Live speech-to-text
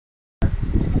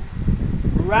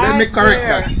Let me correct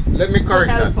that. Let me correct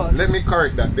that. us. Let me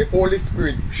correct that. The Holy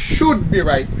Spirit should be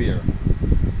right there.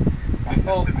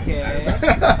 Okay. I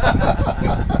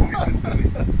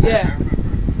Yeah.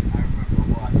 remember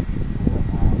watching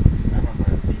I remember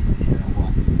TV and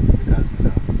watching because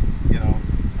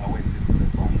I went into the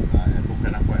bank. I booked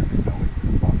an appointment. I went to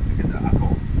the bank to get the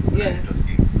account. Yes. I just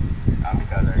came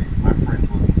because my friend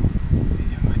was it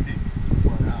takes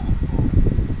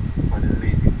for the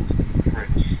lady who speaks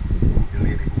French, the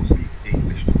lady who speaks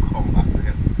English to come back to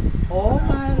help. Oh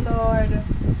my Lord.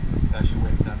 So she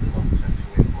went down the lunch and she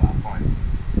went to her appointment.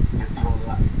 You see all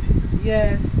that thing.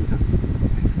 Yes.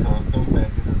 So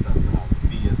sometimes you just have to have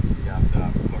faith, you have to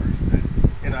have courage.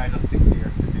 And I just sit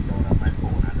there sitting down on my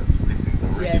phone and just listening to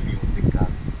reggae Yes. music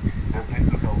and just listen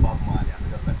to some Bob Marley and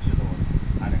just chill out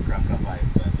and then crack a vibe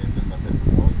and then just have to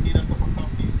need a cup of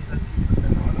coffee, need a tea,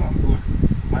 and no, I'm good.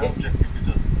 My objective is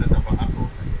just set up an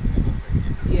account and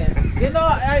Yes.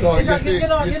 So you see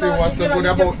what's so good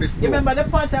about this You remember the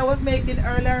point I was making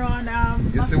earlier on?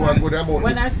 You see what's good about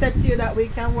when this? I said to you that we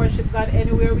can worship God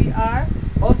anywhere we are.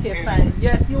 Okay, fine.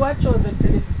 Yes, you are chosen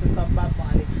to listen to some Bob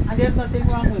Marley, and there's nothing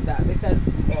wrong with that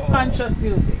because conscious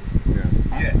music. Yes.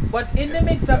 Yes. But in the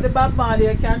mix of the Bob Marley,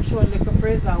 you can show a little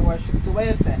praise and worship to what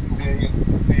you say.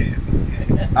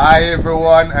 Hi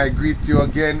everyone, I greet you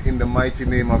again in the mighty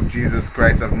name of Jesus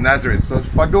Christ of Nazareth. So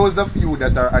for those of you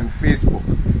that are on Facebook,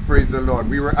 praise the Lord,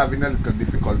 we were having a little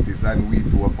difficulties and we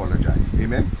do apologize.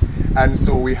 Amen. And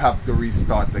so we have to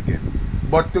restart again.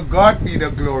 But to God be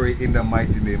the glory in the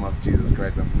mighty name of Jesus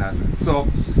Christ of Nazareth. So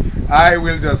I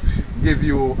will just give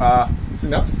you a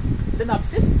synopsis.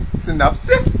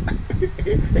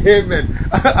 Amen.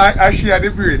 I share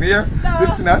the brain here. No. The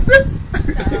synopsis.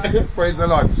 Praise the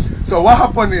Lord. So what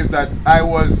happened is that I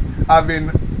was having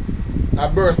a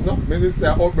burst, no? Maybe say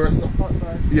an outburst, no?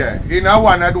 Outburst. Yeah. In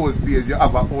one of those days you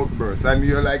have an outburst and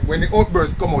you're like, when the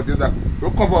outburst come out, you like,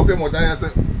 you cover up your mouth and you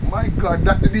say, my God,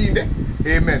 that the in there.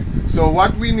 Amen. So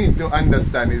what we need to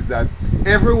understand is that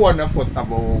every one of us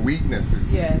have our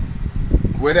weaknesses. Yes.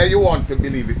 Whether you want to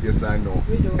believe it, yes or no.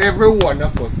 We do. Every one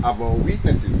of us have our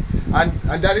weaknesses. And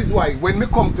that is why when we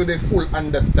come to the full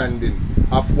understanding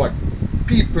of what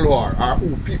people are or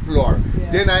who people are,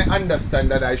 then I understand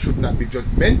that I should not be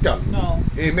judgmental. No.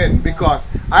 Amen. Because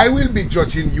I will be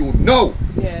judging you now.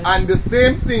 Yes. And the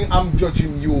same thing I'm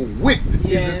judging you with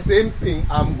Yes. is the same thing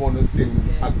I'm going to sin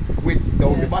with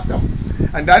down the Yes. bottom.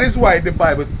 And that is why the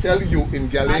Bible tells you in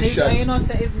Galatians. And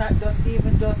say it's not just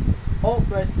even just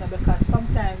outbursts, because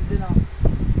sometimes,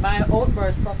 my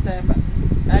outburst sometimes,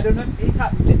 I don't know if it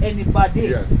happened to anybody.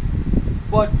 Yes.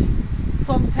 But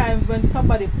sometimes when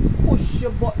somebody push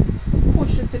your button,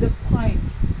 push it to the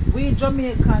point, we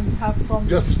Jamaicans have some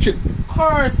Just chip.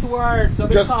 curse words that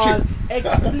we Just call chip.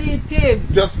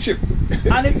 expletives. Just chip.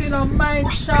 And if you don't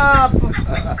mind sharp,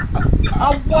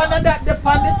 I wanna that the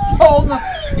on the tongue,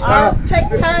 I'll take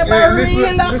time and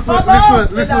listen.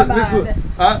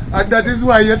 And that is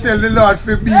why you tell the Lord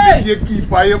to be the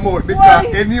gatekeeper your mouth, because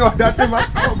any of that ever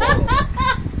come out.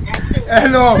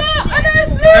 Hello.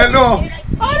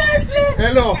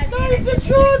 Hello. No, it's the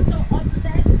truth.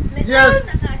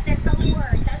 Yes.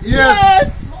 Yes.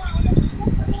 Yes.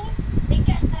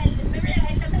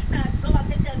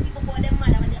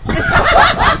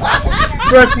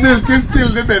 Breast milk is still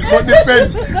the best, but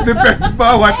depends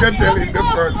by what you're telling the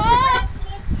person.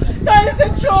 That is the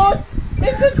truth.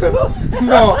 It's the truth.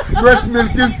 No, breast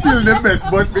milk is still the best,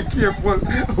 but be careful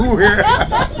where.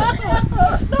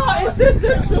 No, it's the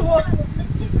truth.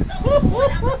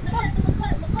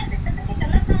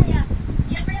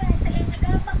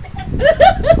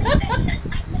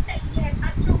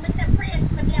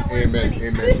 Amen.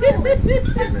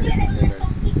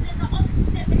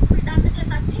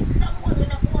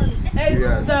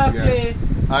 Exactly.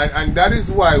 Yes. And that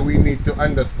is why we need to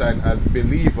understand as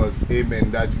believers,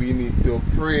 amen, that we need to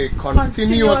pray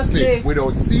continuously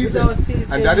without ceasing.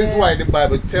 And that is why the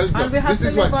Bible tells us. This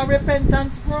is what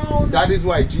repentance ground. That is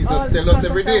why Jesus tells us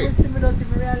every day.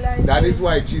 That is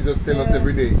why Jesus tells us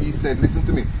every day. He said, listen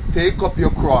to me, take up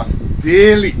your cross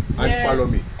daily and follow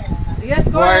me. Yes,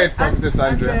 go ahead, Prophetess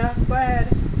Andrea. Go ahead.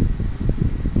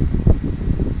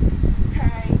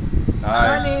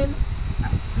 Hi. Morning.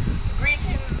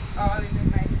 Greeting all in the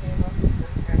mighty name of Jesus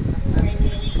Christ of Nazareth.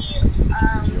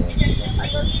 I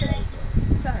just think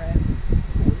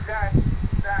that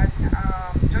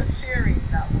just sharing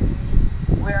that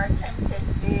we are tempted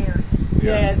daily.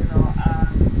 Yes.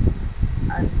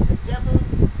 And the devil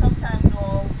sometimes know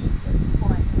our weakest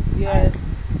point.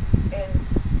 Yes. And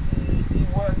he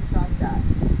works on that.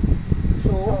 So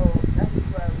that is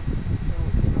why we need to,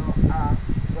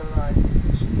 ask the Lord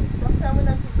each day. Sometimes we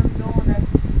don't even know that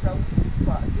it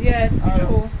Yes, it's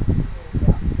true.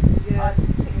 Yes.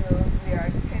 Until we are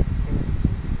tempted,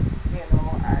 you know,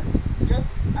 and just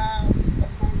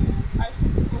what's her name? As she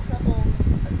spoke about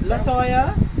Latoya?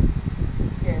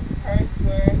 yes, curse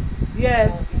word.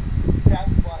 Yes. You know,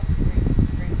 that's what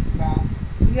brings back.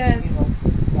 Yes. You know,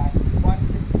 to like once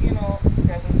it, you know,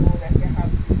 devil know that you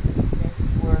have this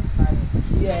weakness, he works on it.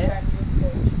 Yes. Sometimes you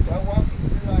say you're walking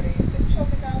with the Lord and you say, "Show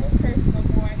me now the curse no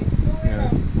more," and it's doing Yes.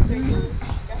 up. So you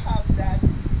have that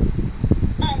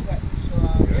anger issue, you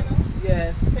know.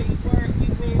 Yes. So you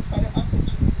wait for the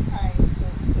opportune time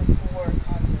to work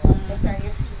on you. And sometimes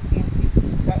you feel guilty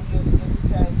that you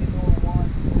decide you don't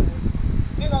want to,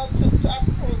 you know, to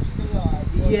approach the Lord.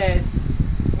 But Yes.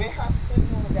 we have to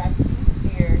know that He's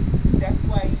there. That's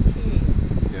why He came.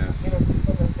 Yes. You know, to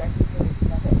tell us that He knows it's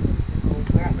not an easy road.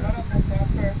 None of us are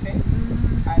perfect,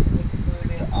 and so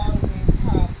we will always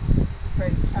have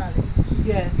different challenges.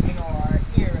 Yes. You know, our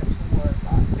area to work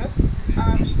on. Just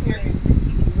sharing.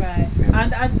 Right.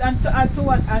 And to add to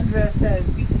what Andrea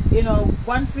says, you know,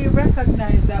 once we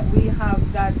recognize that we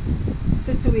have that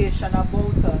situation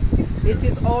about us, it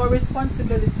is our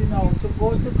responsibility now to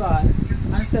go to God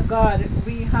and say, God,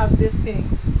 we have this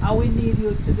thing and we need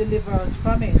you to deliver us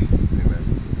from it.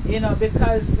 Amen. You know,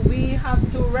 because we have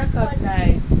to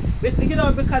recognize, you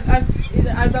know, because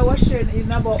as I was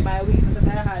sharing about my weakness that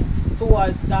I had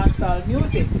towards dancehall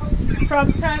music,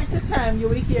 from time to time you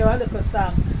will hear a little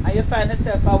song and you find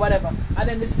yourself or whatever, and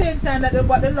then the same time that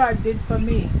what the Lord did for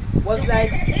me was like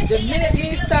the minute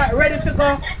me start ready to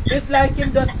go, it's like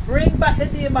Him just bring back the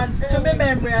demon to my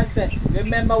memory and say,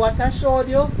 remember what I showed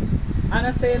you? And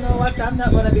I say, you know what, I'm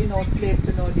not going to be no slave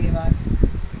to no demon.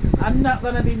 I'm not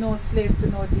going to be no slave to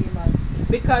no demon.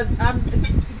 Because,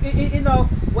 you know,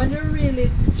 when you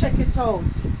really check it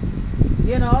out,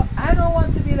 you know, I don't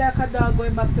want to be like a dog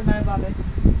going back to my vomit.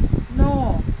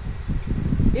 No.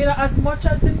 You know, as much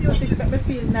as the music make me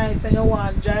feel nice and you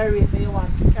want to gyrate and you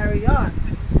want to carry on,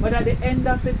 but at the end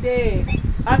of the day,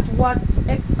 at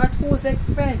whose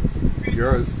expense?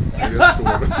 Yours. Your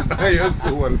soul. Your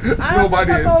soul.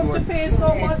 Nobody is about soul. to pay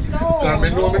so much. No. Because I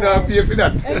know me not pay for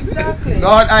that. Exactly.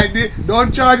 Lord, I did.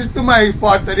 Don't charge it to my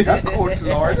part of the account,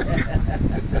 Lord.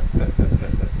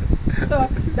 So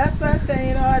that's why I say,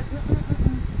 you know what,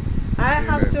 I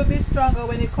have to be stronger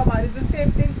when it comes out. It's the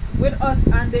same thing with us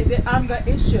and the anger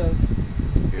issues.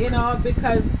 You know,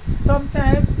 because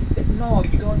sometimes, no,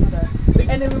 don't do that. The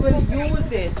enemy will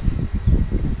use it.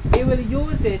 He will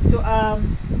use it to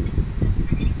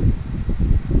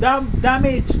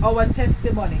damage our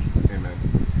testimony. Amen.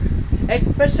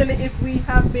 Especially if we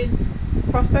have been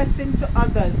professing to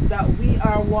others that we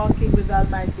are walking with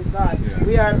Almighty God. Yes,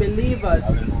 we are yes. believers.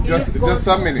 Just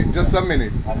a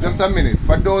minute.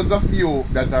 For those of you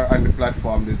that are on the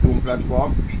platform, the Zoom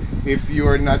platform, if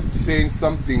you're not saying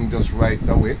something just right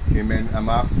away, amen, I'm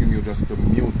asking you just to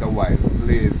mute a while,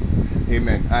 please,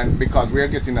 amen, and because we're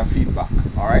getting a feedback,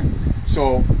 alright?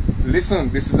 So, listen,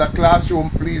 this is a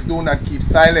classroom, please do not keep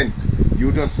silent.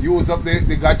 You just use up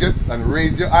the gadgets and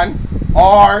raise your hand,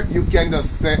 or you can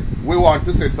just say, we want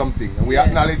to say something, and we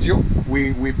acknowledge you,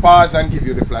 we pause and give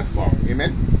you the platform,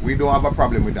 amen? We don't have a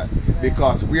problem with that,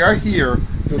 because we are here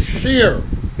to share,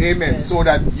 amen, so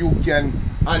that you can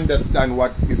understand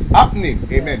what is happening,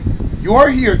 amen. You're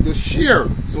here to share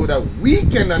so that we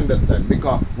can understand,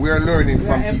 because we're learning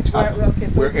from each other.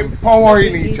 We're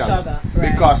empowering each other.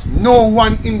 Because no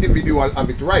one individual have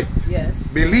it right. Yes.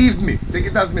 Believe me. Take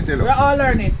it as me tell you. We're all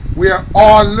learning. We are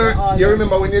all learning. You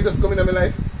remember when you just come into my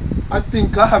life? I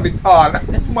think I have it all.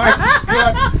 My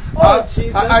God. Oh,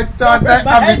 Jesus. I thought I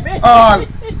have it all.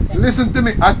 Listen to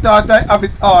me. I thought I have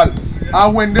it all.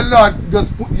 And when the Lord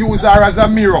just use her as a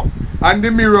mirror, and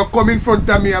the mirror come in front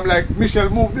of me, I'm like, Michelle,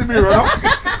 move the mirror up.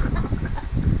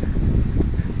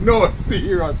 No,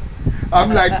 serious. I'm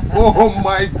like, oh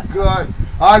my God.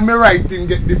 All my writing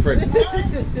get different.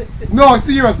 No,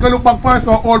 serious. Go look back past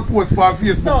some old posts on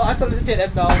Facebook. No, I told you to tell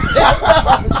them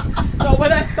no. No,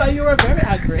 when I saw you were very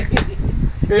angry.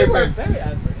 You were very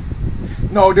angry.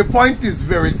 No, the point is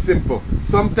very simple.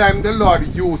 Sometimes the Lord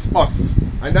used us.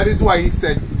 And that is why He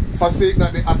said, forsake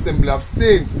not the assembly of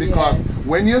saints, because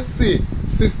when you see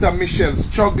Sister Michelle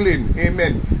struggling,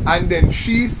 amen, and then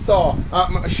she saw,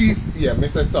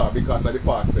 Mrs. saw because of the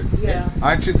past tense,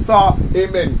 and she saw,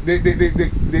 amen,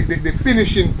 the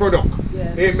finishing product,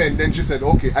 amen, then she said,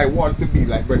 okay, I want to be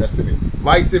like Brother Simon.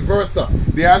 Vice versa,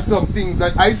 there are some things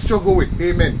that I struggle with,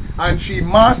 amen, and she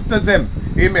mastered them,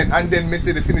 amen, and then me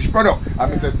see the finished product, and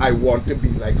me said, I want to be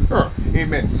like her,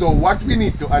 amen. So what we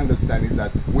need to understand is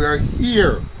that we're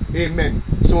here, amen,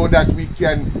 so that we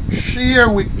can share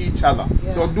with each other.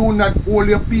 So do not hold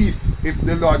your peace if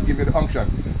the Lord give you the unction.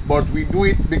 but we do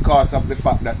it because of the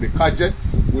fact that the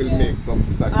gadgets will make some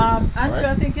statics. Andrea, right?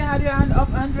 I think you had your hand up,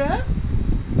 Andrea.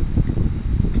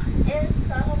 Yes,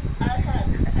 I had.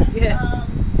 Yeah.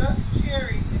 Just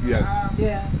sharing. You know, Yes.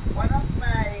 Yeah. One of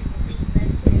my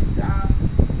weaknesses,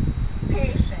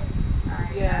 patient.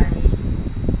 Yeah.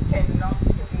 I tend not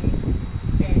to be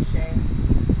patient,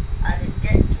 and it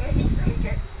gets me easily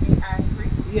get me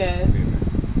angry. Yes.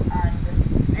 And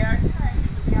there are times,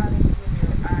 to be honest with you,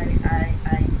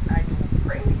 I do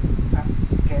pray to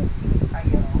get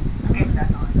get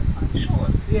that under control.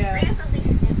 Yeah. Reason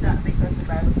being is that because the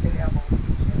Bible tells you about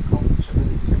patient, come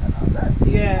tribulation and all that.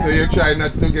 Yeah. So you're trying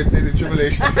not to get into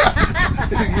tribulation.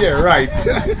 Yeah, right.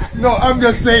 No, I'm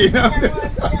just saying.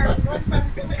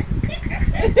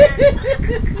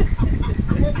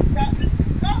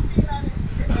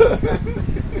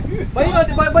 But you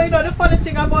know the funny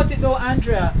thing about it though,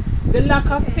 Andrea, the lack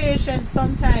of patience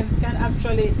sometimes can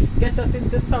actually get us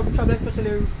into some trouble,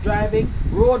 especially driving,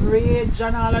 road rage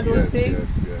and all of those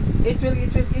things. Yes.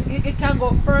 It can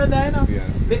go further, you know.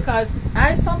 Yes. Because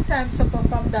I sometimes suffer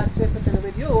from that too, especially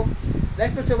with you. Like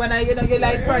especially when you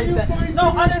like for instance. No,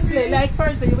 honestly, like for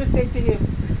instance, you will say to him,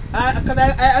 because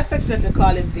I affectionately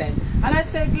call him Glenn, and I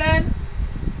say, Glenn,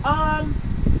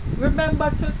 remember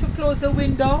to close the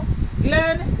window.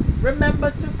 Glenn,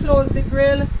 remember to close the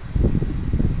grill.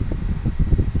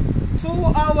 2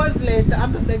 hours later,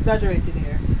 I'm just exaggerating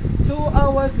here. 2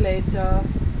 hours later,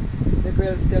 the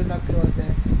grill still not closed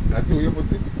yet. I told you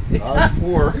about it. I'm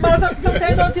 4. But sometimes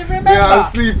I don't even remember. May I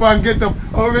sleep and get up?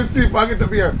 Oh, me sleep and get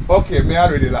up here. Okay, me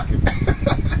already lock it.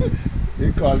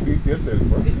 You can't do it yourself,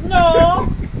 right?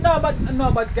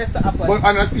 No, but guess what happened? But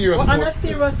on a serious note. On a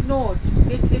serious note,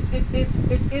 it is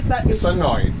an It's issue.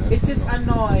 annoying. It is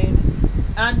annoying,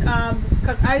 and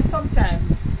because I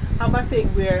sometimes have a thing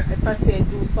where if I say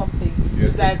do something, Yes,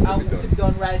 it's like I want to be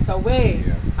done right away.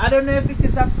 Yes. I don't know if it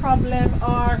is a problem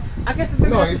or I guess it's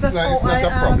because No, it's that's not. It's how not I a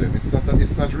problem.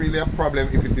 It's not really a problem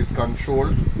if it is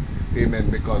controlled. Amen.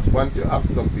 Because once you have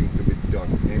something to be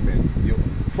done, amen.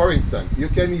 For instance, you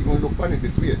can even look on it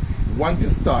this way. Once you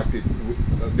started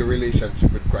the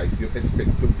relationship with Christ, you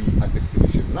expect to be at the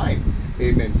finishing line.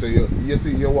 Amen. So you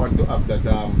see, you want to have that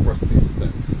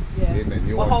persistence. Yeah.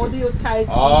 Amen. But how do you tie it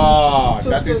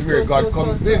that is where God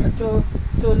comes in.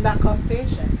 To lack of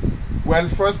patience. Well,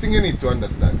 first thing you need to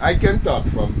understand, I can talk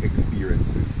from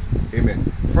experiences. Amen.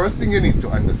 First thing you need to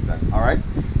understand, all right,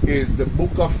 is the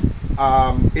book of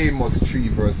Amos 3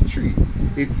 verse 3.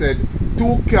 It said,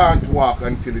 two can't walk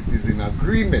until it is in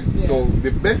agreement. Yes. So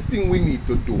the best thing we need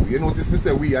to do, you notice we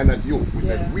said we and not you. We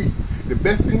said we. The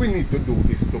best thing we need to do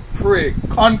is to pray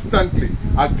constantly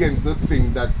against the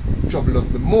thing that trouble us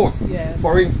the most. Yes.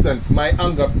 For instance, my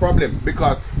anger problem.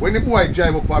 Because when the boy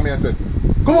drive up on me and said,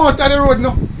 come out of the road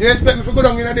now. You expect me to go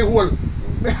down in the hole.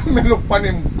 Me look on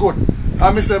him good.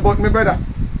 And me say, but me brother.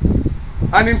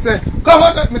 And him say, come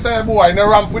out. Me say, boy, in a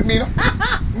ramp with me.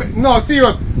 No,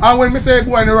 serious. And when me say,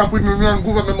 boy, in a ramp with me, me run go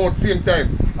over my mouth same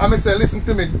time. And me say, listen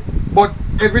to me. But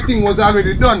everything was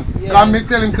already done. Yes. And me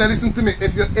tell him, say, listen to me.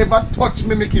 If you ever touch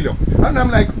me, me kill you. And I'm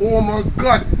like, oh my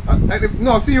God.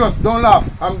 No, serious. Don't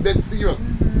laugh. I'm dead serious.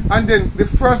 And then the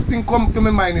first thing come to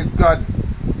my mind is, God,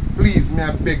 please, may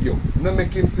I beg you, not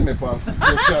make him see me on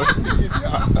social media.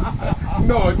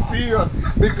 No, serious.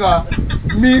 Because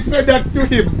me said that to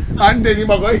him, and then him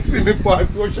going to see me on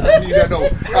social media now.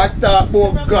 And talk,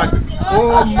 oh God,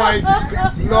 oh my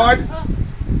God, Lord.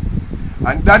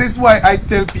 And that is why I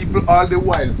tell people all the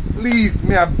while, please,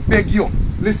 may I beg you,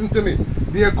 listen to me.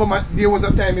 There was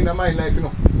a time in my life, you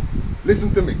know.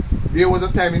 Listen to me. There was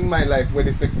a time in my life where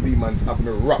the sex demons have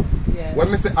me rap. Yes. When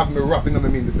I say have me rap, you know what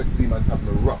I mean? The sex demons have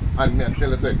me rap. And me I tell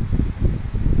you, say,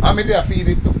 I'm there feed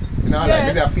it too. You know, like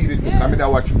me there feed it too. Yes. I'm there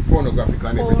watch pornographic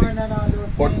and everything. And all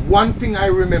those But things. one thing I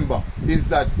remember is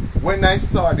that when I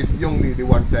saw this young lady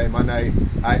one time and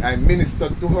I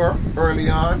ministered to her early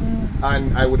on,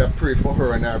 and I would have prayed for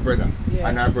her and her brother. Yes.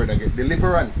 And her brother get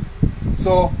deliverance.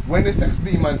 So when the sex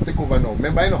demons take over now,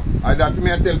 remember, you know, I tell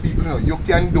people, you know, you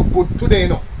can do good today, you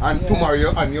know, and tomorrow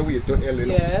you're on your way to hell, you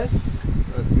know. Yes.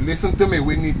 Listen to me,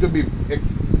 we need to be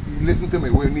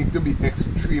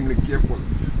extremely careful.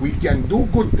 We can do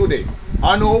good today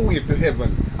on our way to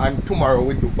heaven, and tomorrow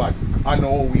we do bad on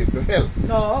our way to hell.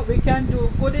 No, we can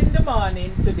do good in the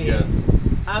morning today. Yes.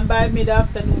 And by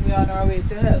mid-afternoon we're on our way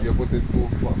to hell. You put it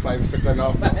 5 seconds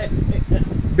after.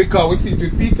 Because we see it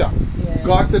with Peter. Yes.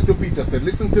 God said to Peter, said,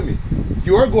 listen to me.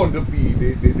 You're going to be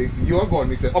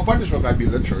he said, upon this rock I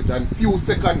build a church. And few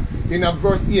seconds in a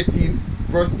verse 18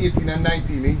 and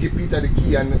 19, he give Peter the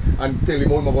key and and tell him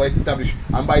how I'm going to establish.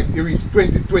 And by he reach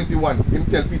 2021, him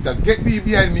tell Peter, get thee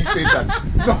behind me, Satan.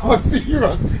 No,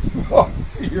 serious. No,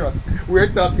 serious. We're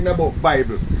talking about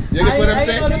Bible. You get what I'm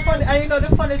saying? You know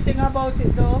the funny thing about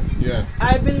it though? Yes.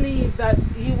 I believe that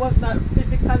he was not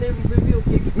physically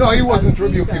rebuking. No, he wasn't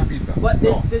rebuking Peter. But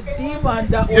no. the demon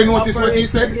that you notice what he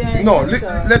said? No,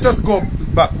 let us go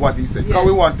back what he said. Because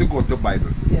we want to go to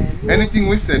Bible. Yeah, anything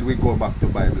we said, we go back to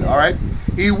Bible. Alright?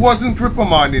 He wasn't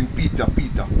reprimanding Peter.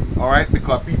 Alright?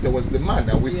 Because Peter was the man,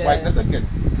 and we fight not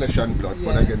against flesh and blood,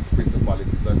 but against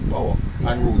principalities and power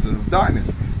and rules of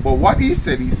darkness. But what he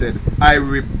said, I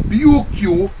rebuke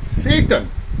you, Satan.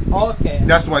 Okay.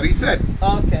 That's what he said.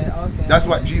 Okay. That's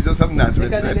what Jesus of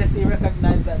Nazareth said. Because he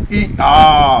recognized that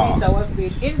Peter was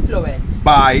being influenced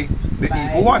by the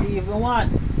evil one.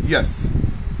 Yes.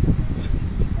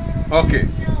 Okay.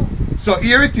 So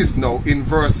here it is now in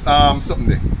verse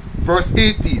verse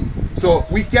 18. So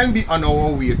we can be on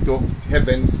our way to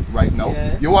heavens right now.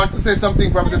 Yes. You want to say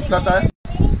something, Prophetess Lataya?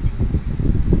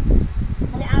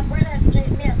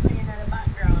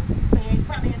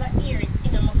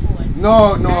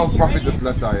 No, Prophetess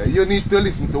Lataya. You need to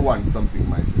listen to something,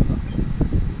 my sister.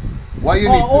 Why you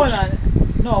need to? Hold on.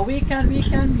 No, we can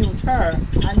mute her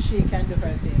and she can do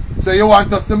her thing. So you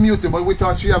want us to mute her, but we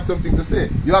thought she have something to say.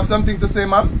 You have something to say,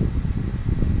 ma'am?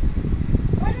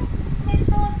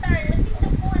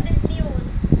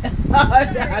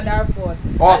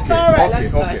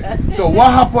 Okay. So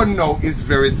what happened now is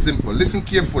very simple. Listen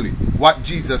carefully. What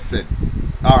Jesus said.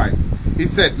 Alright. He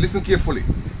said, listen carefully.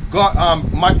 God,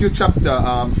 Matthew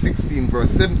chapter 16 verse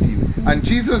 17. And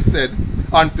Jesus said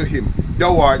unto him,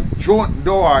 Thou art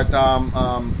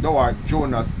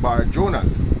Jonas bar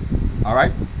Jonas.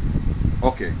 Alright?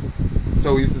 Okay.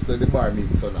 So he said the bar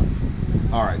means son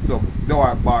of. Alright, so thou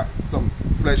art bar, some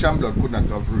flesh and blood could not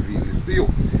have revealed this to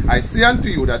you. I say unto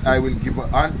you that I will give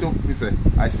unto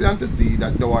I say unto thee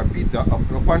that thou art Peter,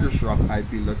 upon this rock I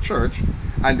build a church,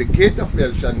 and the gate of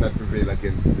hell shall not prevail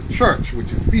against the church,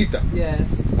 which is Peter.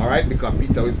 Yes. Alright, because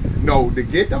Peter is no, the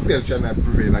gate of hell shall not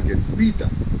prevail against Peter.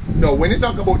 No, when you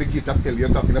talk about the gate of hell, you're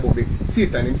talking about the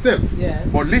Satan himself.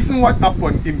 Yes. But listen what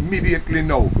happened immediately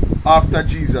now after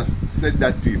Jesus said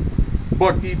that to him.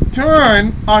 But he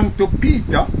turned unto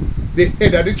Peter, the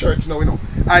head of the church now,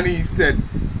 and he said,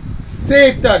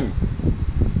 Satan,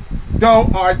 thou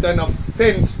art an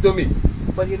offense to me.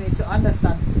 But you need to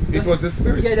understand. It was the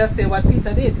Spirit. Yeah, just say what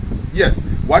Peter did. Yes,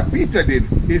 what Peter did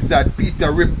is that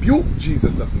Peter rebuked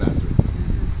Jesus of Nazareth.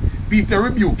 Peter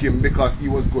rebuked him because he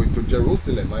was going to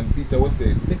Jerusalem, and Peter was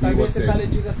saying, because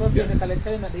Jesus was basically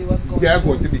telling that he was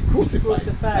going to be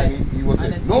crucified. And he was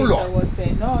saying, no, Peter Lord. was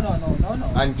saying, no.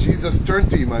 And Jesus turned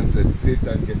to him and said,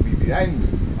 Satan, get thee behind me.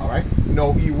 Alright?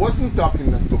 No, he wasn't talking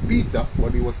to Peter,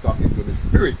 but he was talking to the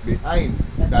Spirit behind.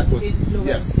 That was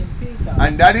influencing Peter.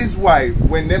 And that is why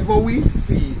whenever we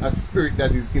see a spirit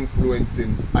that is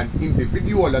influencing an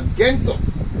individual against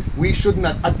us, we should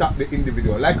not attack the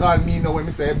individual. Like all me now when I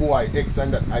say, hey boy, X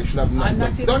and that, I should have not done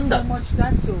that. And not even so much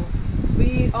that too.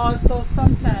 We also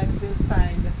sometimes will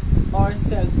find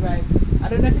ourselves, right? I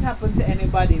don't know if it happened to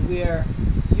anybody where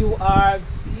you're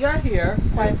here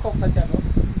quite comfortable,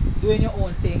 doing your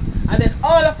own thing, and then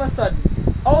all of a sudden,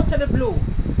 out of the blue,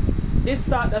 this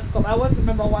thought that's come. I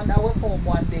remember I was home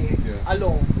one day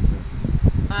alone,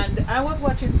 and I was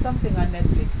watching something on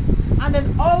Netflix, and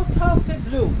then out of the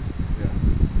blue,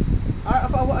 I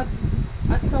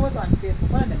think I was on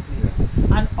Facebook or Netflix,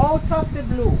 and out of the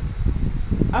blue,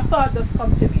 a thought just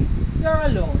come to me. You're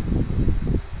alone.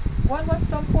 Want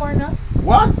some porno?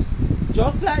 What?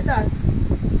 Just like that.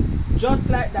 Just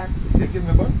like that. You give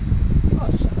me one? Oh,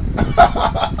 shut up.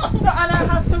 No, and I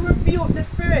have to rebuke the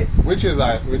spirit. Which is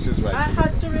right. I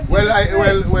had to rebuke the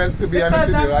spirit. Well, to be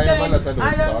honest with you, I have a lot of those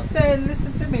thoughts. I am saying,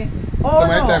 listen to me. Oh,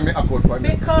 no.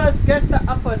 Because guess what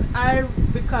happened?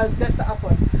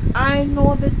 I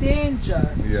know the danger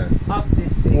of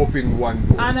this thing. Open one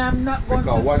door. And I'm not going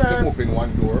because to once you open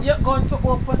one door, you're going to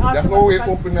open all you have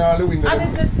to open all the windows. And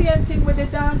it's the same thing with the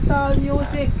dancehall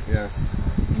music. Yes.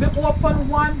 You open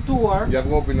one door. You have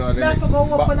to open all the next. You have to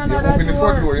go open another door. You open the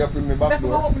front door, you open the back door. You have to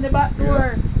go open the back door.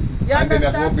 Yeah. You and understand? then you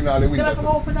have to open all the windows. You have to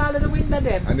open all of the windows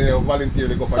then. And then you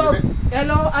voluntarily go for the bed.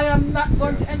 Hello, I am not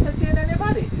going to entertain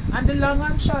anybody. And the long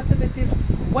and short of it is,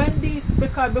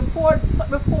 because before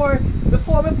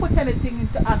we put anything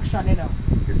into action, it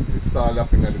starts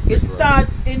up in the spirit. It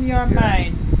starts in your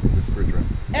mind. The spirit realm.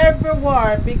 Every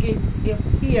war begins in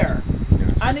here.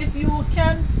 Yes. And if you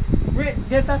can,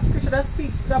 there's a scripture that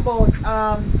speaks about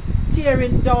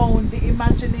tearing down the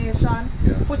imagination,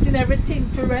 putting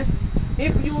everything to rest.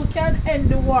 If you can end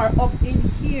the war up in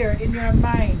here in your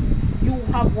mind, you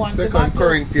have won the Second battle.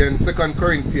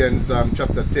 Corinthians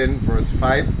chapter 10 verse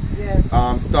 5. Yes.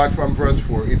 Start from verse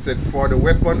 4. It said, for the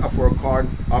weapon of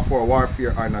our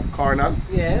warfare are not carnal,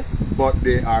 Yes. but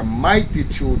they are mighty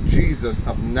through Jesus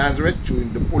of Nazareth, through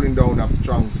the pulling down of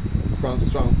strongholds.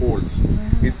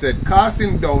 Mm-hmm. It said,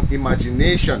 casting down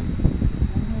imagination,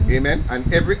 Mm-hmm. amen,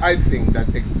 and every high thing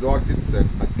that exalts itself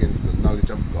against the knowledge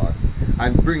of God,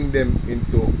 and bring them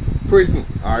into prison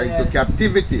or into Yes.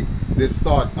 captivity, this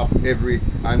thought of every,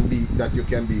 and be that you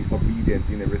can be obedient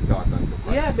in every thought unto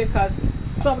Christ. Yeah, because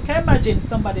some can imagine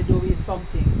somebody doing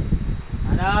something,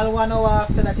 and all 1 hour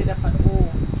after that, it happen. Oh,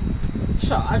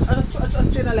 sure, I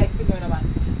just trying to like figure it out, man.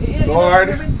 Lord.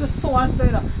 I mean, do so and so,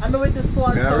 you know. I mean, with the so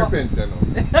and May I so. repent, you know.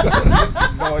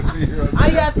 No, serious.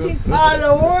 I think all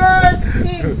the worst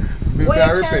things. May where I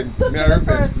you can repent? do May to I the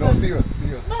repent? person. No, serious.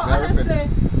 No, May I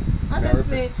repent?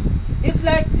 honestly, it's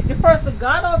like the person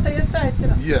gone out of your sight, you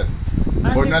know. Yes, And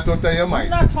but the- not out of your mind.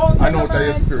 Not out of and your out of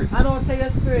your mind, spirit. and out of your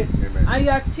spirit. Amen. And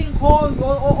you think,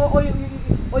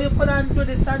 you couldn't do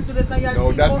this and do this, and you No,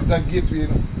 think, that is a gateway, you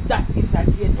know. that is a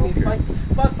gateway Okay.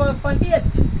 for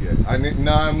hate. Yeah, and it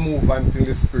now move until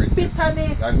the spirit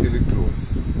Bitterness. until it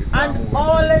close. It now And move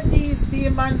all until- of these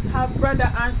demons have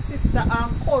brother and sister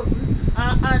and cousin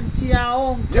and auntie and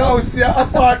uncle. Yo, see your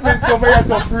apartment come here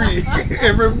so free.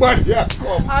 Everybody a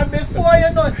come. And before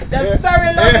you know it, they're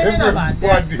very loving, you know, man.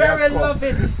 They're Everybody very a come.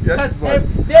 loving. Yes, Because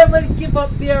man. they will give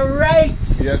up their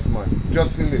rights Yes, man.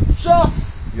 Just to live.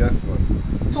 just Yes, man.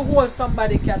 to hold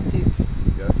somebody captive.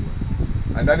 Yes, man.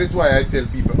 And that is why I tell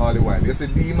people all the while. You see,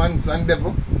 demons and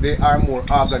devil, they are more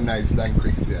organized than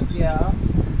Christian. Yeah.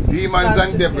 Demons Sad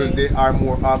and to devil, say. they are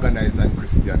more organized than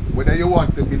Christian. Whether you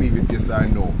want to believe it, yes or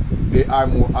no, they are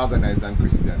more organized than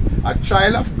Christian. A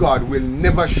child of God will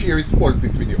never share his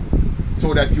pulpit with you,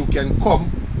 so that you can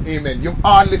come, amen. You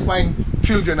hardly find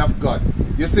children of God.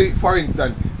 You see, for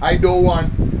instance, I don't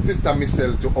want Sister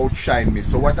Michelle to outshine me,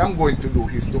 so what I'm going to do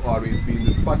is to always be in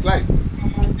the spotlight.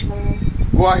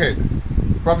 Go ahead.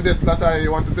 Prophetess Nata,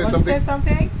 you want to say Want something? to say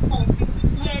something?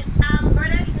 Yes,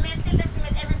 Brother Smith, Sister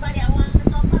Smith, everybody, I want to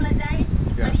apologize.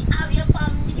 Yes. But have you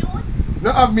on mute?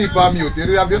 No, have me on mute. You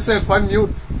did have yourself on mute.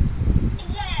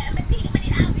 Yeah, I did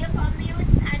have you on mute,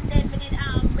 and then I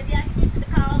did switch the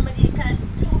call, because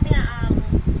to me,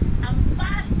 I'm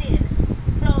fasting.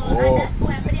 So, Oh. and that's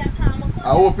why I did call my phone.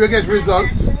 I hope you get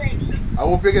results. Ready. I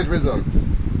hope you get results.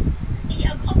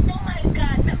 Yeah, oh my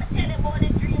God, let me tell you about the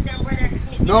dream that Brother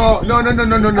Smith. No.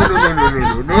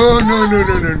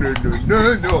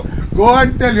 Go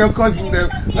and tell your cousin them.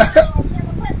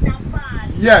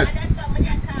 Yes.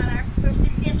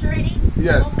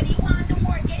 Yes.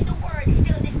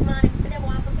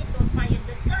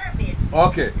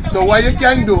 Okay. So what you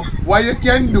can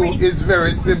do is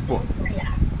very simple.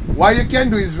 What you can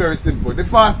do is very simple. The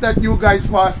fast that you guys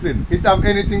fasting, it have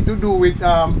anything to do with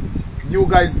you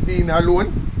guys being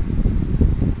alone?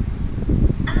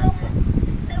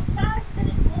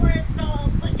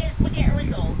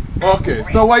 Okay,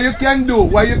 so what you can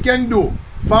do,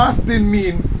 fasting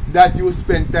mean that you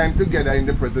spend time together in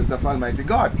the presence of Almighty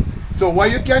God. So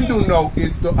what you can do now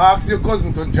is to ask your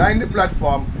cousin to join the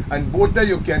platform, and both of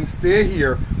you can stay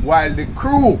here while the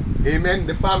crew, amen,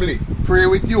 the family, pray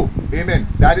with you, amen.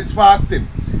 That is fasting.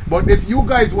 But if you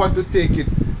guys want to take it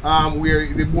where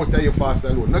the both of you fast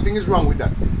alone, nothing is wrong with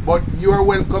that. But you are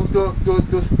welcome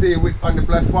to stay on the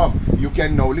platform. You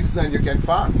can now listen and you can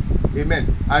fast.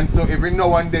 Amen. And so every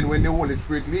now and then when the Holy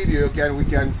Spirit lead you, we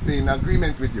can stay in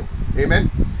agreement with you. Amen.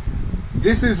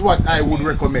 This is what I would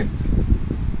recommend.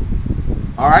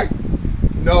 Alright?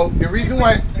 Now the reason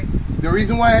why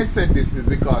I said this is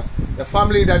because the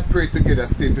family that pray together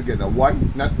stay together.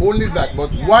 One, not only that, but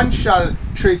one shall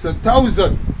trace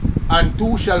 1,000 and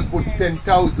two shall put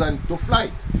 10,000 to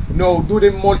flight. Now do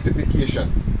the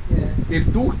multiplication. Yes.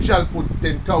 If two shall put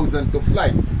 10,000 to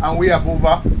flight, and we have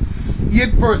over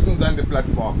 8 persons on the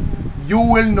platform, you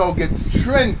will now get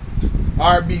strength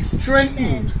or be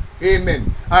strengthened.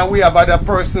 Amen. And we have other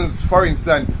persons. For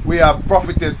instance, we have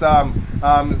Prophetess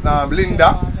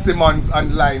Linda Simmons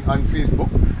online on Facebook,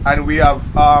 and we have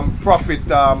Prophet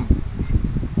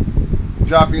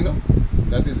Javino.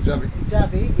 That is Javi.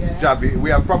 Javi, yeah. Javi. We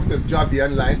have Prophetess Javi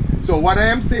online. So what I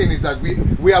am saying is that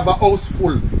we have a house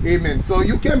full. Amen. So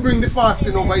you can bring the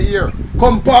fasting over here.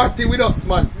 Come party with us,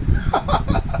 man.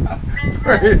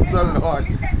 Praise the Lord.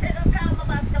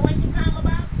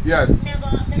 Yes.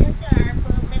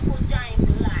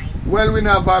 Well, we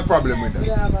don't have a problem with We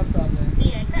that. have a problem.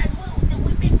 Yeah, because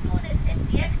we've been doing it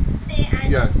yesterday, and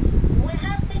Yes. we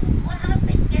have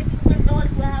been getting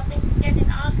results. We have been getting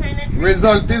all kinds of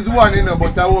Result is one,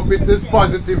 but I hope it is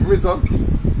positive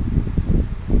results.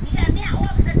 Yeah, me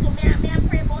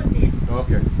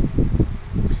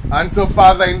And so,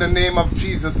 Father, in the name of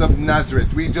Jesus of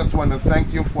Nazareth, we just want to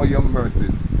thank you for your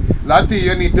mercies. Lottie,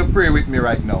 you need to pray with me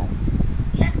right now.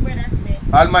 Yes, Brother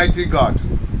Smith. Almighty God,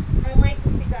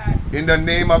 Almighty God. in the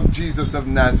name of Jesus of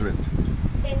Nazareth,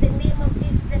 In the name of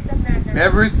Jesus of Nazareth.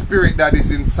 every spirit that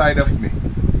is inside of me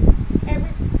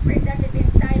Every spirit that is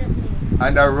inside of me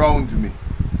and around me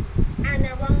and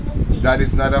around me that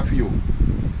is not of you,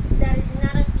 that is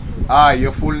not of you. I,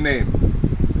 your full name,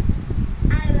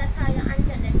 I, Lataya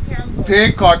Antoinette Campbell.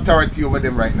 take authority over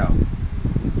them right now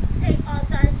Take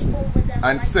authority over them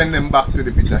and right send now them back to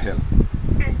the pit of hell.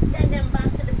 and send them back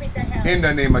to the pit of hell. In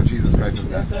the name of Jesus Christ of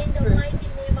Yes, Nazareth. In the mighty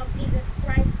name of Jesus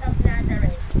Christ of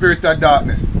Nazareth. Spirit of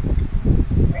darkness,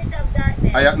 Spirit of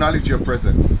darkness. I acknowledge your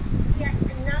presence, We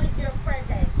acknowledge your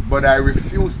presence, but I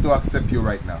refuse to accept you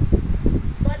right now.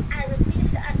 but I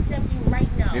refuse to accept you right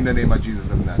now. In the name of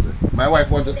Jesus of Nazareth. My wife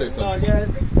wants to say In the name something. of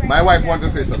Jesus Christ My of wife wants to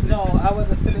say Nazareth. something. No, I was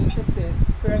just telling you to say,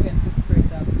 pray against the spirit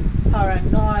of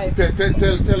paranoid.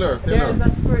 Tell her. There is a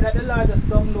spirit that the Lord just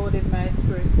downloaded my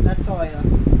spirit, Latoya.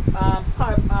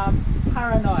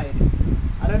 Paranoid.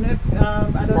 I don't know if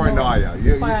I don't Paranoia.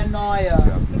 know.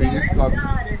 Paranoia. Please stop.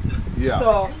 God. Yeah.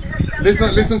 So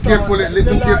Listen So, carefully.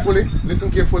 Listen the Lord- carefully.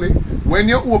 Listen carefully. When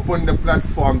you opened the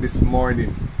platform this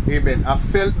morning, amen, I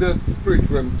felt the spirit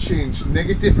realm change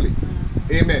negatively.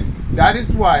 Amen. That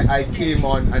is why I came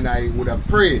on and I would have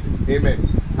prayed. Amen.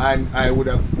 And I would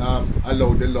have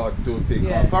allowed the Lord to take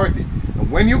Yes. authority. And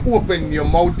when you opened your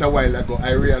mouth a while ago,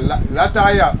 I realized,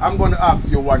 Lataya, I'm going to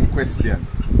ask you one question.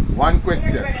 One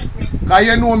question. Because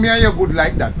you know me and you're good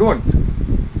like that, don't?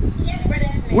 Yes, Brother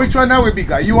Smith. Which one are we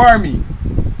bigger? You or me?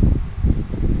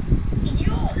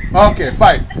 You. Okay,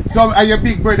 fine. So your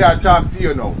big brother I talk to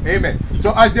you now. Amen.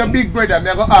 So as your big brother, I'm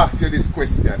going to ask you this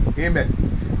question. Amen.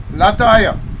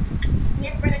 Lataya,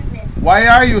 Yes, Brother Smith. why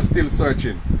are you still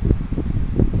searching?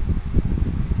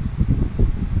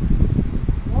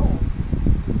 Oh.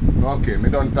 Okay, me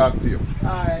don't talk to you.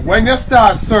 alright. When you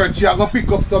start search, you're going to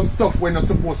pick up some stuff when you're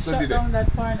supposed to do Shut that. down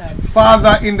that paranoid.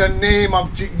 Father, in the name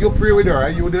of Jesus, you pray with her.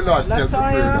 You the Lord tell to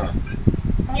pray with her.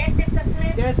 Yes, Sister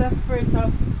Smith. There's a spirit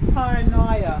of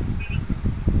paranoia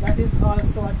that is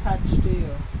also attached to you.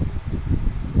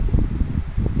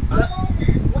 Oh,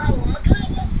 wow, I'm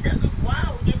glad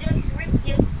wow, you just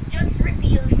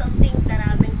revealed some things that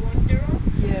I've been going through.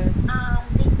 Yes.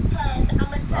 Because I'm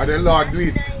gonna tell the you Lord do last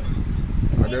it.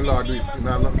 night, The in Lord do name it. of You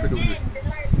know, I'm not Jesus, fiddle with it. the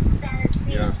Lord started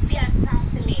being Yes. talk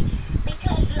to me.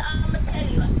 Because I'm gonna tell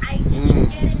you, I keep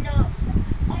getting up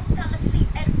out of my sleep,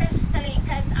 especially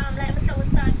because like my son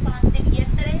started fasting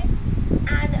yesterday,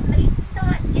 and I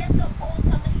start get up out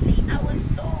of my sleep. I was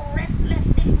so restless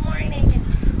this morning.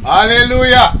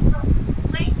 Hallelujah.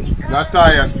 Mighty God.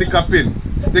 Lataya, stick up in.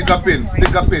 Stick up in.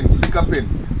 Stick up in. Stick up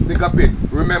in. Stick up in.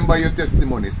 Remember your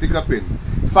testimony. Stick up in.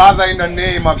 Father, in the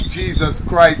name of Jesus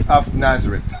Christ of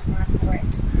Nazareth.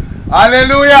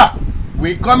 Hallelujah.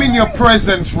 We come in your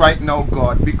presence right now,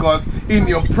 God, because in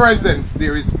your presence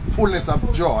there is fullness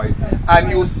of joy. And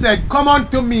you said, come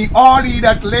unto me, all ye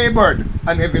that labored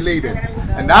and heavy laden,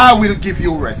 and I will give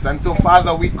you rest. And so,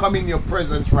 Father, we come in your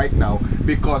presence right now,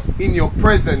 because in your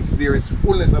presence there is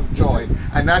fullness of joy,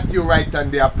 and at your right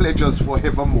hand there are pleasures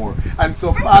forevermore. And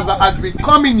so, Father, as we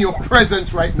come in your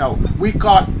presence right now, we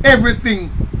cast everything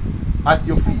at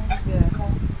your feet.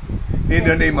 Yes. In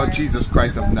the name of Jesus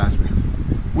Christ of Nazareth.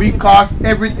 We cast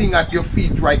everything at your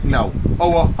feet right now.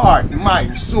 Our heart,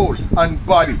 mind, soul, and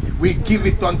body. We give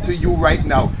it unto you right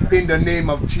now. In the name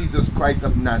of Jesus Christ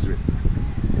of Nazareth.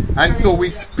 And so we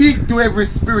speak to every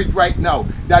spirit right now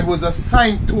that was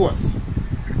assigned to us.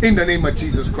 In the name of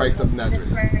Jesus Christ of Nazareth.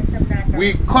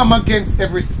 We come against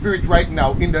every spirit right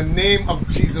now. In the name of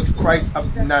Jesus Christ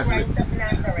of Nazareth.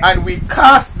 And we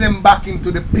cast them back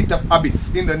into the pit of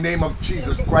abyss. In the name of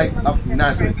Jesus Christ of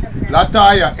Nazareth.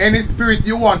 Lataya, any spirit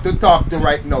you want to talk to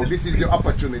right now, this is your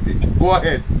opportunity. Go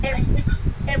ahead.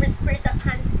 Every spirit of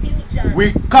confusion.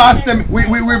 We cast them, we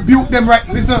rebuke them right.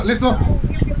 Listen.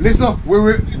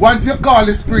 Once you call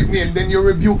the spirit name, then you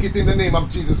rebuke it in the name of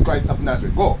Jesus Christ of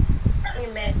Nazareth. Go.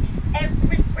 Amen.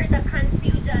 Every spirit of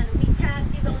confusion, we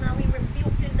cast it down and we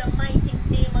rebuke in the mighty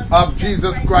name Of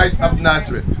Jesus Christ of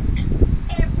Nazareth.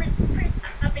 Every spirit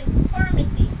of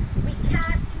infirmity, we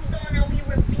cast you down and we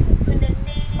rebuke in the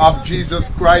name Of Jesus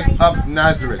Christ of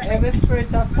Nazareth. Every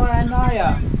spirit of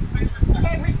paranoia.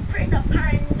 Every spirit of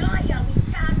paranoia,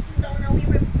 we cast you down and we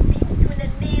rebuke you in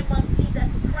the name of Jesus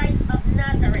Christ of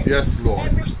Nazareth. Yes, Lord.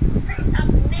 Every spirit of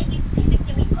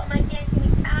negativity, we come against you,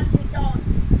 we cast you down.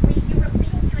 We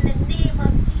rebuke you in the name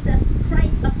of Jesus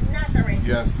Christ of Nazareth.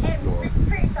 Yes, Every Lord.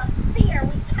 spirit of fear,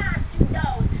 we cast you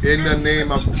down. In the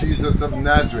name of Jesus of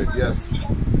Nazareth, yes.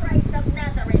 Christ of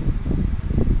Nazareth.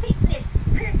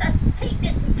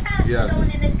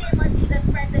 Yes. Down in the name of Jesus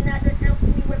Christ of Nazareth,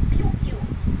 we rebuke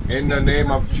you. In the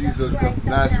name of Jesus of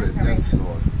Nazareth. Yes,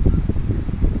 Lord.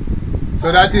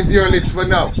 So that is your list for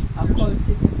now.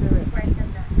 Occultic spirit. Christ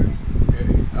of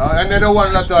Nazareth. Another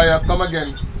one, Latoya. Come again.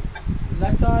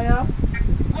 Latoya,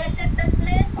 Yes, Sister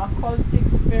Smith.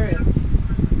 occultic spirit.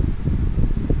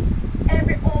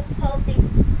 Every occultic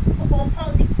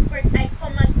spirit, I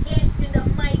come against you in the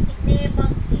mighty name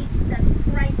of Jesus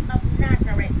Christ of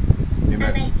Nazareth. Amen.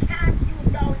 And I cast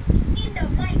you down in the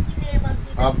mighty name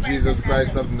of Jesus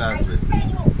Christ of Nazareth. I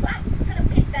send you back to the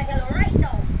pit of hell right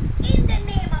now in the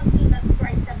name of Jesus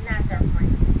Christ of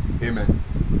Nazareth. Amen.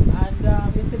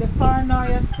 And you see the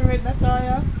paranoia spirit,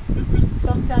 Latoya?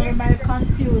 Sometimes we might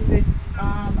confuse it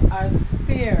as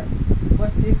fear,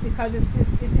 but it's because it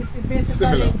is basically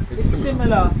Similar. it's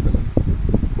similar.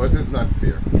 But it's not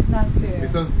fear. It's not fear.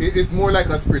 It's more like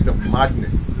a spirit of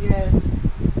madness. Yes.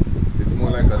 It's more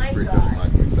like a spirit of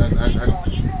madness. You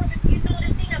know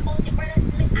the thing about the brother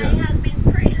Smith, Yes. I have been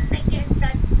praying against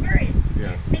that spirit.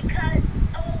 Yes. Because,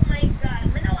 oh my God,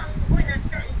 I know I'm going to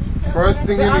certain details. First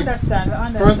thing We you need,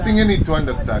 understand. first thing you need to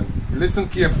understand, listen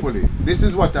carefully. This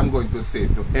is what I'm going to say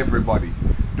to everybody.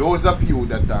 Those of you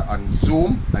that are on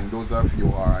Zoom and those of you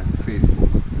who are on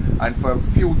Facebook. And for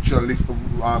future,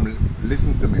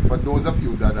 listen to me. For those of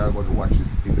you that are going to watch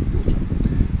this in the future.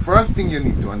 First thing you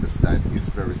need to understand is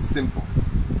very simple.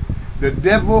 The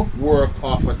devil works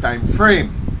off a time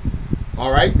frame.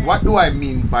 Alright? What do I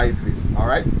mean by this?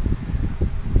 Alright?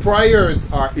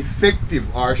 Prayers are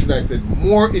effective, or should I say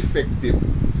more effective,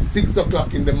 6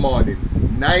 o'clock in the morning,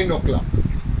 9 o'clock,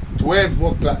 12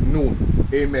 o'clock noon,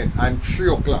 amen, and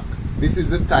 3 o'clock. This is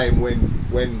the time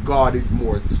when God is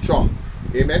more strong,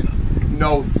 amen.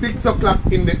 Now 6 o'clock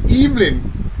in the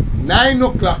evening, 9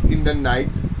 o'clock in the night,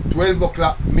 12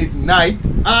 o'clock midnight,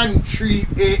 and 3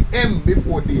 a.m.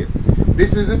 before day.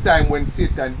 This is the time when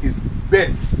Satan is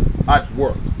best at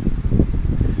work.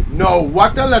 Now,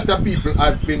 what a lot of people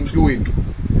have been doing,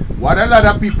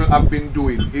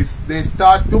 is they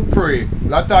start to pray.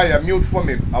 Latoya, mute for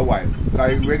me a while,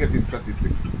 because we're getting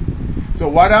statistic. So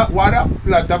what a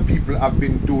lot of people have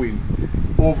been doing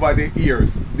over the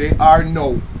years, they are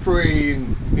now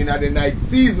praying in the night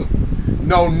season.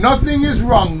 Now, nothing is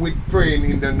wrong with praying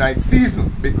in the night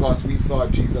season, because we saw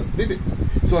Jesus did it.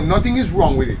 So nothing is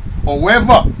wrong with it.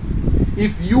 However,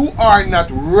 if you are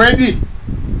not ready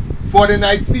for the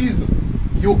night season,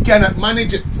 you cannot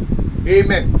manage it.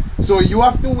 Amen. So you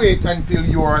have to wait until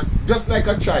you are just like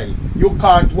a child. You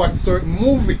can't watch certain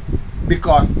movie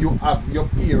because you have your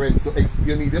parents to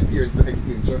you need your parents to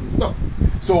explain certain stuff.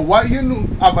 So what you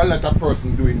have a lot of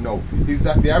person doing now is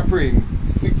that they are praying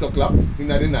 6 o'clock in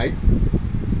the night,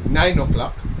 9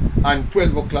 o'clock, and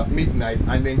 12 o'clock midnight,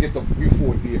 and then get up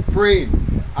before they praying.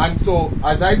 And so,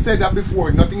 as I said that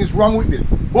before, nothing is wrong with this.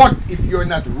 But if you're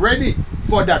not ready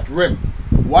for that realm,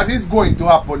 what is going to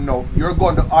happen now? You're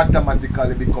going to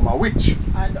automatically become a witch.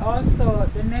 And also,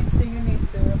 the next thing you need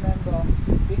to remember,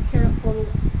 be careful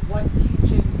what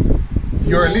teachings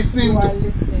you're listening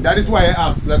to. That is why I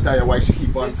asked Latoya why she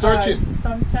keep on searching.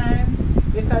 Sometimes,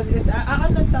 because it's, I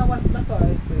understand what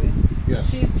Latoya is doing. Yeah.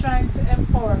 She's trying to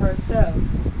empower herself.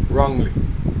 Wrongly.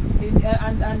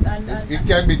 It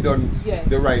can be done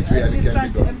the right way. She's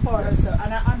trying to empower herself,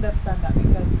 and I understand that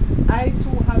because I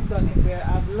too have done it where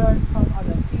I've learned from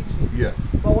other teachings.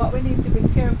 Yes. But what we need to be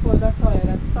careful, Latoya,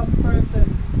 that some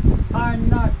persons are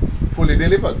not fully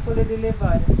delivered.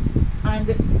 And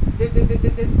they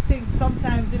think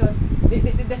sometimes, you know,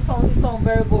 they sound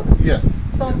very good. Yes.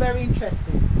 Sound very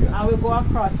interesting. Yes. And we go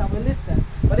across and we listen.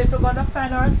 But if we're going to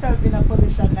find ourselves in a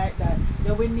position like that,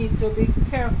 then we need to be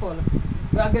careful.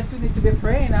 Well, I guess we need to be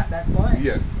praying at that point.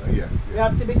 Yes. We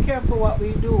have to be careful what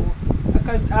we do.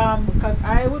 Because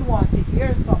I would want to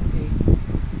hear something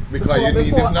before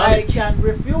I can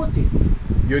refute it.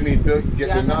 You need to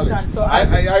get the knowledge. So I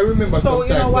remember sometimes. So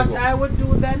you know what I would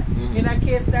do then? In a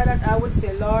case like that, I would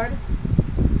say, Lord,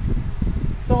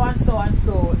 so and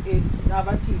so is have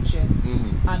a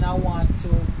teaching, and I want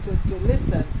to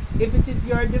listen. If it is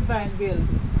your divine will,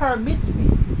 permit me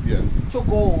to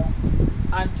go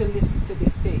and to listen to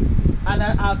this thing, and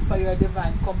I ask for your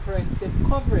divine comprehensive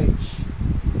coverage.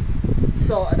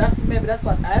 So maybe that's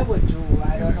what I would do.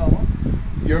 I don't know.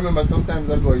 You remember sometimes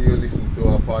ago you listened to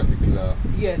a particular...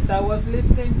 Yes, I was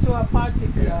listening to a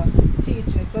particular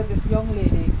teaching. It was this young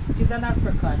lady. She's an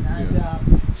African, and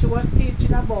she was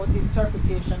teaching about the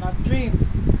interpretation of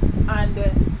dreams. And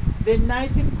the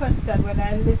night in question, when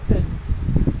I listened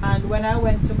and when I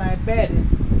went to my bed,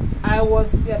 I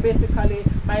was basically,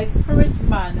 my spirit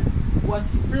man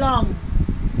was flung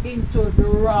into the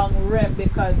wrong realm,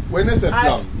 because when you say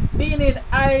flung, meaning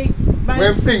I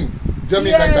When fling,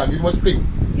 Jamaican Yes. time, it was fling.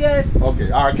 Yes.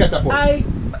 Okay, alright, catapult.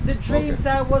 The dreams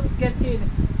I was getting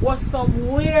was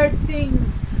some weird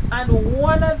things, and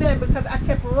one of them, because I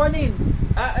kept running,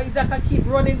 I keep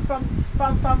running from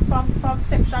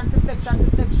section to section to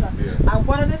section. Yes. And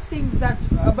one of the things that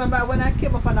when I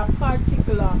came upon a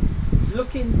particular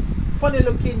funny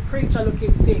looking creature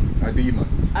looking thing, A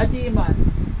demon.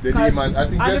 The 'Cause- demon, I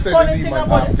think and they the said funny the thing demon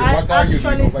about asked it, you, I what are you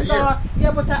doing actually over saw, here?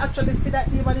 yeah, but I actually see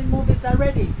that demon in movies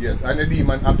already. Yes, and the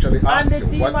demon actually And asked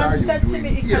the you, what are demon you said to doing me,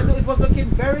 here? it was looking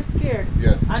very scared.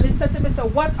 Yes. And he said to me, so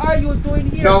what are you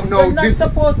doing here? No, You're not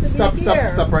supposed to be here.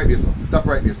 Stop right there, son. Stop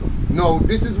right there, son. No,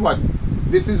 this is what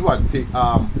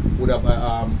would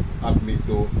have me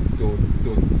to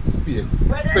speak.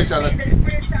 Brother Smith, the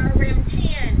spiritual realm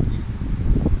change.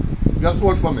 Just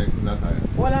hold for me, Natalia.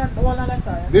 One at a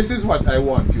time. This is what I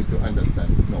want you to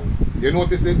understand now. You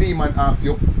notice the demon asks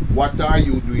you, what are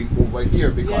you doing over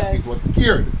here? Because Yes. it was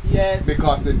scared. Yes.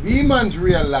 Because the demons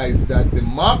realized that the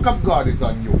mark of God is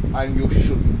on you and you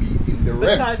shouldn't be in the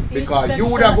realm. Because each you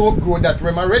would have outgrown that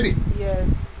realm already.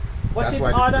 Yes. But That's in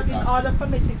why the Spirit order for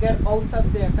me to get out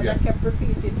of there, because Yes. I kept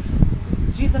repeating,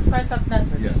 Jesus Christ of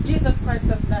Nazareth. Yes. Jesus Christ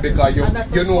of Nazareth. Because And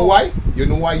that you was know so- why? You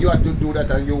know why you had to do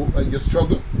that and you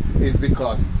struggle? Is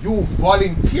because you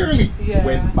voluntarily Yeah.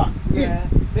 went back in. Yeah.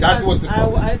 That was the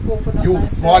problem. I opened up You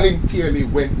myself. voluntarily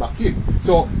went back in.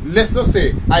 So let's just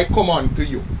say I come on to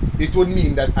you. It would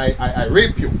mean that I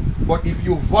rape you. But if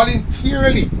you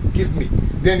voluntarily give me,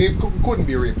 then it couldn't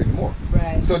be rape anymore.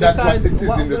 Right. So that's what Because it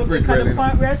is in the spirit because realm. the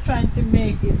point we're trying to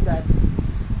make is that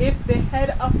if the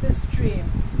head of the stream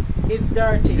is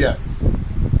dirty, Yes.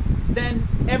 then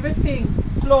everything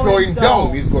Flowing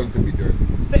down is going to be dirty.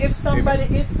 So if somebody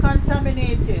is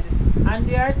contaminated and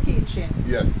they are teaching,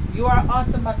 Yes. you are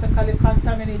automatically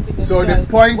contaminating yourself. So the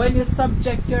point- when you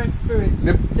subject your spirit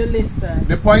The- to listen.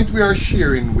 The point we are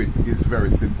sharing with is very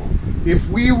simple. If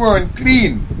we weren't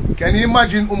clean, can you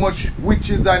imagine how much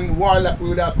witches and warlock we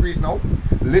would have created now?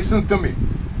 Listen to me.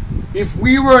 If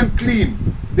we weren't clean,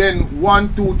 then 1,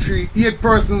 2, 3, 8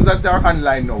 persons that are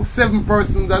online now, 7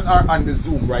 persons that are on the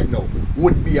Zoom right now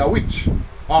would be a witch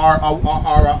or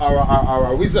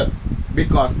a wizard,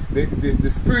 because the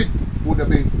spirit would have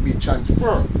been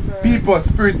transferred. People's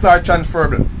spirits are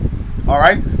transferable.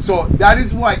 Alright? So that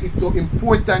is why it's so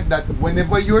important that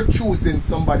whenever you're choosing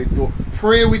somebody to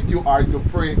pray with you or to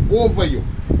pray over you,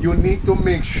 you need to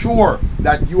make sure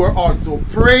that you are also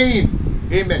praying.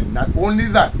 Amen. Not only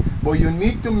that, but you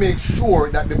need to make sure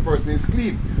that the person is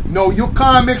clean. Now, you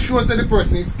can't make sure that the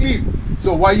person is clean.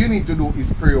 So what you need to do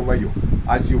is pray over you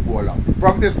as you go along.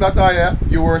 Prophetess Natalia,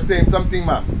 you were saying something,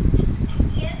 ma'am?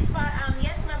 Yes, but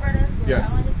yes, my brother. Yes.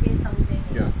 I want to say something.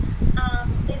 Yes.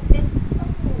 It's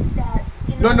funny that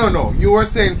you know. No. You were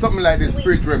saying something like the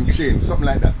spirit realm change, something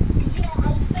like that. Yeah,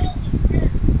 I felt the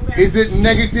spirit realm Is it change.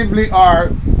 negatively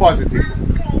or positively?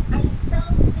 I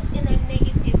felt it in a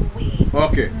negative way.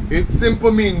 Okay. It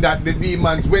simply means that the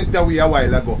demons went away a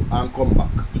while ago and come back.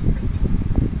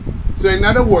 So in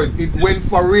other words, it went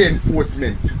for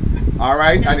reinforcement.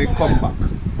 Alright? And it come back.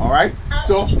 Alright?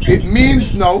 So it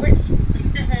means now,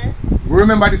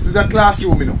 remember this is a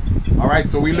classroom, you know. Alright?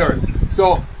 So we learn.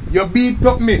 So you beat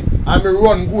up me and me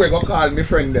run go call me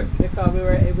friend them. Because we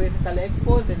were basically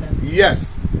exposing them.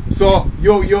 Yes. So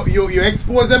you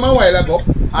expose them a while ago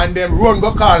and then run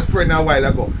go call friend a while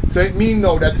ago. So it means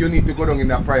now that you need to go down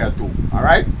in a prayer too.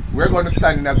 Alright? We're going to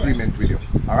stand in agreement with you.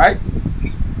 Alright?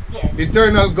 Yes.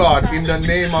 Eternal God, in the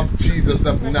name of Jesus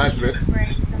of Nazareth,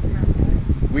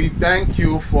 we thank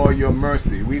you for your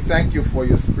mercy. We thank you for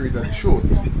your spirit of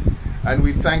truth. And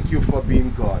we thank you for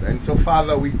being God. And so,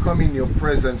 Father, we come in your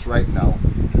presence right now.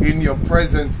 In your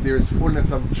presence, there is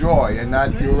fullness of joy. And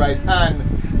at your right hand,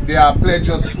 there are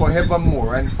pleasures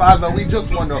forevermore. And Father, we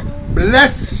just want to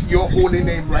bless your holy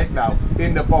name right now.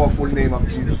 In the powerful name of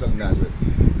Jesus of Nazareth.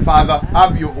 Father,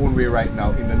 have your own way right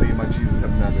now. In the name of Jesus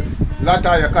of Nazareth.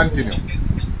 Lataya, continue.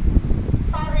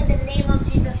 Father, in the name of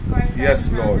Jesus Christ.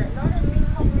 Yes, Lord. Lord, as we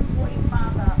come before you,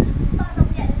 Father. Father,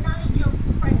 we acknowledge your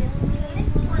presence. We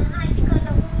lift you on high because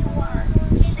of who you are.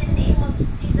 In the name of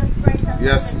Jesus Christ.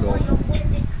 Yes, Lord. For your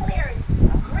word declares,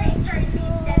 greater is he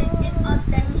that is in us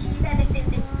than he that is in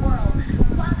this world.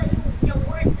 Father, your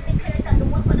word declares that the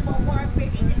weapon of our warfare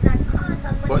is not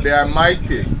carnal, But they are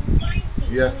mighty. mighty.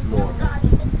 Yes, Lord. God,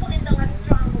 to pulling down a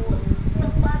stronghold. So,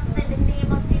 Father, in the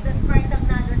name of Jesus Christ of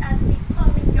Nazareth, as we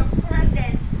come in your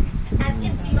presence and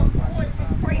into your courts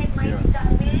with praise, mighty Yes.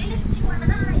 God, we lift you on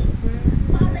high.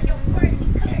 Father, your word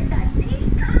declares that these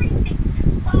kinds,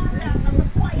 Father, of the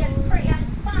quiet prayer and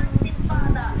fasting,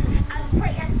 Father, and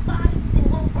prayer and fasting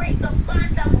will break the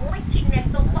bonds of wickedness.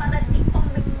 So, Father, as we come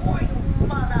before you,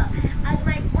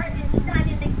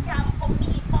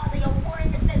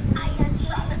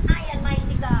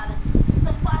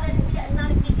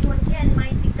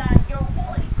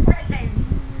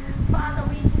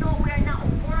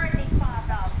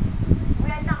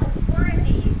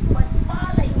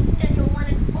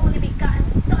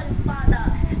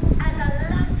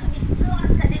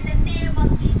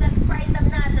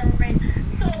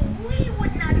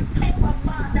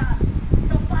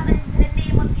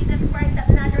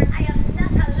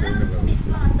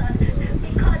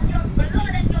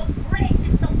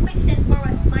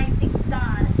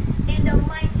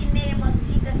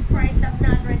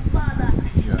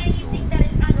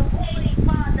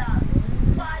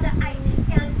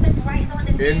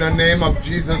 In the name of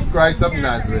Jesus Christ of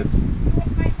Nazareth. You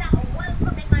are now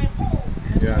welcome in my home.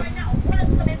 Yes. You are now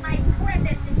welcome in my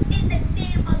presence. In the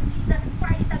name of Jesus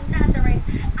Christ of Nazareth,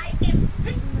 I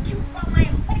evict you from my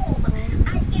home.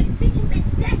 I evict you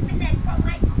indefinite from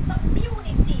my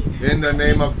community. In the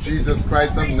name of Jesus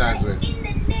Christ of Nazareth. In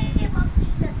the name of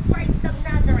Jesus Christ of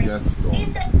Nazareth. Yes, Lord.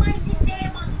 In the mighty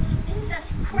name of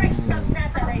Jesus Christ of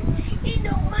Nazareth. In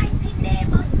the mighty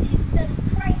name of Jesus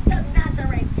Christ of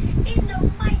Nazareth. In the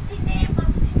mighty name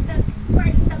of Jesus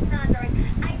Christ of Nazareth.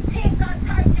 I take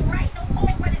authority right now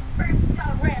over the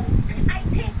spiritual realm. I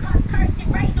take authority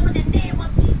right now in the name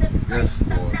of Jesus Christ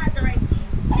of Nazareth.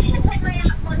 Over my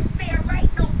atmosphere right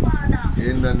now, Father.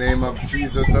 In the name of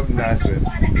Jesus of Nazareth.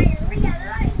 Father, I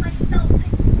realign myself to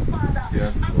you, Father.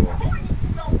 Yes, Lord. According to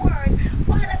your word,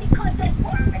 Father, because your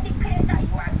word declares that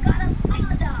you are God of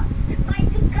order.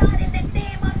 Mighty God, in the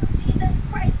name of Jesus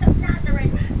Christ of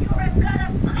Nazareth, you are a God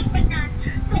of covenant.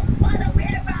 So, Father,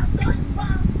 wherever I've done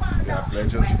wrong, Father, Yeah,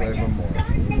 pledge us wherever you've forevermore.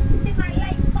 done next in my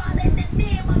life, Father, in the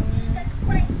name of Jesus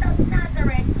Christ of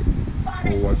Nazareth,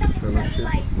 Father, For what shine fellowship your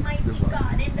light, mighty divine.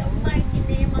 God, in the mighty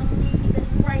name of Jesus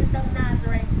Christ of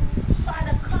Nazareth.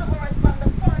 Father, cover us from the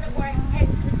crown of our head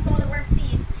to the sole of our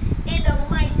feet. In the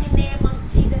mighty name of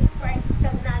Jesus Christ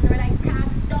of Nazareth, I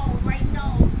cast down right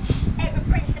now every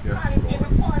principality,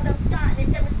 every cause of darkness,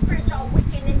 every spiritual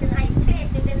wickedness in high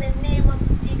places in the name of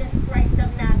Jesus Christ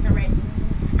of Nazareth.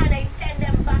 And I send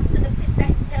them back to the pits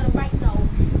of hell right now.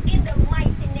 In the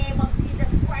mighty name of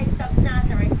Jesus Christ of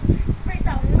Nazareth. Spirit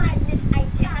of madness, I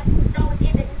cast you down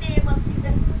in the name of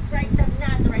Jesus Christ of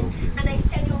Nazareth. And I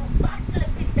send you back to the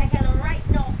pits of hell right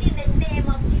now in the name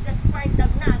of Jesus Christ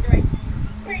of Nazareth.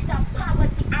 Spirit of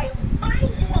poverty, I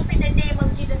bind you up in the name of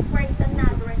Jesus Christ of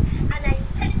Nazareth. And I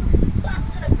send you back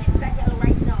to the pits of hell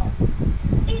right now.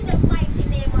 In the mighty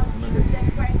name of Jesus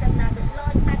Christ of Nazareth.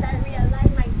 Lord, as I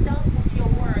realign myself with your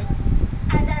word,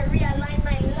 as I realign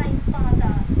my life,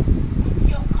 Father, with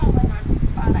your covenant,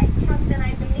 Father, I trust and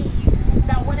I believe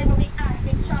that whatever we ask,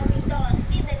 it shall be done.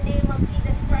 In the name of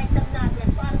Jesus Christ of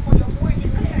Nazareth, Father, for your word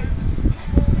declares,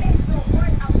 you place your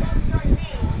word above your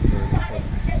name. Father,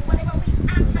 you said whatever we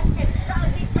ask, it shall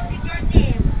be done in your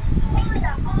name.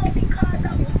 Father, all because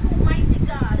of you, mighty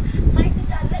God. Mighty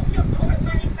God, let your glory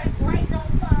manifest right now,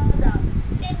 Father,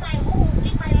 in my home,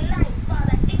 in my life,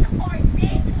 Father, in our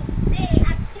day-to-day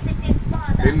activities,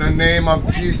 Father. In the name of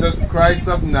Jesus Christ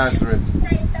of Nazareth.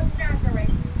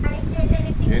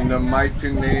 In the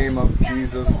mighty name of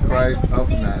Jesus Christ of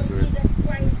Nazareth.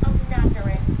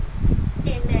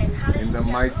 In the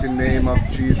mighty name of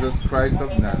Jesus Christ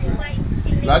of Nazareth.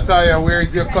 Lataya, where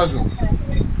is your cousin?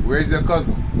 Where is your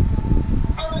cousin?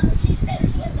 She said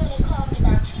she was going to call me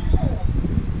back. She's home.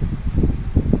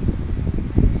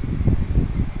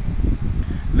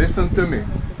 Listen to me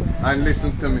and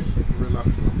listen to me.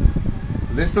 Relax now.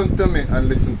 Listen to me and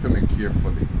listen to me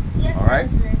carefully. Yes, Alright?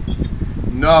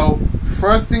 Now,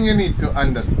 first thing you need to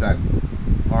understand,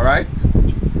 alright?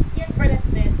 Yes, Brother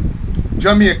Smith.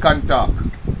 Jamaican talk.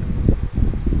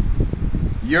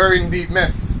 You're in deep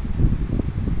mess.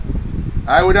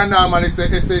 I would normally say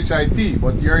SHIT,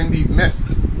 but you're in deep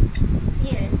mess.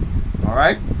 Yes.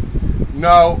 Alright?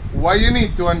 Now, what you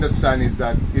need to understand is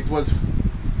that it was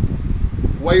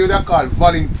what you would have called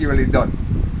voluntarily done.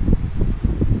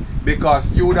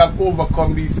 Because you would have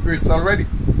overcome these spirits already.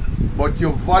 But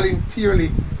you voluntarily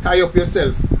tie up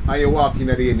yourself and you walk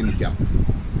into the enemy camp.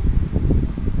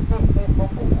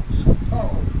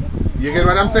 You get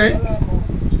what I'm saying?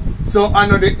 So I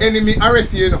know the enemy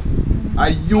arrest you,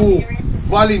 and you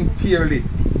voluntarily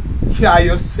carry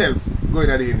yourself going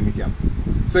to the enemy camp.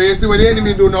 So you see what the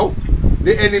enemy do now?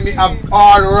 The enemy have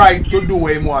all right to do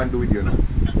what he want to do with you now.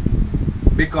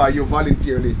 Because you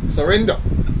voluntarily surrender.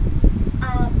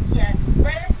 Yes.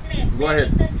 Brother Smith. Go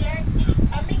ahead. Let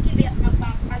me give you a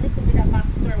little bit of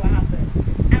backstory what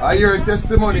happened. I hear a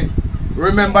testimony.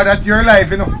 Remember that you're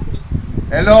alive, you know.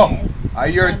 Hello? I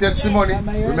hear a testimony.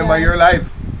 Remember you're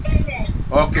alive.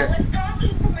 Okay. I was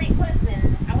talking to my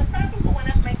cousin. I was talking to one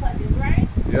of my cousins, right?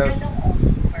 Yes. And the Holy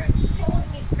Spirit showed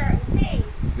me certain things.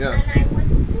 Yes. And I was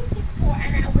speaking to her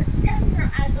and I was telling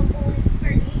her as the Holy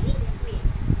Spirit leading me.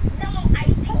 Now I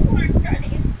told her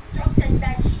certain instructions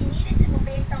that she needed to do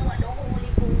based on what the Holy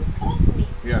Ghost told me.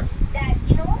 Yes. That,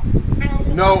 you know,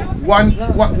 and No, one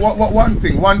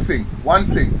thing.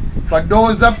 For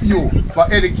those of you, for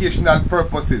educational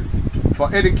purposes,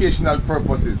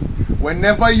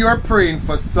 whenever you're praying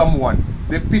for someone,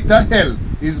 the pit of hell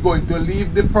is going to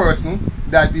leave the person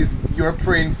that is you're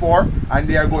praying for, and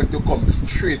they are going to come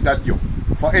straight at you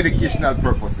for educational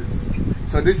purposes.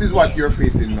 So this is what you're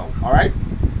facing now, alright?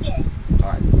 yes.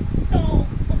 Alright. So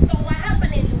what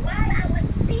happened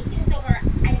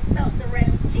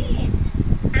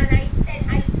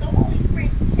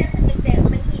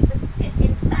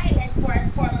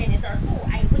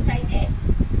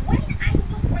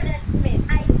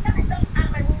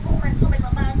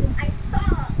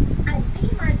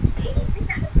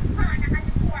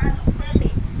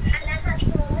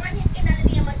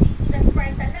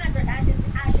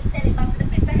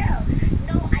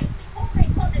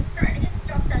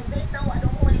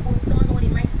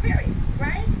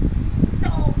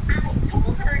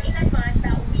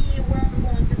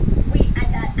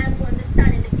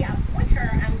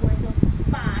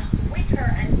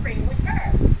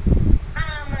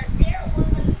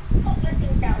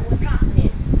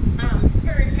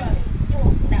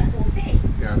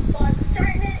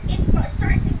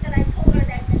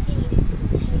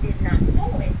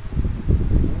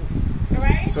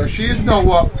she is now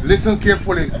listen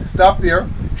carefully, stop there.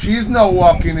 She is now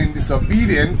walking in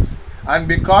disobedience, and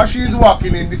because she is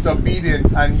walking in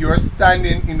disobedience and you're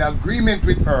standing in agreement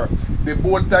with her, the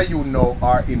both of you now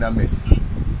are in a mess.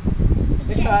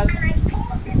 Yes, and I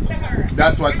talked with her.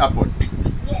 That's what happened.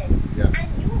 Yes. Yes.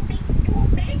 And you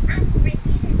based on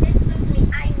repeating this to me,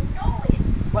 I know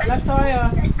it. But And Latoya,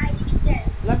 yes.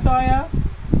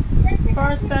 Latoya,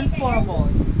 first and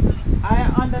foremost,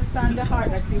 I understand the heart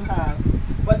that you have.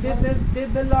 But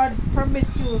did the Lord permit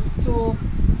you to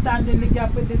stand in the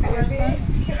gap with this person?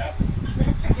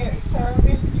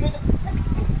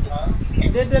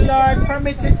 Did the Lord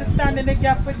permit you to stand in the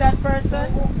gap with that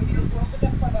person?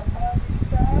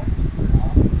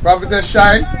 Prophetess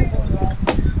Shine,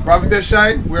 Prophetess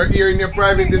Shine, we're here in your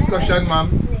private discussion,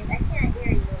 ma'am. I can't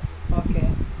hear you. Okay.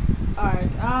 Alright.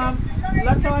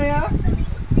 Latoya,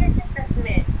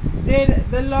 did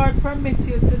the Lord permit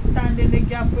you to stand in the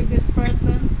gap with this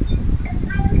person? The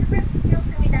Lord revealed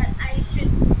to me that I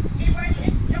should give her the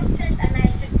instructions and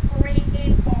I should pray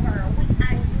for her, which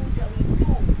I usually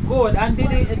do. Good. And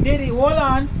did he hold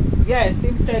on? Yes,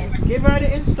 he said give her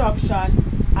the instruction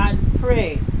and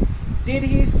pray. Did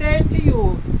he say to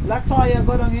you, Latoya,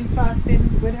 go down in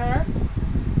fasting with her?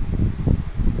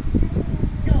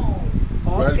 No.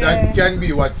 Okay. Well, that can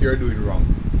be what you're doing wrong.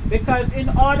 Because in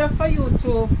order for you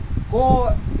to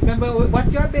go, remember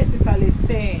what you're basically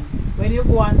saying, when you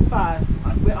go and fast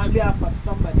on behalf of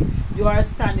somebody, you are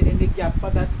standing in the gap for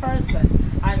that person.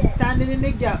 And standing in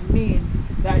the gap means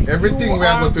that Everything we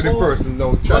are going to the person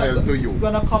now channel to you.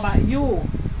 Gonna come at you.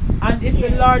 And if the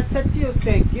Lord said to you,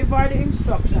 say, give her the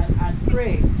instruction and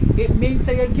pray, it means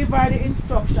that you give her the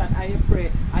instruction and you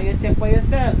pray and you take for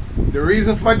yourself. The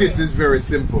reason for this is very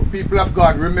simple. People of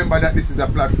God, remember that this is a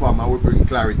platform and we bring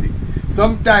clarity.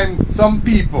 Sometimes, some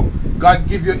people, God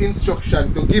give you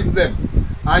instruction to give them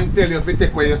and tell you if you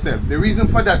take for yourself. The reason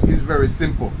for that is very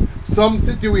simple. Some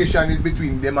situation is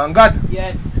between them and God.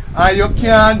 Yes. And you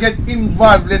can't get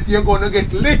involved unless you're going to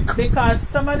get licked. Because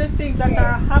some of the things that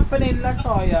are happening,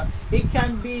 Latoya, it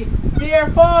can be their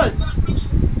fault.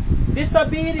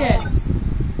 Disobedience.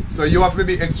 So you have to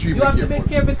be extremely You have careful. to be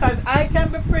careful because I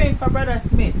can be praying for Brother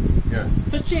Smith Yes.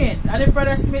 to change. And if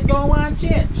Brother Smith don't want to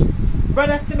change,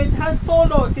 Brother Smith has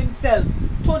sold out himself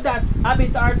to that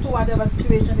habit or to whatever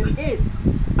situation it is.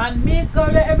 And me go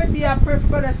there every day I pray for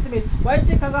Brother Smith. What do you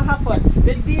think is going to happen?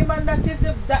 The demon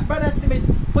that Brother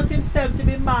Smith put himself to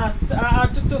be master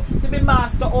to be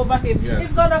master over him, Yes.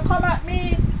 is going to come at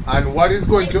me. And what is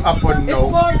going to happen It's now?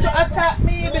 going to attack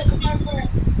me.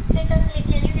 Sister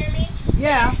Smith, can you hear me?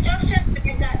 Yeah. The instruction that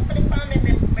I got for the family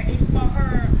member is for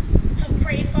her to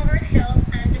pray for herself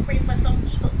and to pray for some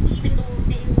people, even though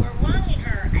they were wronging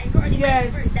her. I heard in my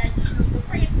spirit that she need to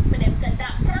pray for them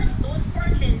because those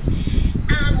persons,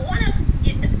 one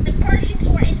of the persons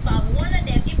who are involved, one of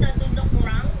them, if not do nothing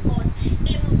wrong, but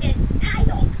him get tied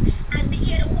up and the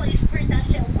hear the Holy Spirit that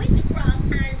said witchcraft,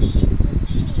 and she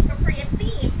needs to pray for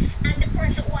him, and the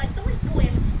person who are doing to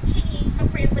him, she needs to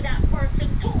pray for that person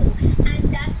too.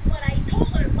 And that's what I told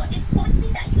her. But it's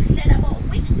funny that you said about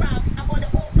witchcraft, about the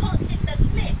occult, Sister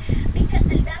Smith, because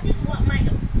that is what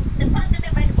the family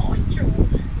member is going through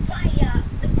via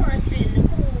the person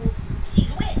who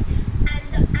she's with.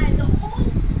 And the Holy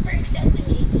Spirit said to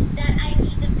me that I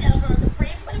need to tell her to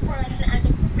pray for the person and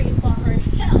to pray for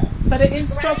herself. So the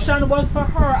instruction was for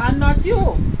her and not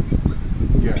you.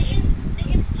 Yes.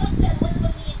 The instruction was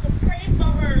for me to pray for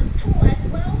her too as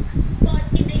well, but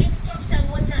the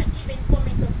instruction was not given for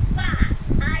me to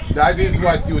fast. That is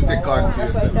what you take on to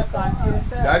That's what you yourself. take on to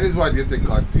yourself. That is what you take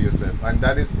on to yourself, and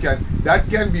that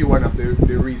can be one of the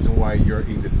reason why you're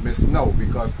in this mess now.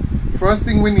 Because first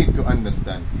thing we need to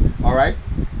understand, all right,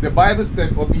 the Bible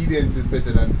said obedience is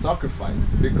better than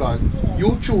sacrifice, because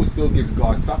you choose to give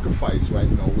God sacrifice right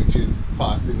now, which is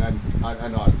fasting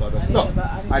and all sort of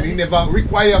stuff, and He never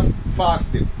require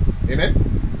fasting, amen.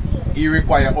 He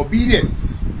require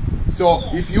obedience. So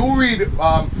if you read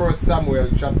 1 Samuel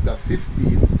chapter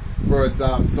 15, verse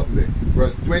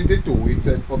 22, it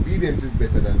said obedience is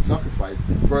better than sacrifice.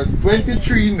 Verse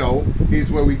 23 now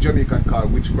is where we Jamaican call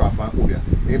witchcraft and obeah.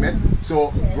 Amen.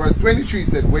 So verse 23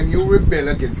 said when you rebel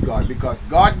against God, because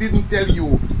God didn't tell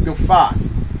you to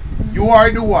fast, you are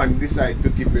the one decide to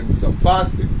give Him some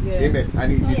fasting. Yes. Amen.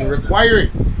 And He didn't require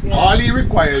it. Yes. All He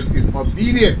requires is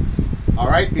obedience.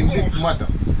 Alright, in this matter.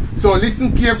 So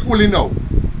listen carefully now.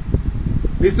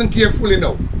 Listen carefully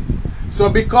now. So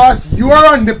because you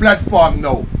are on the platform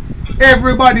now,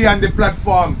 everybody on the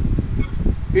platform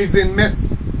is in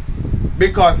mess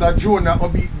because of Jonah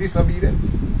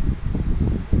disobedience.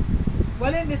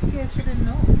 Well, in this case, she didn't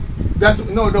know. That's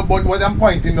no, but what I'm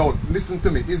pointing out, listen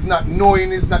to me, is not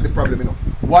knowing is not the problem, you know.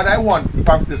 What I want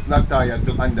Prophetess Lataya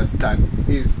to understand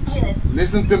is, Yes.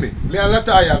 listen to me. Me and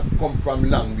Lataya come from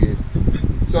long way.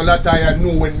 So Lataya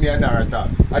know when me and her talk.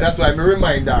 And that's why I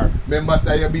remind her, remember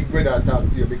say your big brother talk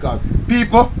to you, because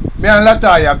people, me and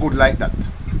Lataya good like that.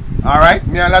 Alright?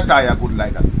 Me and Lataya good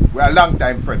like that. We're a long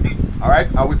time friend. Alright?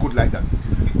 And we good like that.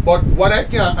 But what I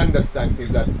can't understand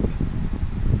is that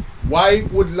why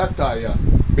would Lataya,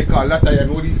 because Lataya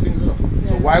know these things, you know? Yeah.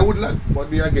 So why would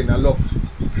but there again, I love.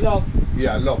 Love.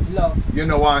 Yeah, love. Love. You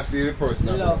know, want to see the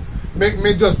person. Love. Make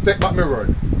me just take back my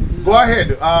word. Go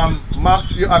ahead,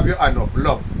 Max, you have your hand up.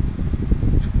 Love.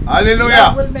 Hallelujah.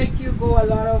 Love will make you go a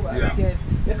lot of yes.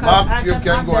 Because Max, I you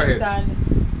can go ahead.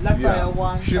 Lataya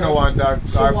wants she don't want our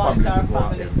family to go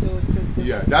family ahead. to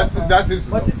Yeah, suffer. that is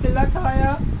But love. you see,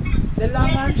 Lataya, the long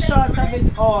and short of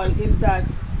it all is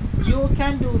that you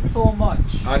can do so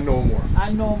much And no more.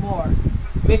 and no more.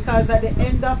 Because at the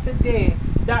end of the day,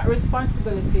 that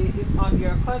responsibility is on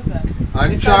your cousin.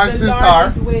 And because chances the Lord are,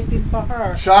 is waiting for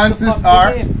her chances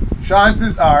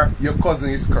are your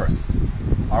cousin is cursed.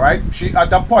 Alright? She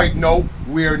at a point now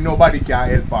where nobody can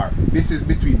help her. This is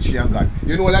between she and God.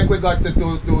 You know, like what God said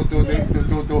we're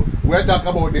talking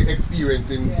about the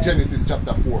experience in Genesis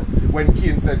chapter 4. When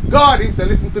Cain said, God himself,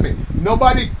 listen to me,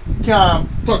 nobody can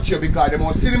touch you because they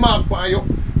must see the mark on you.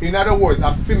 In other words,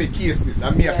 I feel me case this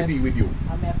and me have to deal with you.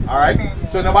 Alright?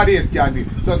 So nobody else can do.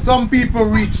 So some people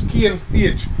reach Cain's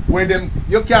stage where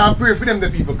you can't pray for them, the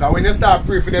people, because when you start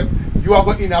praying for them, you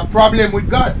are in a problem with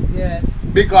God. Yes.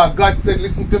 Because God said,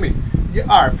 listen to me. You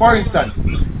are, for instance,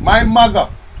 my mother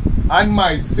and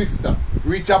my sister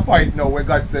reach a point now where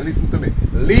God said, listen to me,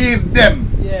 leave them.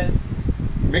 Yes.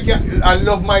 I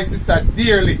love my sister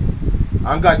dearly.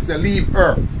 And God said, leave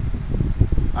her.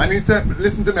 And he said,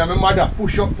 listen to me, and my mother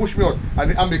push me out,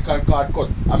 and the American card cut,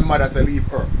 and my mother said, leave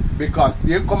her. Because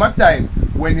there come a time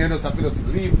when you just have to just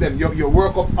leave them. You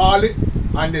work up all it,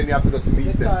 and then you have to just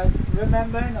leave them. Because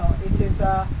remember, you know, it is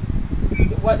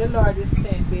what the Lord is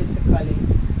saying basically.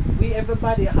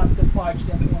 Everybody have to forge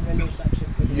their own relationship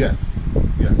with Him. Yes,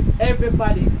 yes.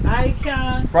 Everybody. I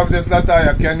can't. Prophetess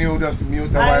Lataya, can you just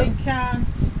mute a while? I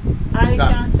can't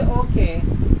say, okay,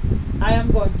 I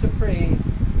am going to pray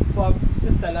for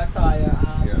Sister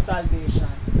Lataya salvation.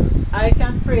 Yes. I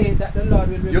can pray that the Lord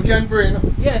will rebuke. You can pray, no?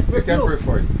 Yes, you can pray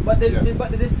for it. But the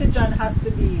decision has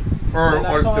to be her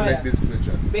ultimate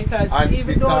decision. Because and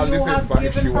even though you have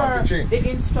given her the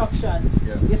instructions,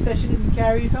 you said she didn't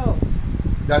carry it out.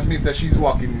 That means that she's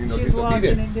walking in disobedience. Walking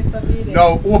in disobedience.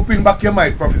 Now open back your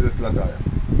mind, Prophetess Lataya.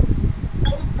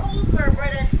 I told her,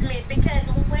 Brother Smith, because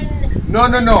when... No.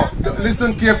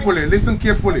 Listen carefully. Listen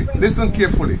carefully. Listen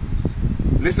carefully.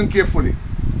 Listen carefully.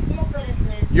 Yes, Brother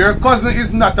Smith. Your cousin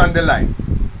is not on the line.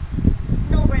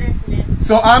 No, Brother Smith.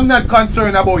 So I'm not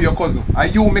concerned about your cousin. Are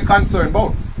you me concerned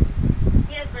about?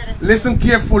 Yes, Brother Smith. Listen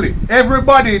carefully.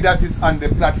 Everybody that is on the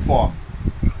platform,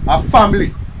 a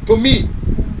family, to me.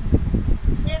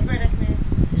 Yes, Brother Smith.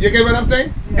 You get what I'm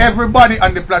saying? Yeah. Everybody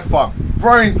on the platform.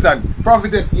 For instance,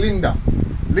 Prophetess Linda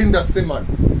Simon.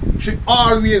 She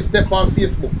always step on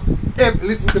Facebook.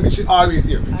 Listen to me, she always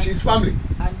here. She's family.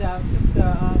 And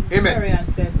Sister Marianne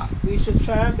said we should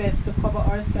try our best to cover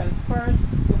ourselves first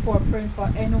before praying for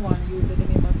anyone using the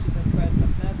name of Jesus Christ of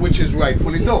Nazareth. Which is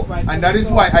rightfully so. And that is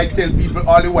why I tell people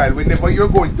all the while, whenever you're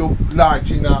going to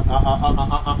launch in a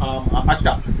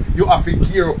attack, you have to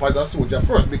gear up as a soldier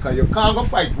first, because you can't go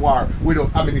fight war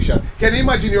without ammunition. Can you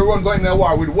imagine you run going in a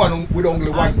war with only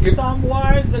one clip? Some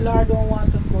wars the Lord don't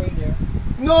want us going there.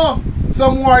 No,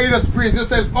 some war you just praise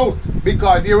yourself out,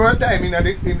 because there were a time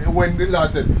when the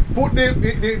Lord said, put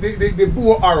the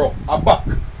bow arrow back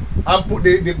and put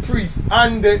the priest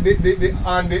and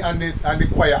the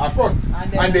choir up front,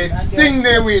 and they sing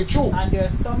their way through. And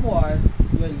there's some wars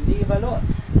you leave alone.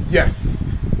 Yes,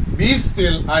 be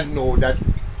still and know that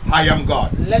I am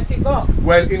God. Let it go.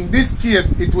 Well, in this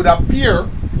case, it would appear.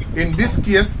 In this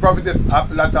case, Prophetess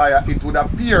Lataya, it would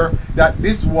appear that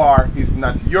this war is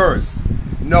not yours.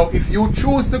 Now, if you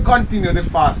choose to continue the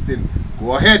fasting,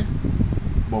 go ahead.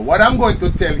 But what I'm going to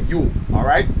tell you,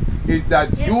 alright, is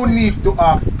that you need to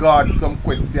ask God some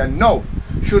question now.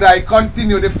 Should I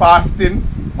continue the fasting,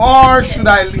 or should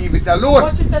I leave it alone?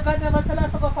 But you said God never tell her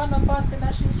to go on the fasting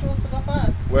and she chose to go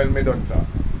fast. Well, me don't talk.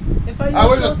 I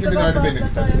was just giving her the benefit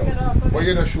of the doubt. But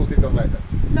you don't shoot it down like that.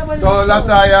 No, so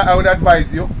Lataya, I would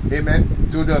advise you, amen,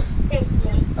 to just,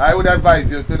 I would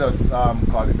advise you to just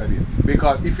call it a day.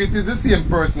 Because if it is the same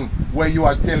person where you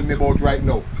are telling me about right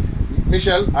now,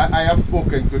 Michelle, I have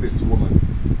spoken to this woman.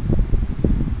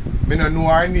 I don't know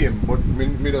her name, but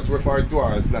me just refer to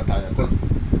her as Lataya.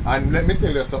 And let me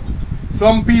tell you something.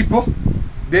 Some people,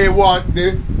 they want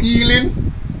the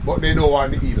healing, but they don't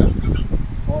want the healer.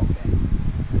 Okay.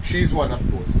 She's one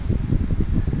of those.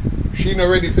 She not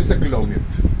ready for settle down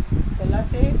yet. So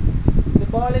Lottie, the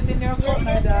ball is in your court,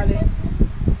 my darling.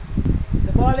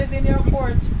 The ball is in your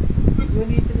court. You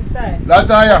need to decide.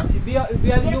 Lataya.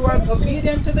 You were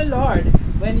obedient to the Lord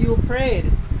when you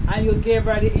prayed and you gave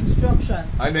her the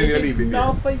instructions. And then you leave it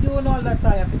now there. for you now,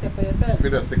 Lataya, to take for yourself. If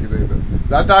you just take it later.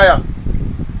 Lataya,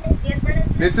 Yes, brother.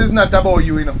 this is not about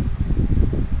you, you know.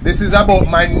 This is about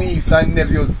my niece and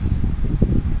nephews.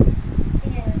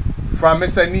 Yes. From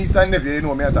Mr. Niece and nephew, you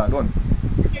know me at all, don't?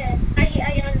 Yes.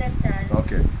 I understand.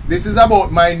 Okay. This is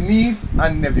about my niece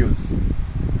and nephews.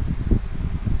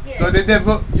 Yes. So the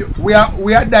devil, we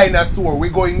are dinosaur. We're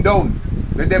going down.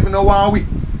 The devil know want we.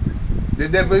 The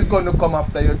devil is going to come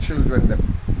after your children.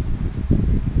 Them.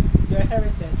 Your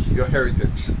heritage. Your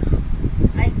heritage.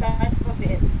 I God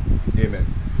forbid. Amen.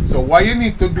 So what you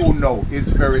need to do now is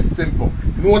very simple.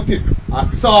 Notice a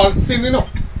Saul sin, you know.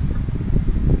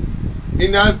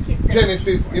 In a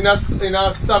Genesis, in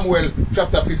a Samuel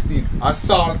chapter 15, a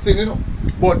Saul sin, you know.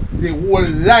 But the whole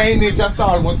lineage of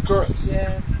Saul was cursed.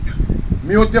 Yes.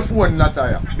 Mute your phone,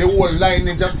 Lataya. The whole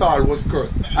lineage of Saul was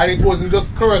cursed. And it wasn't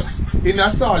just cursed in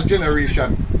a Saul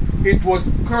generation. It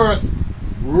was cursed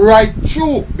right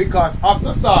through. Because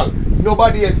after Saul,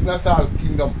 nobody else in a Saul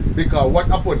kingdom. Because what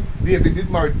happened? David did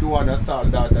marry to one Saul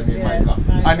daughter named Micah.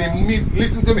 And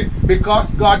listen to me.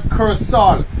 Because God cursed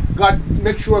Saul, God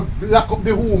make sure lock up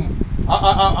the womb.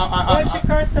 Well, she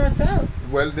cursed herself.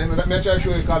 Well, then let me try to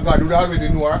show you, because God would already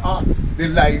know her heart. The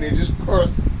lineage is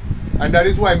cursed. And that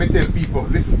is why I tell people,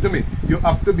 listen to me, you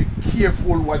have to be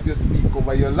careful what you speak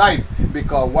over your life.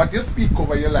 Because what you speak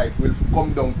over your life will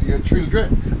come down to your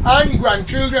children and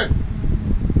grandchildren.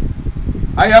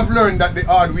 I have learned that the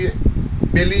hard way.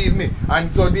 Believe me.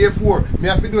 And so therefore, me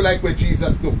have to do like what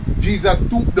Jesus do. Jesus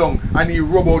stooped down and he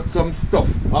rub out some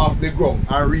stuff off the ground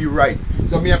and rewrite.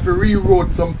 So me have to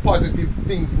rewrote some positive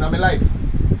things in my life.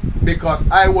 Because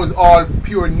I was all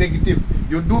pure negative.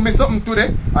 You do me something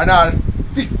today and I'll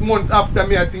 6 months after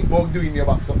me I think about doing your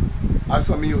back something. That's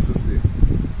what me used to stay.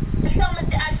 Some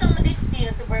of this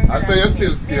still to burn. I saw you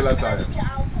still stay a time.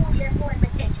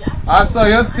 I saw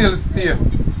you still stay.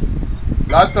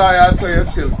 That time I saw you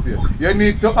still stay. You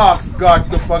need to ask God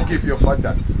to forgive you for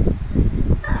that.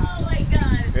 Oh my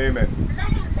God. Amen.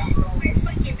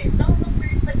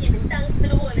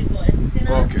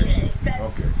 Okay.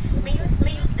 Okay.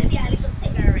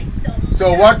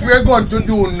 So what we're going to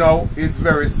do now is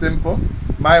very simple.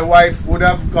 My wife would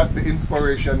have got the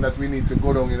inspiration that we need to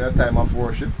go down in a time of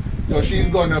worship. So she's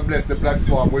going to bless the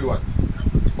platform with what?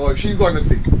 Oh, she's going to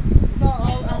sing.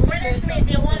 Brother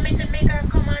Smith, you want me to make her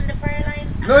come on the prayer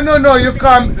line? No, you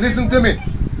can't. Listen to me.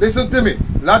 Listen to me.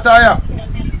 Lataya.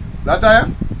 Lataya.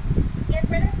 Yes,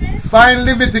 Brother Smith? Find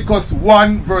Leviticus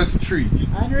 1 verse 3.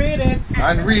 And read it.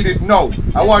 And read it now.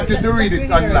 I want you to read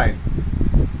it online.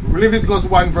 Leviticus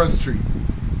 1 verse 3.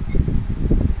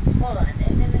 Hold on, let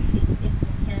me see if we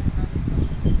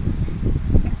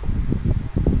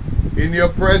can In your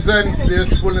presence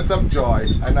there's fullness of joy,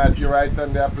 and at your right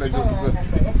hand there are pledges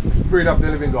Spirit of the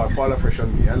living God. Fall afresh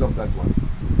on me. I love that one.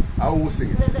 I will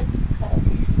sing it.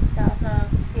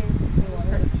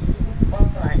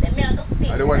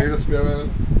 I don't want you to play well.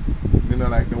 You know,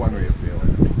 like the one where you play well.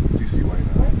 CC why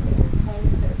not?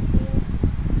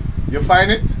 You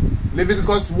find it?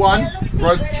 Leviticus 1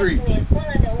 verse 3.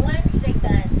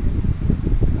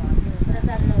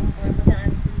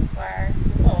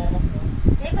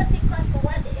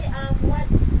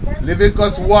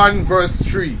 Leviticus 1 verse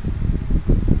 3.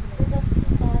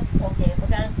 Okay, we're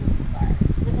going too far.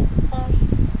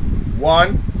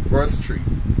 1 verse 3.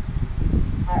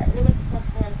 Alright, Leviticus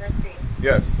 1 verse 3.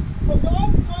 Yes. The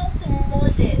Lord called to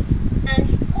Moses and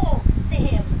spoke to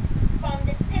him from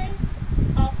the tent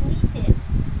of meeting.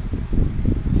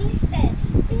 He said,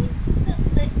 speak to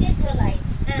the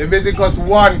Israelites. And Leviticus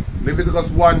 1. Leviticus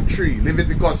 1 3.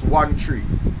 Leviticus 1 3.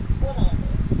 Hold on.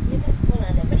 Hold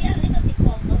on. But yeah, Leviticus.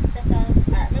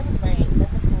 I remember right.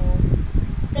 That's a cool.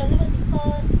 So Leviticus.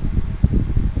 Hold on.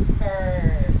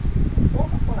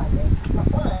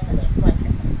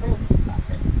 One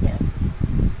second. Yeah.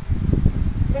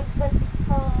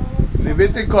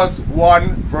 Leviticus 1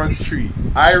 verse 3.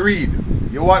 I read.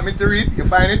 You want me to read? You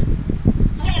find it?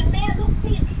 Yeah, man, look,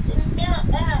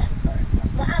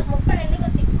 my friend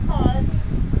Leviticus.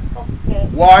 Okay.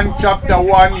 1 chapter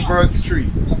 1 verse 3.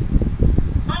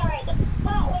 Alright, the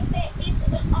part with that, if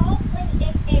the offering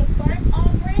is a burnt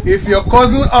offering. If your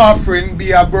cousin offering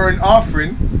be a burnt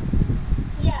offering.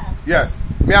 Yeah. Yes.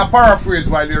 May I paraphrase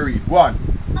while you read? 1.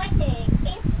 Okay,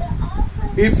 if the offering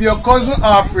If your cousin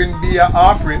offering be an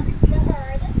offering, The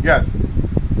herd, yes,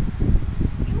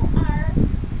 you are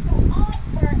to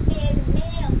offer a male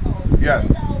Yes.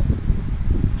 without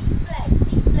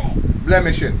defect.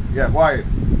 blemishing. Yeah, why?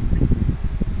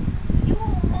 You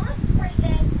must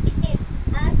present it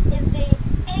at the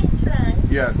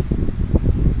entrance Yes,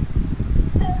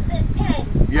 to the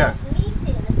tent Yes. of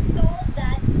meeting so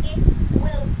that it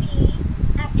will be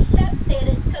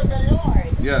accepted to the Lord.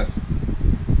 yes,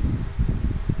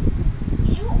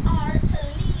 You are to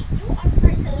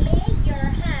lay your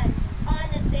hands on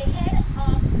the head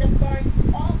of the burnt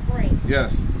offering,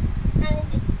 yes.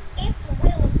 and it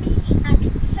will be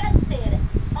accepted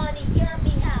on your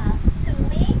behalf to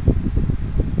make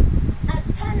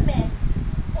atonement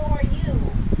for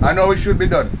you. I know it should be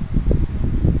done.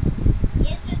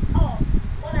 You should, hold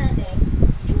on there.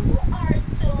 You are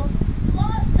to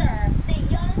slaughter the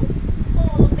young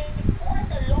bull before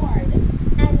the Lord,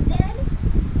 and then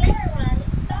Aaron,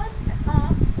 son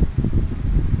of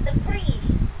the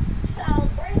priest, shall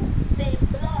bring the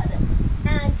blood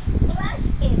and splash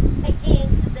it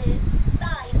against the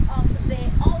side of the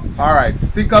altar. Alright,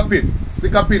 stick a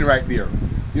pin right there.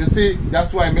 You see,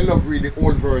 that's why I love read the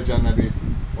old version of the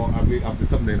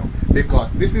something now.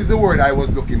 Because this is the word I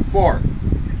was looking for.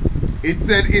 It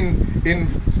said in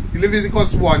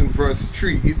Leviticus 1 verse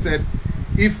 3, it said,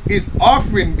 if his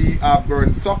offering be a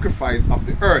burnt sacrifice of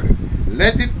the herd,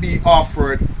 let it be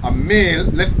offered a male,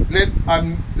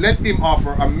 let him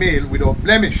offer a male without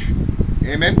blemish.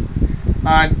 Amen.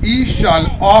 And he shall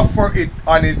offer it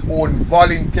on his own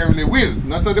voluntarily will.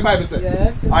 That's what the Bible said.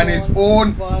 Yes. On his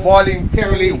own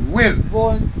voluntarily will.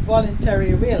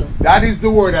 Voluntary will. That is the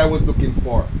word I was looking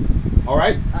for.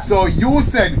 Alright? So you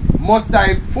said, must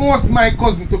I force my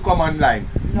cousin to come online?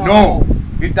 No.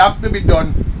 It have to be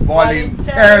done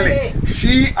voluntarily.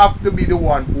 She have to be the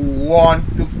one who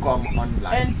want to come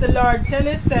online. Hence the Lord tell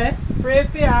us, say, pray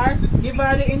for her, give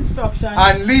her the instruction,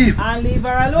 And leave. and leave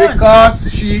her alone.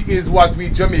 Because she is what we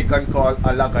Jamaican call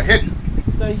a loggerhead.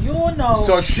 So you know.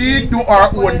 So she do her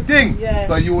own thing. Yeah.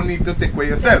 So you need to take for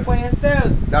yourself. Take for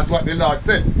yourself. That's what the Lord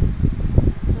said.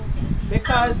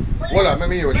 Because Hold on, let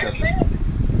me hear what she said.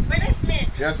 Brother Smith.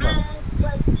 Yes, ma'am.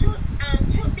 Well,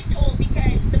 truth be told,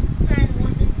 because the plan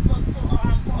wasn't for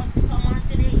us to come on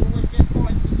today, it was just for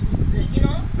us to do, you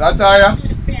know, Lataya, do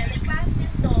the prayer and fasting.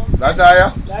 So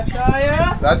Lataya,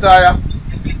 Lataya.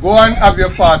 Lataya, go and have your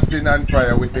fasting and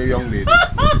prayer with the young lady.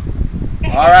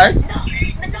 Alright?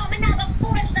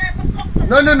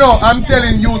 No, I'm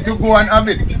telling you to go and have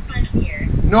it.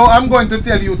 No, I'm going to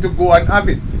tell you to go and have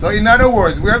it. So in other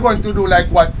words, we're going to do like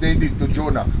what they did to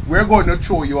Jonah. We're going to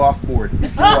throw you off board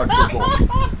if you want to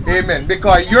go. Amen.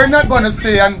 Because you're not going to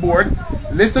stay on board.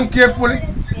 Listen carefully.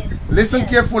 Listen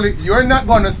carefully. You're not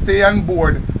going to stay on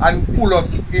board and pull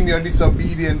us in your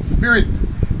disobedient spirit.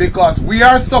 Because we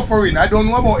are suffering. I don't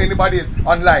know about anybody else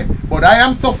online, but I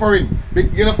am suffering.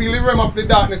 You know, feel the realm of the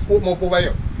darkness open up over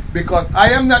here. Because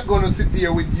I am not going to sit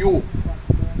here with you.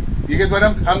 You get what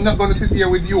I'm not going to sit here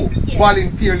with you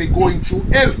voluntarily going through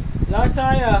hell.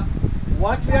 Lataya,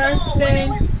 what we are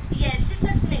saying. Yes,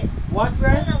 Sister Smith. What we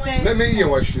are saying. Let me hear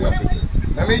what she has to say.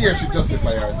 Let me hear she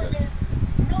justify herself.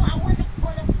 No, I wasn't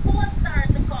going to force her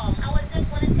to come. I was just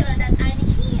going to tell her that I'm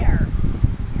here.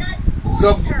 Not force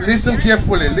So her. listen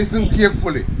carefully. Listen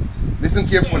carefully. Listen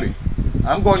carefully.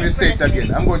 I'm going to say it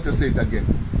again. I'm going to say it again.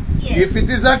 Yes. If it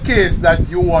is a case that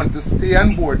you want to stay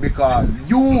on board because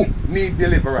you need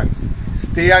deliverance,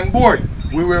 stay on board.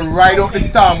 We will ride out the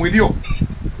storm with you.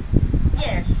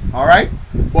 Yes. Alright?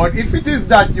 But if it is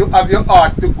that you have your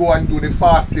heart to go and do the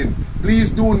fasting, please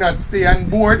do not stay on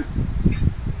board.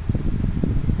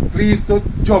 Please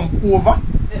don't jump over.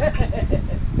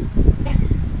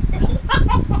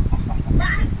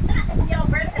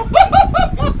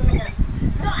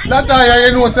 Lataya,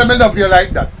 you know, say me love you like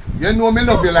that. You know me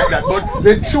love you like that. But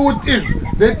the truth is,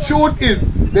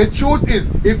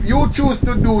 if you choose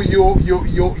to do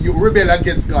you rebel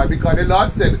against God, because the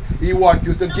Lord said He wants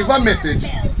you to give a message.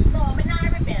 No, but not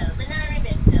rebel.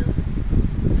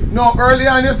 No, earlier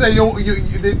on you say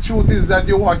the truth is that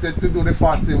you wanted to do the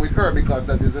fasting with her because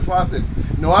that is the fasting.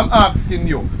 No, I'm asking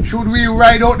you, should we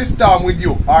ride out the storm with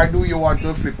you, or do you want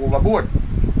to flip overboard?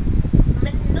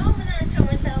 No, I'm not throw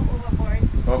myself overboard.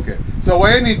 Okay. So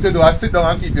what you need to do is sit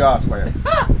down and keep your ass quiet.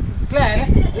 Clear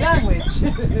language.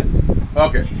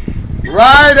 Okay.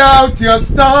 Ride out your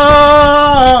storm.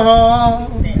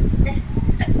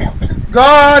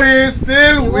 God is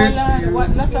still with you.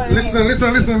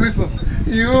 Listen.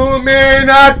 You may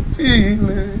not feel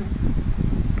it.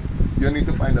 You need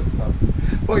to find that stuff.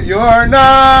 But you're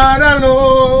not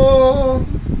alone.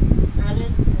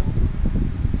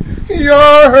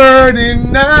 You're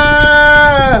hurting now,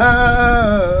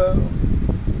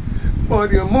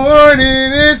 but your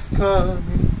morning is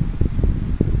coming.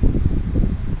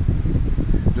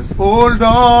 Just hold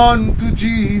on to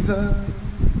Jesus.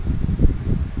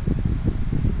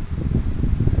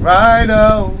 Ride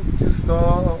out your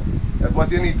storm. That's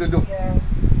what you need to do. Yeah.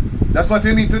 That's what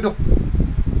you need to do.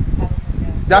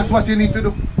 That's what you need to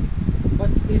do. But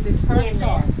is it her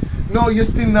storm? No, you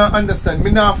still not understand.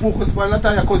 Me not focus on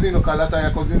Latoya cousin because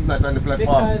Latoya cousin is not on the platform.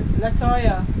 Because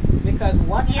Latoya, because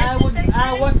what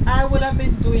I would have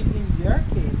been doing in your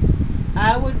case,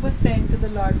 I would be saying to the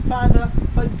Lord, Father,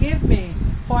 forgive me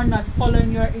for not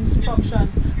following your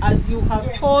instructions as you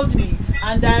have told me,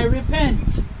 and I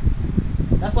repent.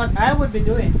 That's what I would be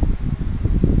doing.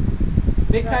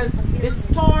 Because the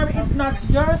storm is not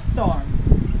your storm.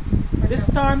 The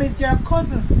storm is your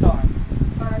cousin's storm.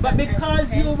 But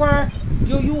because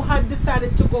you had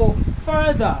decided to go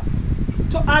further,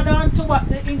 to add on to what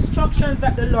the instructions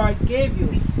that the Lord gave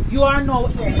you, you are now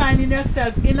finding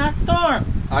yourself in a storm.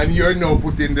 And you're now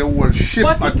putting the whole ship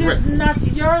at rest. But it is not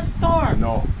your storm.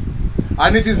 No.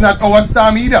 And it is not our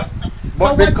storm either.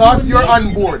 But So because you're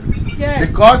on board, yes.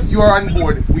 because you're on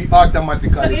board, we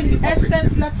automatically So in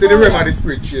essence, let's see the go realm on. of the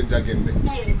spirit change again there.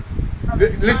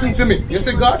 Yes. Listen to me. You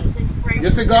see God? You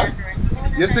see God?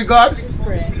 You see God? She's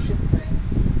praying. She's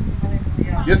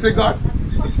praying. You see God?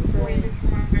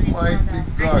 Mighty I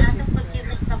God. ask for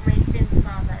forgiveness of my sins,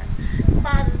 Father.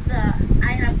 Father,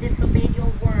 I have disobeyed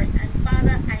your word, and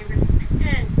Father, I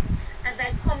repent as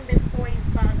I come before you,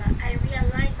 Father. I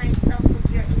realign myself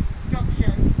with your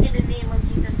instructions in the name of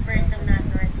Jesus Christ of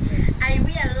Nazareth. I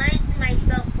realign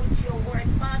myself with your word,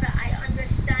 Father. I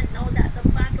understand now that the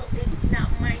battle is not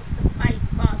mine to fight,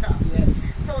 Father. Yes.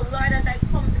 So, Lord, as I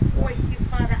come before you,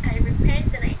 Father, I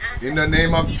repent and I ask In the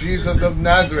name of Jesus of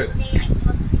Nazareth. in the name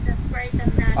of Jesus Christ of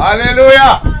Nazareth.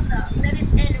 Hallelujah. Father, let it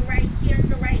end right here,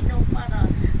 right now, Father.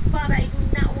 Father, I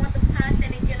do not want to pass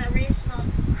any generational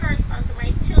curse onto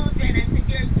my children and to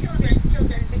their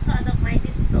children because of my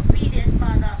disobedience,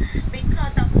 Father,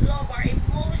 because of love or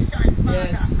emotion, Father.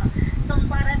 Yes. So,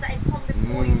 Father, as I come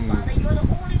before you, Father, you're the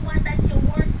only one that can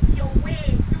work your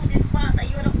way through this, Father.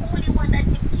 You're the only one that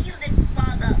can heal this,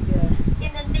 Father. Yes.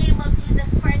 In the name of Jesus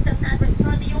Christ of Nazareth,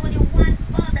 you're the only one,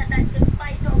 Father, that can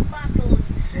fight our battles.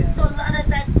 Yes. So, Lord,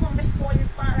 as I come before you,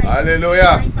 Father,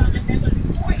 Hallelujah. I Father, never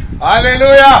before you,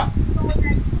 Hallelujah. know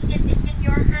that she is in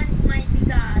your hands, mighty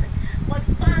God. But,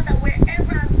 Father,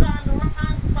 wherever I've gone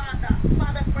wrong, Father,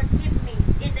 Father, forgive me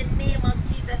in the name of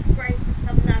Jesus Christ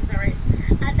of Nazareth.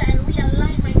 As I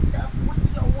realign myself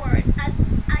with your word, as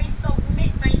I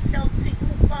submit myself to you,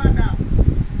 Father,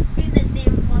 in the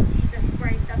name of Jesus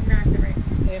Christ of Nazareth.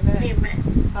 Amen. Amen.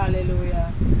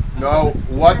 Hallelujah. Now,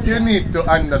 what you need to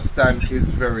understand is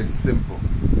very simple.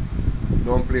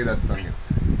 Don't play that song yet.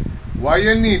 What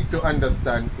you need to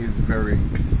understand is very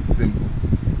simple.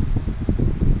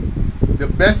 The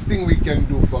best thing we can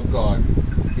do for God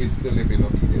is to live in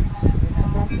obedience.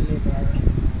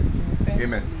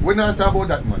 Amen. We're not talking about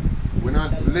that, man. We're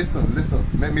not. Listen.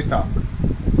 Let me talk.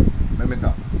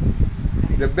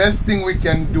 The best thing we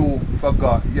can do for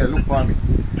God. Yeah, look for me.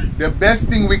 The best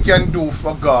thing we can do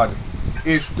for God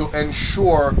is to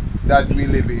ensure that we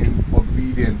live in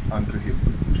obedience unto Him.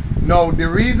 Now, the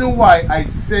reason why I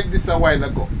said this a while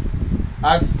ago,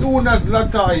 as soon as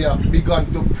Latoya began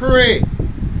to pray,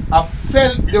 I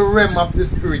felt the realm of the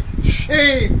Spirit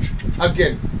change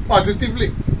again,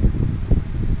 positively.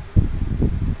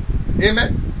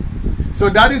 Amen. So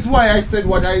that is why I said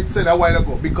what I said a while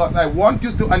ago, because I want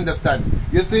you to understand.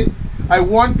 You see, I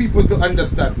want people to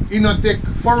understand. It not take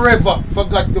forever for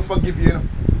God to forgive you. You know?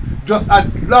 Just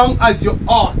as long as your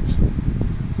heart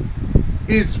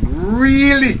is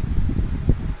really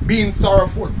being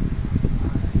sorrowful.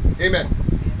 Amen.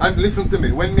 And listen to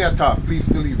me. When me a talk, please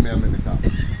to leave me and let me talk.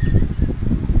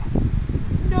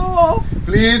 No.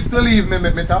 Please to leave me and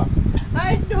let me talk.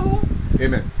 I know.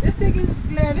 Amen. The thing is,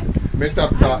 Glenn, Me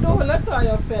talk. I know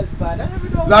Latoya felt bad. I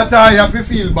don't know. Latoya, if you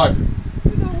feel bad,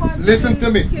 We don't want listen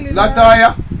to me. killing her.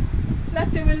 Latoya,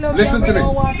 Latoya will love listen her. to We me.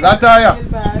 don't want her Latoya. to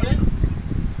feel bad.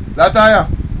 Latoya,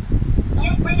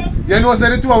 Yes, yes. you know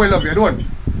say the two will love you,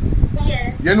 don't?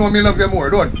 Yes. You know me love you more,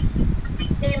 don't?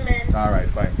 Amen. Alright,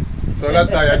 fine. So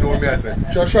Latoya know me, I said,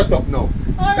 shut up now.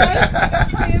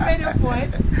 Alright, you made your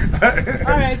point.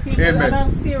 Alright, people, Amen. on a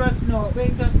serious note, we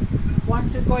just want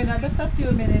to go in just a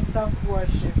few minutes of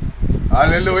worship.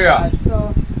 Hallelujah.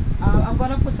 So, I'm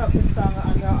going to put up the song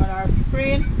on our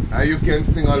screen. And you can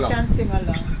sing You along. can sing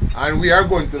along. And we are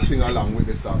going to sing along with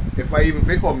the song. If I even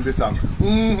hum the song.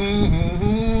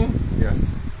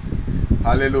 Yes.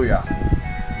 Hallelujah.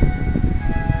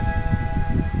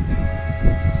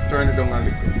 Turn it down a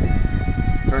little.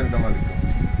 Turn it down a little.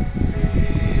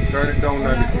 Turn it down a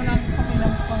little. When I'm coming.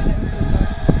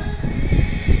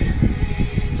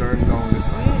 Turn down the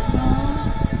sound. Wait, no.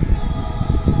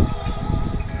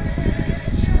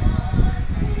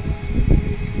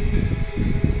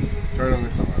 Turn down the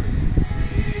song a little.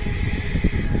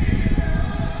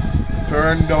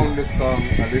 Turn down the song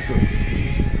a little.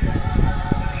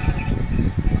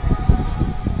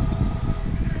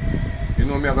 You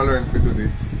know me, I gotta learn to do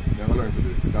this. I gotta learn to do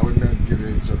this. I would not give you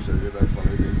instruction, you gotta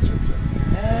follow the instruction.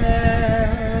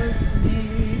 Help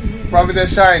me. Prophet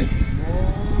Shine.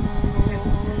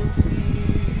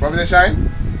 Prophet Shine?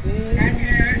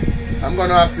 I'm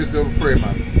gonna ask you to pray,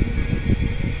 man.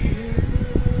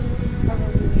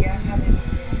 Hallelujah, hallelujah,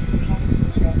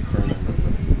 hallelujah.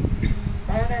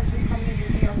 Lord, as we come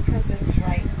into your presence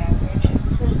right now, Lord, as we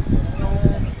come to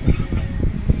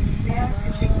we ask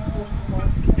you to give us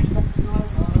first, as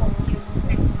we come to you,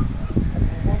 and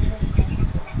wash us with your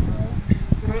blood.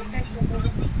 We repent of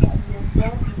everything that we have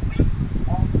done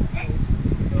of sin.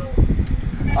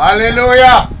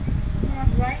 Hallelujah!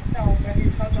 Right now, that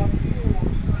is not of you.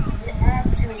 We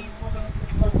ask you, Lord, to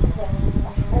forgive us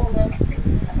of all our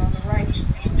sin and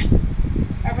unrighteousness.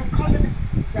 Every covenant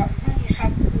that we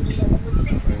have made,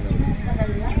 everything we have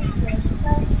aligned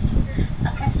ourselves to,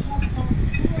 that is not of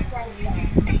you right now.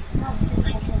 We ask you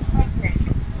for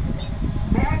forgiveness.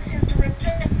 We ask you to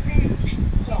repent,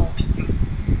 Lord.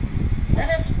 Let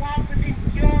us walk within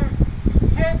your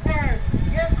words,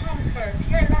 your comfort,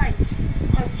 your light,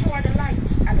 because you are the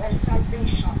light and our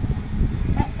salvation.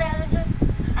 We bound and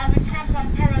we cramp and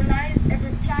paralyze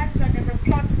every plans and every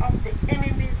plot of the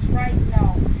enemies right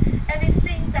now.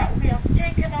 Anything that we have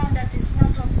taken on that is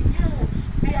not of you,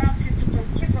 we ask you to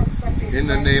forgive us of it. In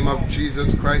the name of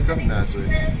Jesus Christ of Nazareth.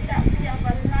 That we have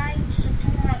aligned to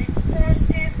demonic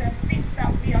forces and things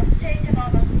that we have taken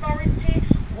on authority,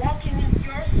 walking in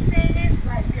your space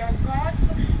like we are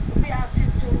gods, we ask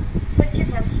you to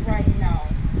forgive us right now.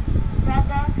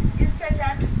 Father, you said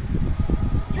that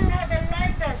you have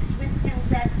aligned us with you,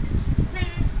 that we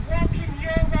walk in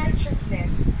your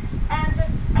righteousness. And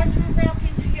as we walk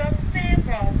into your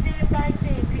favor day by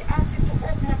day, we ask you to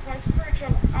open up our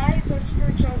spiritual eyes, our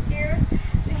spiritual ears,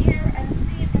 to hear and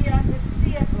see beyond the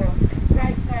seeable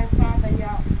right now, Father.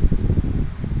 Yeah.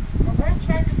 Our most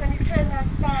righteous and eternal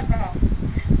Father,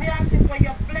 we ask you for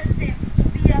your blessings to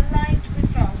be aligned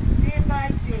with us day by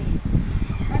day.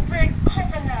 We break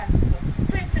covenants,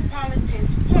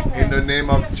 principalities, powers. In the name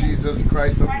of Jesus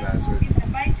Christ of Nazareth. In the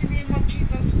mighty name of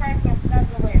Jesus Christ of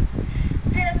Nazareth.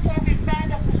 Therefore, we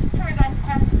bind up the spirit of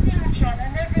confusion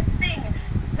and everything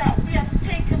that we have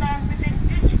taken on within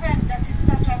this realm that is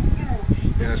not of you.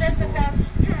 The Yes, Jezebel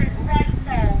spirit right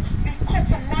now, we cut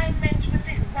alignment with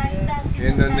it right now.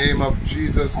 In the name of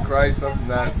Jesus Christ of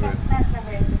Nazareth.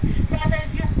 Father,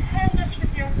 as you crown us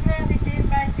with your glory day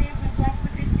by day, we walk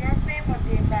within your favor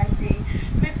day by day.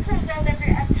 We pull down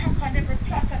every attack on every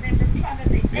plot and every plan of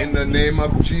the enemy. In the name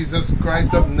of Jesus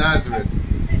Christ of Nazareth.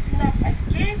 It's not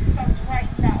against us right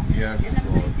now. Yes, in the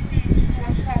Lord. mighty name of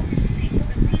Jesus, we speak to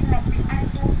the demon behind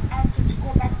those altars to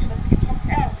go back to the pit of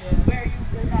hell where you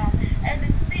belong.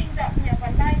 Anything that we have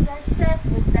aligned ourselves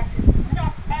with that is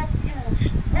not of you,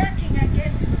 working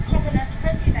against the covenant,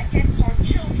 working against our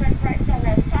children right now,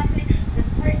 our family, we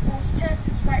break those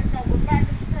curses right now. We bind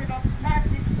the spirit of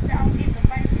madness down in the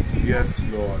mighty name Yes, of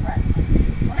Jesus Lord. Christ.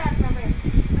 Nazareth,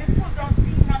 we pull down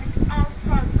demonic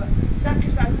altars that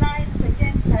is aligned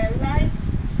against our life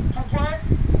to work.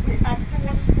 We undo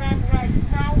us wrong right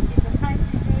now in the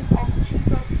mighty name of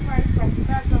Jesus Christ of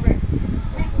Nazareth.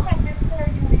 We come before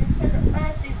you. You said the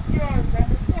earth is yours and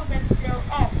the fullness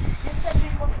thereof. You said we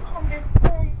must come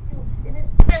before you in his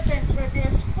presence where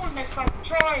there's fullness of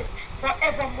joys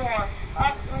forevermore.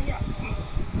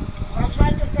 Most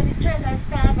righteous and eternal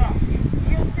Father,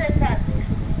 you said that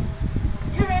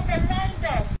you have aligned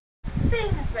us.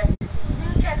 Things we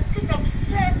can pick up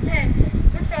serpent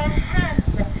with our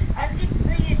hands, and if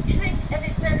we drink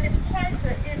any deadly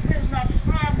poison, it will not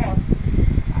harm us.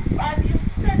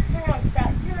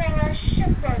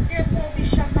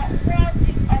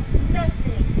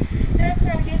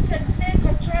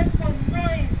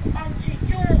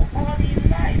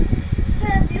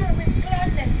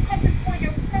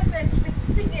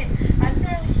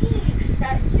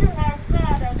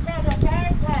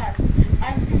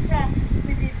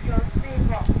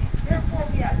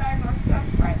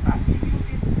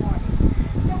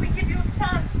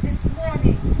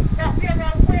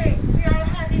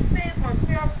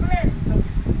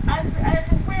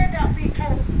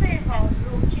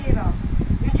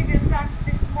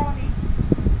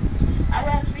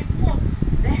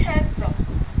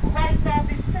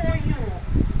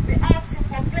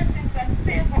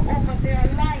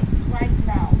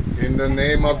 the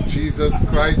name of Jesus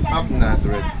Christ of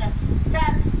Nazareth.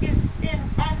 That is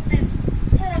on this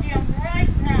podium right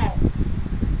now.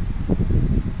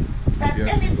 That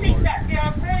Yes, anything Lord. that they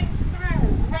are going through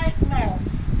right now,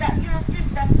 that you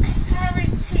give them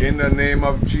clarity. In the name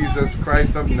of Jesus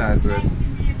Christ of Nazareth.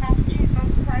 In the name of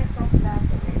Jesus Christ of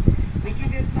Nazareth. We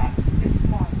give you thanks this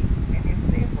morning and in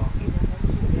favor in the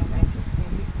most holy and righteous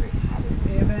name we pray.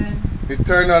 Hallelujah. Amen.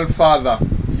 Eternal Father,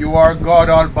 you are God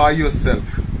all by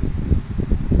yourself.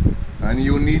 And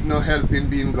you need no help in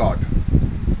being God.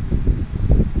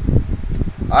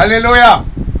 Hallelujah.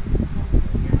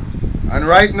 And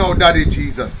right now, Daddy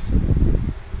Jesus,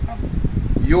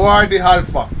 you are the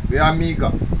Alpha, the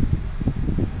Omega,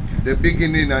 the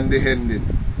beginning and the ending.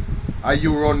 And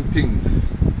you run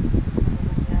things.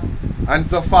 And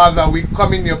so, Father, we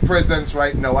come in your presence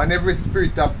right now, and every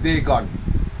spirit of Dagon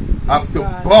have to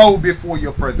bow before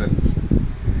your presence.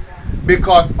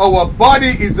 Because our body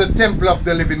is the temple of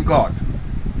the living God.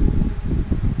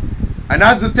 And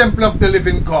as the temple of the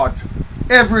living God,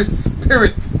 every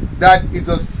spirit that is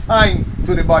assigned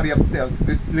to the body of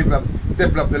the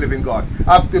temple of the living God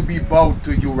have to be bowed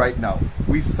to you right now.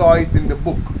 We saw it in the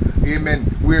book, amen,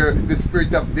 where the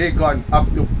spirit of Dagon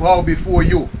have to bow before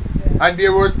you. And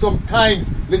there were some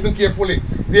times, listen carefully,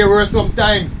 there were some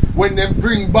times when they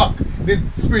bring back the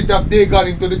spirit of Dagon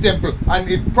into the temple and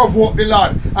it provoked the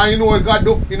Lord. And you know what God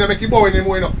do? He don't make it bow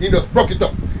anymore, you know. He just broke it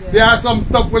up. Yeah. There are some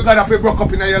stuff where God have to broke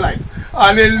up in your life.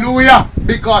 Hallelujah.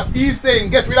 Because he's saying,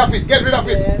 get rid of it, get rid of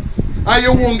it. Yes. And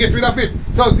you won't get rid of it.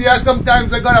 So there are some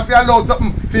times that God have to allow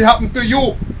something to happen to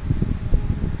you.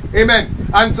 Amen.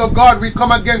 And so God, we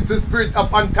come against the spirit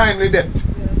of untimely death.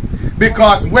 Yes.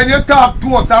 Because when you talk to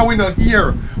us and we not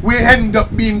hear, we end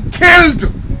up being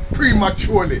killed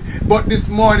prematurely. But this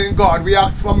morning, God, we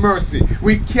ask for mercy.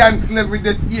 We cancel every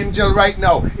death angel right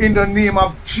now in the name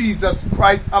of Jesus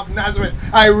Christ of Nazareth.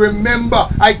 I remember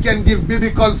I can give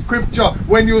biblical scripture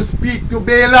when you speak to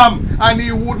Balaam and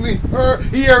he wouldn't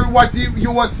hear what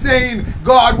you were saying.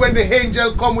 God, when the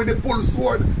angel come with the pull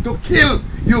sword to kill,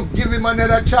 you give him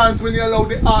another chance when you allow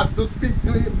the ass to speak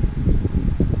to him.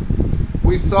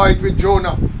 We saw it with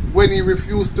Jonah when he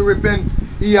refused to repent.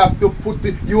 You have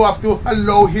to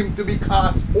allow him to be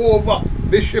cast over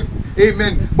the ship.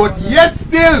 Amen. But yet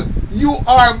still, you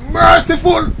are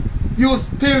merciful. You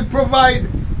still provide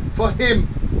for him.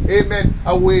 Amen.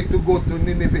 A way to go to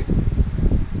Nineveh.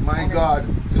 My God,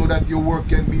 so that your work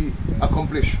can be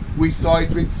accomplished. We saw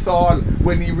it with Saul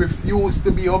when he refused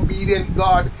to be obedient.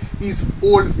 God, his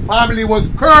whole family was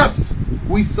cursed.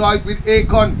 We saw it with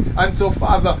Achan. And so,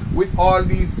 Father, with all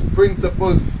these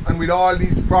principles and with all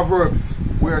these proverbs,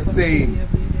 we are saying,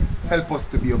 help us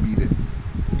to be obedient.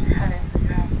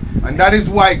 And that is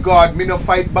why, God, me no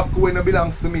fight battle when it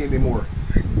belongs to me anymore.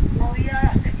 Oh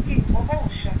yeah.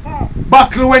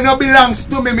 Battle when it belongs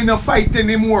to me no fight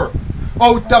anymore.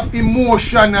 Out of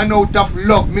emotion and out of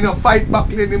love, me no fight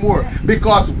battle anymore.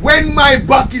 Because when my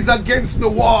back is against the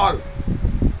wall,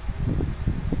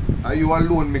 are you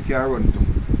alone me can run to?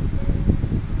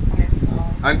 Yes.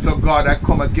 And so, God, I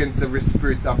come against every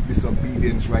spirit of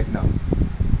disobedience right now.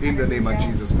 In the name of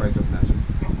Jesus Christ of Nazareth.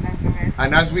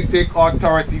 And as we take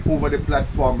authority over the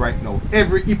platform right now,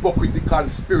 every hypocritical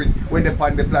spirit when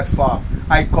upon the platform,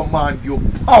 I command you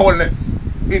powerless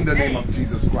in the name of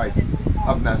Jesus Christ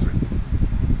of Nazareth.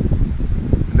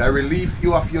 And I relieve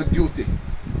you of your duty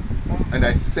and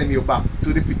I send you back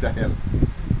to the pit of hell.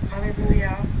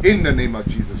 Hallelujah. In the name of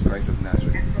Jesus Christ of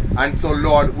Nazareth. And so,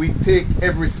 Lord, we take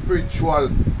every spiritual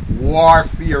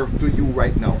warfare to you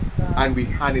right now and we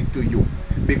hand it to you.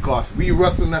 Because we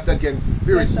wrestle not against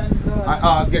spirit,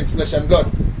 against flesh and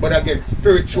blood, but against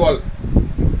spiritual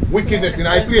wickedness in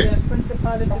high place.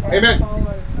 Amen.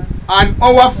 And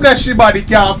our fleshy body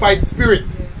can't fight spirit.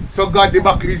 So God, the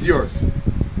battle is yours.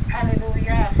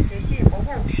 Hallelujah.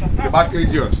 The battle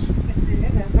is yours.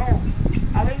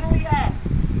 Hallelujah.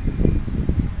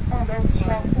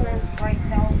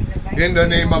 In the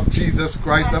name of Jesus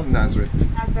Christ of Nazareth.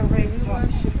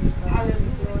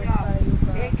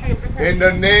 In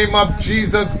the name of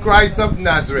Jesus Christ of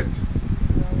Nazareth.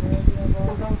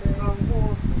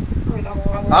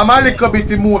 I'm a little bit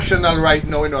emotional right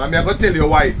now, you know. I'm going to tell you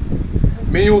why.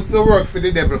 Me used to work for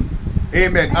the devil.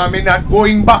 Amen. I'm not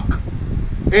going back.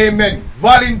 Amen.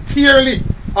 Voluntarily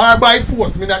or by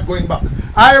force, me not going back.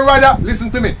 I rather, listen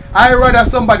to me, I rather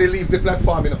somebody leave the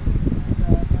platform, you know,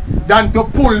 than to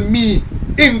pull me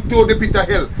into the pit of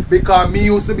hell. Because me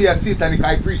used to be a satanic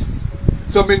high priest.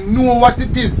 So me know what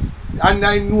it is. And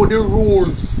I know the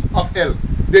rules of hell.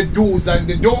 The do's and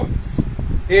the don'ts.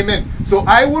 Amen. So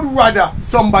I would rather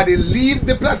somebody leave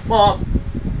the platform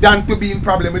than to be in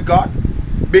problem with God.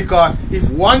 Because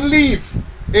if one leave,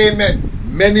 amen,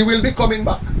 many will be coming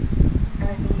back.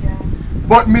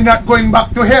 But me not going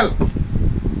back to hell.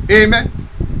 Amen.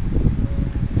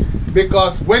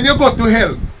 Because when you go to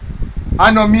hell,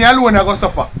 I know me alone I go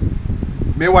suffer.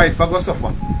 My wife I go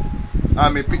suffer.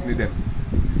 And me pick me them.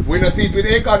 We don't see it with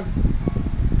Achan.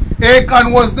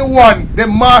 Achan was the one, the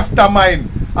mastermind,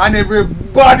 and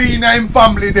everybody in his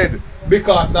family dead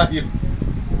because of him.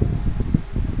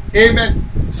 Amen.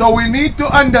 So we need to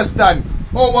understand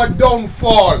our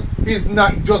downfall is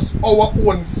not just our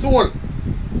own soul,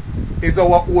 it's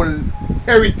our own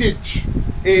heritage.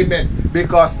 Amen.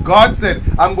 Because God said,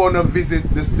 I'm going to visit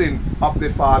the sin of the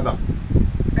father.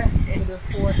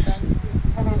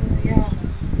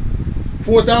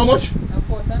 Fourth and how much?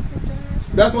 Fourth and fifth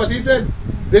generation. That's what he said.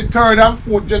 The third and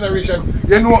fourth generation.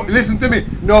 You know, listen to me.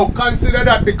 Now consider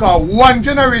that, because one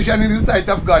generation in the sight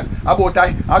of God, about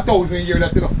a 1,000 years,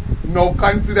 that you know. Now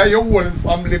consider your whole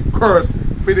family cursed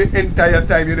for the entire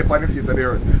time you're upon the face of the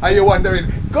earth. And you're wondering,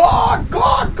 God,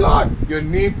 God, God. You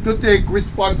need to take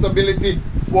responsibility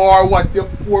for what your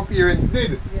foreparents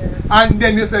did. Yes. And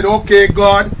then you said, okay,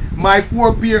 God, my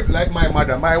foreparents, like my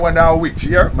mother a witch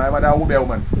here, my mother a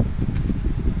obeah-man.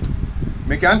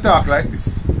 Me can't talk like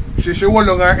this. She hold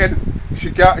on her head. She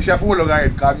have to hold on her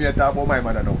head, because me talk about my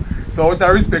mother now. So out of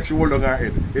respect, she hold on her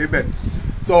head. Amen.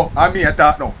 So I'm here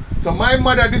talk now. So my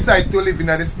mother decided to live in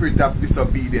the spirit of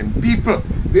disobedient people.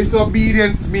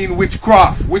 Disobedience means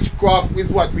witchcraft. Witchcraft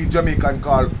is what we Jamaican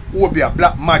call obeah,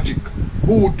 black magic,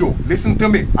 voodoo. Listen to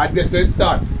me. At the same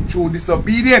start, through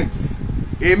disobedience.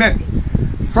 Amen.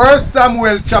 1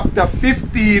 Samuel chapter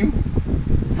 15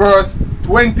 verse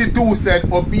 22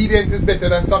 said obedience is better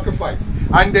than sacrifice.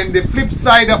 And then the flip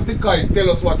side of the coin tell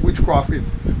us what witchcraft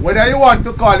is. Whether you want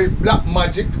to call it black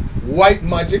magic, white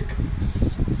magic,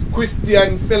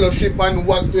 Christian fellowship and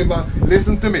whatsoever,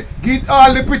 listen to me. Get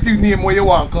all the pretty name what you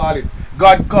want to call it.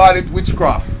 God call it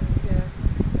witchcraft. Yes.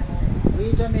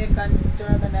 We Jamaican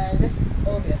Germanize it.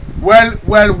 Obeah.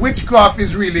 Well, witchcraft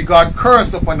is really God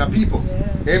curse upon a people.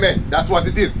 Yes. Amen. That's what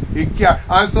it is. It can,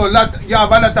 and so you have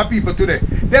a lot of people today.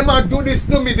 They might do this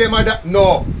to me, they might that.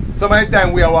 No. So many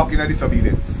times we are walking in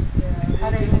disobedience. Yeah.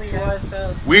 We do it to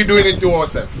ourselves. We're doing it to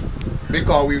ourselves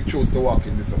because we choose to walk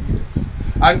in disobedience.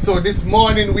 And so this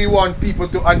morning we want people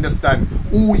to understand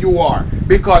who you are.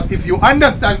 Because if you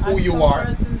understand who you are.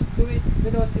 Some persons do it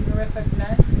without even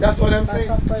recognize. That's what I'm saying.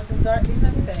 Some persons are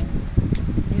innocent,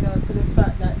 you know, to the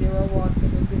fact that they were walking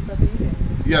in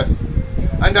disobedience. Yes.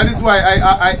 And that is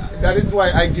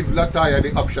why I give Lataya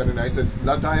the option, and I said,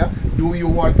 Lataya, do you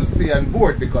want to stay on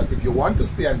board? Because if you want to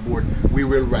stay on board, we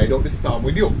will ride out the storm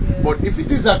with you. Yes. But if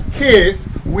it is a case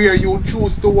where you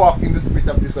choose to walk in the spirit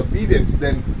of disobedience,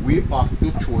 then we have to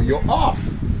throw you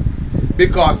off.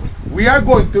 Because we are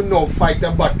going to now fight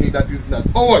a battle that is not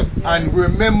ours. Yes. And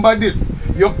remember this,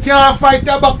 you can't fight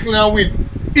a battle and win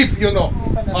if you know.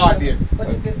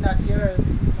 But if it's not yours,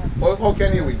 it's not how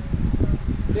can you win?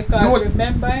 Because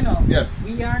remember, you know, yes,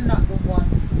 we are not the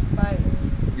ones who fight.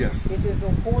 Yes. It is the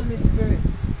Holy Spirit,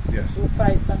 yes, who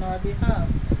fights on our behalf.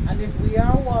 And if we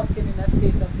are walking in a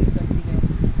state of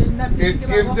disobedience, then nothing it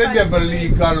gives the devil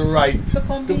legal right to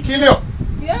kill you.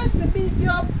 Yes, to beat you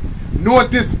up.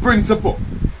 Notice principle.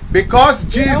 Because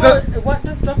Jesus... You know, what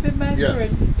just dropped in my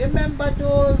yes. spirit? Remember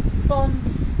those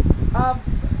sons of...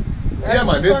 Yeah,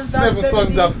 man, there's 7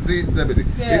 sons of Zebedee.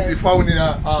 Yes. It's found in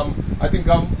I think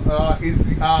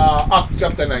is Acts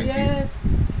chapter 19. Yes.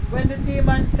 When the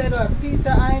demon said, Peter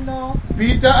I know.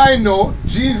 Peter I know,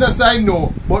 Jesus I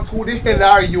know, but who the hell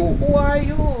are you? Who are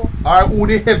you? Or who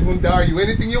the heaven are you?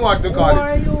 Anything you want to call it. Who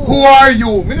are you? Who are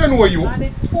you? Me don't know you. And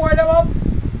it tore them up.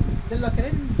 They look at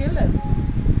it and kill them.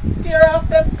 Tear off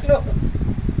them clothes.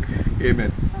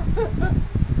 Amen.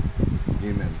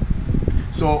 Amen.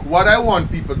 So what I want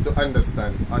people to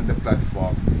understand on the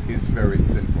platform is very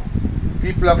simple.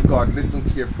 People of God, listen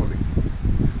carefully.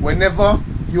 Whenever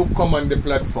you come on the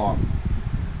platform,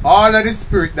 all of the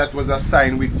spirit that was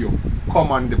assigned with you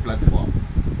come on the platform.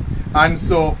 And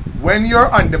so when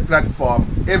you're on the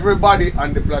platform, everybody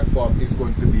on the platform is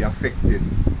going to be affected,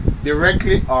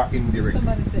 directly or indirectly.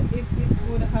 Somebody said, if it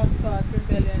would have thought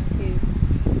rebellion is,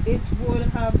 it would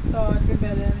have thought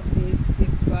rebellion is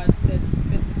if God said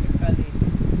specifically,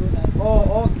 do not.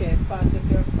 Oh, okay, pass it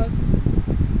to your cousin.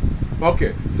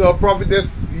 Okay, so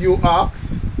prophetess, you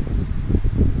ask.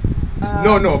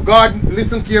 No, God,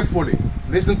 listen carefully.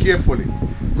 Listen carefully.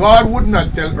 God would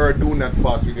not tell her, do not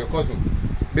fast with your cousin.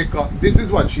 Because this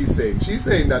is what she's saying. She's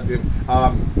saying that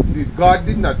God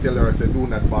did not tell her, say, do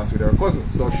not fast with her cousin.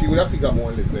 So she would have figured more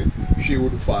or less said she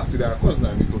would fast with her cousin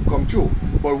and it would come true.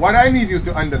 But what I need you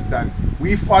to understand,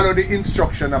 we follow the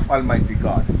instruction of Almighty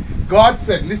God. God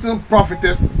said, listen,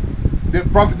 prophetess, the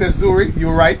prophetess Zuri,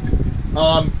 you're right.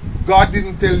 God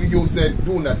didn't tell you, said,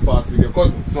 do not fast with your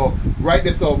cousin. So, right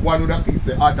there, so one would have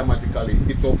said automatically,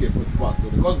 it's okay for to fast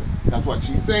with the cousin. That's what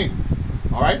she's saying.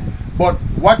 Alright? But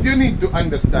what you need to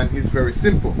understand is very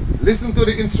simple. Listen to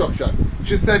the instruction.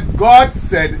 She said, God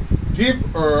said, give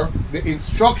her the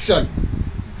instruction.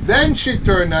 Then she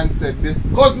turned and said, this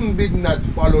cousin did not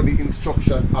follow the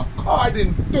instruction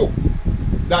according to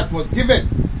that was given.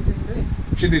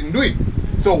 She didn't do it.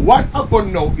 So what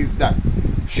happened now is that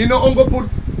she no longer put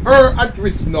her at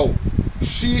risk now.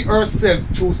 She herself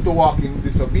chose to walk in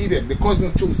disobedience. The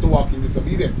cousin chose to walk in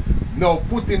disobedience. Now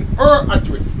putting her at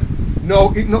risk.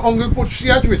 Now it not only put she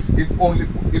at risk, it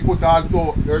put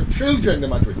also her children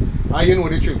them at risk. And you know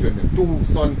the children, them, 2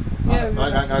 sons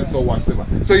and so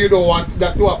on. So you don't want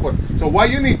that to happen. So what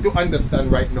you need to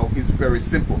understand right now is very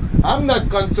simple. I'm not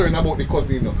concerned about the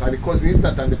cousin, because the cousin is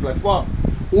not on the platform.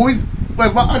 Who is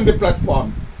ever on the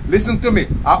platform? Listen to me.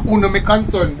 I only me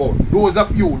concerned about. Those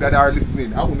of you that are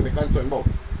listening, I only me concerned about.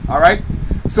 Alright?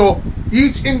 So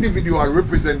each individual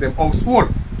represent them household.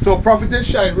 So Prophetess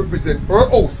Shine represent her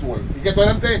household. You get what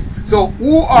I'm saying? So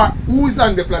who is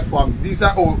on the platform? These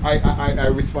are all I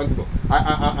responsible.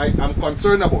 I'm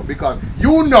concerned about, because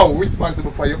you know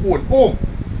responsible for your own home.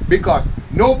 Because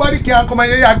nobody can come in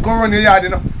your yard, come run your yard, you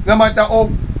know. No matter how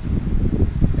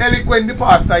eloquent the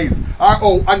pastor is, or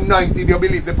how anointed you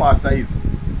believe the pastor is.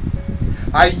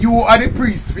 And you are the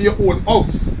priest for your own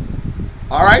house.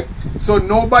 Alright? So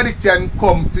nobody can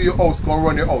come to your house, come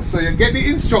run your house. So you get the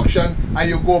instruction and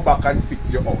you go back and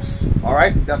fix your house.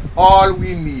 Alright? That's all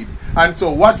we need. And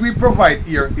so what we provide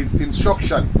here is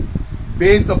instruction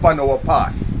based upon our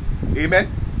past. Amen?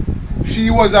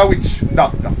 She was a witch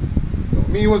doctor. No,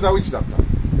 me was a witch doctor.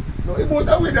 No, he both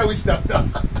are with a witch doctor.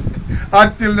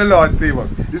 Until the Lord save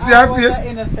us. You see her face? I was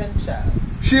an innocent child.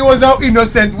 She was an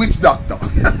innocent witch doctor.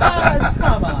 God,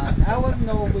 come on. I was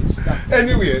no witch doctor.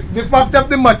 Anyway, the fact of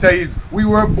the matter is we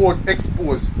were both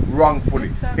exposed wrongfully.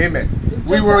 Exactly. Amen. It's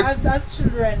We just were as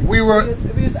children. we were-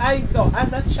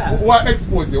 as a child. what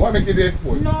exposed you? What make you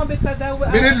exposed? No, because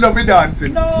Me didn't love it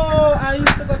dancing. No, I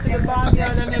used to go to the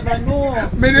barnyard and never know.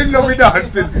 Me didn't love it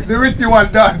dancing. The ritual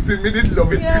dancing, me didn't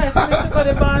love it. Yes, I used to go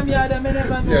to the barnyard and I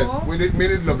never know. Yes, me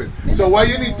didn't love it. So what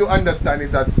you need to understand is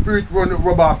that spirit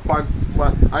rub off pants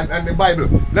and the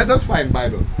Bible. Let us find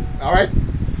Bible. Alright?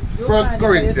 You First find it,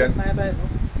 Corinthians. my Bible.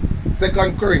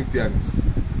 2 Corinthians.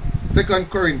 2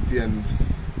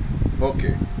 Corinthians.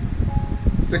 Okay.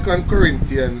 2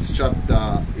 Corinthians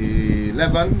chapter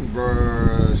 11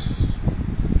 verse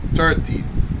 13.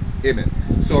 Amen.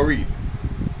 So read.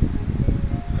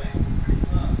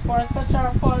 For such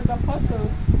are false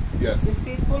apostles, Yes.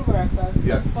 deceitful workers,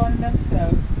 Yes. who turn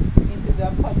themselves into the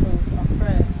apostles of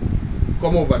Christ.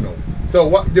 Come over now. So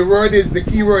what the word is, the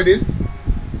key word is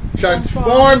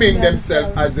transforming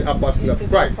themselves as the apostle of into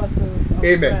the Christ. apostles of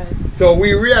Amen. Christ. So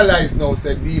we realize now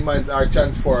that demons are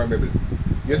transformable.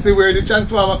 You see where the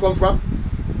transformer come from?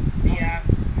 Yeah.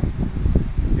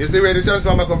 You see where the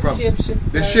transformer come from?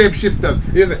 Shapeshifters. The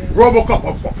shapeshifters. You see,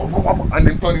 Robocop, and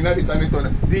then turning at this and then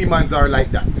turning. Demons are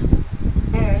like that.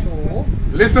 True.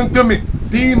 Listen to me.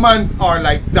 Demons are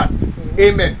like that.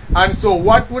 Amen. And so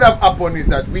what would have happened is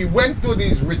that we went to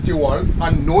these rituals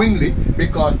unknowingly,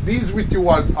 because these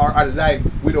rituals are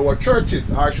aligned with our churches,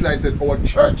 or should I say our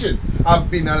churches have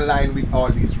been aligned with all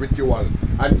these rituals.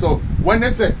 And so when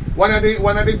they said, one of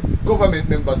the government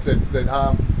members said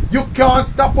you can't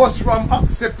stop us from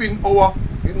accepting our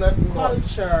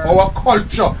Culture. our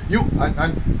culture.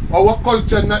 And our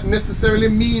culture not necessarily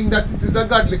mean that it is a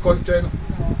godly culture, you know?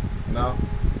 No. No.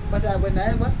 But when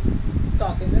I was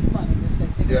talking this morning, they said,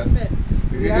 Yes.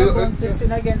 we are going to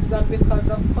sin against God because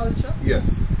of culture.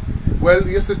 Yes. Well,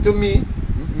 you see, to me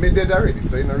dead already,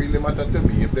 so it don't really matter to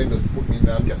me if they just put me in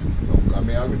a casket. No, because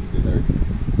I already dead already.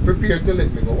 Prepare to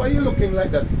let me go. Why are you looking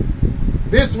like that?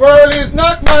 This world is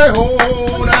not my home.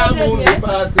 I'm only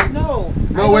passing. No.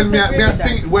 No, when me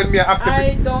sing, when me accept I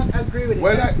it. don't agree with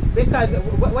Well, it. Because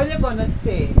when you're going to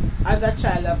say, as a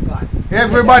child of God,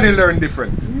 Everybody learn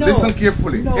different. No, Listen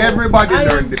carefully. no, Everybody I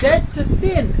learn am different. dead to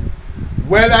sin.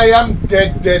 Well, I am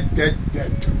dead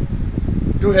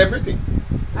to everything.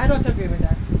 I don't agree with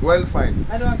that. Well, fine.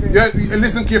 I don't agree. Yeah,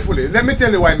 listen carefully. Let me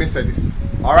tell you why I say this.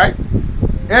 Alright?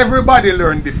 Everybody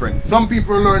learn different. Some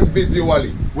people learn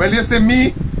visually. Well, you say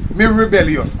me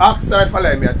rebellious. Ask sorry for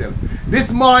letting me tell.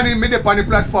 This morning, me up on the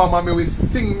platform and me will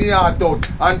sing me heart out.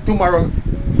 And tomorrow,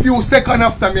 few seconds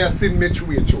after me, I sing me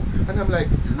through. And I'm like,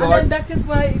 Lord. And then that is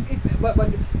why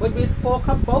when we spoke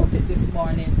about it this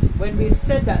morning, when we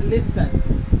said that, listen,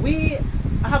 we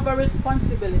have a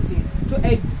responsibility to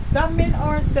examine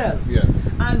ourselves. Yes.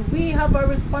 And we have a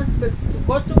responsibility to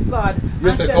go to God You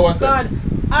and said say, ourselves. God,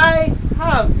 I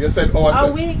have You said a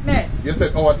ourselves. weakness. You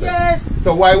said ourselves. Yes.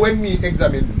 So why when me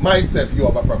examine myself, you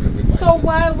have a problem with So myself?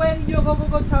 why when you go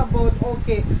talk about,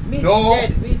 okay, me No.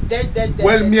 dead, we dead.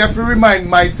 Well, me have to remind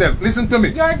myself. Listen to me.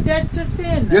 You're dead to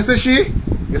sin. You see she?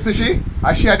 You see she?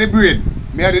 And she had the brain.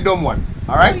 Me had the dumb one.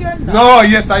 Alright? No, you're not. No,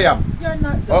 yes I am. You're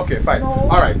not dumb. Okay, fine. No.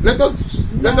 Alright. Let us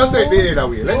say it the other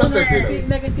way. Let us say it the other way. Speak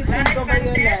negative things over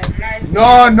your life.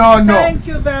 No. Thank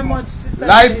you very much, Sister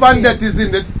Life Lady. and death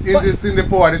is in the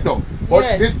power of the tongue. But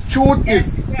Yes. the truth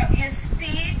is, What you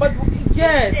speak, But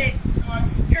yes, take on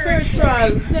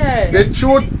spiritual, yes. the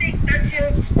truth. Think that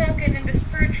you've spoken in the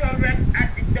spiritual realm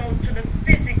and down to the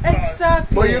physical.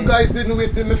 Exactly. But you guys didn't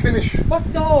wait till me finish. But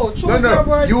no, choose your No.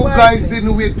 words You wisely. guys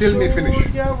didn't wait till me finish.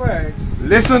 Choose your words.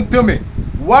 Listen to me.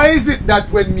 Why is it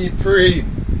that when me praying,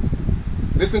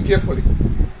 listen carefully,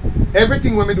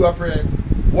 everything when me do a prayer,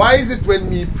 why is it when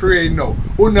me pray now,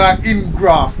 una in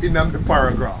graph in a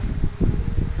paragraph?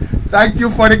 Thank you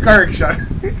for the correction.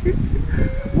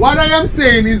 What I am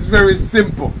saying is very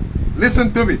simple.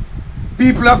 Listen to me.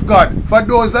 People of God, for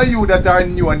those of you that are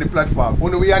new on the platform,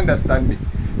 who we understand me,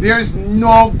 there is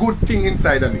no good thing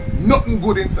inside of me. Nothing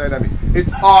good inside of me.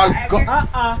 It's all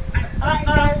God. Write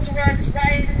those words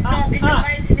right now in the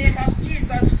mighty name of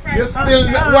Jesus Christ. You still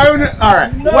why would you,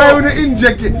 alright? No. Why would you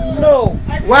inject it? No.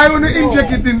 Why would you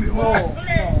inject it in?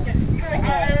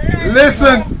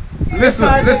 Listen.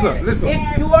 Because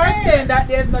if you are saying that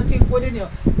there's nothing good in you,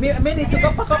 me need to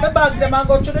go pack up my bags and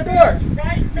go through the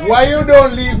door. Why you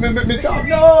don't leave me talk?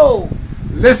 No.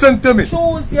 Listen to me.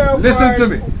 Choose your Listen to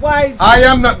words me. wisely. I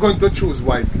am not going to choose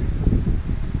wisely.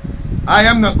 I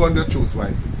am not going to choose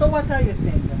wisely. So what are you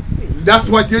saying then? Speak. That's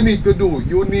what you need to do.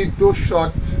 You need to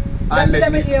shut and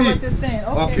let me hear what speak. you're saying.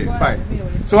 Okay, go ahead. fine. Let me hear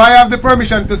what you're So I have the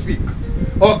permission to speak.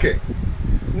 Okay.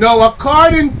 Now,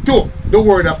 according to the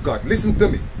word of God, listen to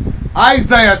me.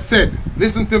 Isaiah said,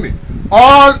 listen to me,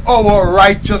 all our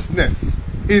righteousness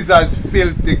is as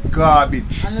filthy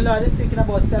garbage. And the Lord is speaking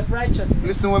about self-righteousness.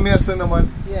 Listen what me I say, no man.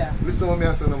 Yeah. Listen what me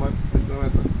I say, no man. Listen what I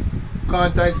say.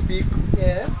 Can't I speak?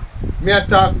 Yes. Me I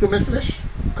talk to my flesh?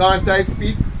 Can't I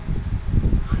speak?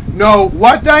 Now,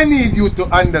 what I need you to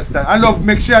understand, I love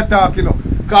make sure I talk, you know,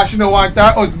 because she don't want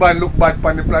her husband look bad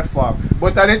on the platform.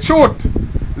 But the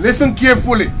truth, listen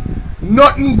carefully.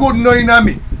 Nothing good knowing on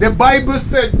me. The Bible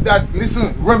said that,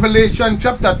 listen, Revelation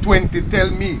chapter 20 tell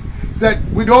me,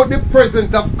 said, without the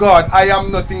presence of God, I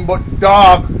am nothing but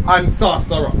dog and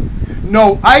sorcerer.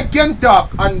 Now, I can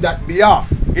talk on that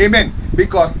behalf. Amen.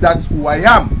 Because that's who I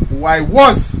am, who I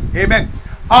was. Amen.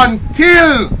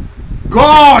 Until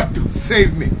God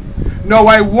saved me. Now,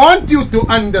 I want you to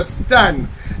understand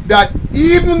that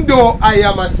even though I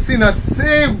am a sinner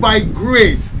saved by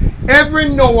grace, every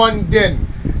now and then,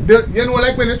 you know,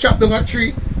 like when you chop down a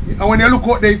tree, and when you look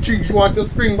out the tree, you want to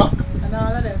spring back. And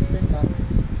all of them spring back.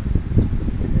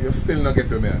 You still not get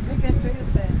to me. I get what you're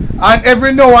saying. And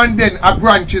every now and then, a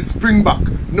branches spring back.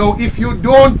 Now, if you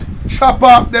don't chop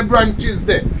off the branches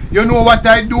there, you know what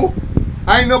I do?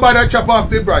 I know about to chop off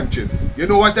the branches. You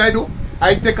know what I do?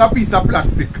 I take a piece of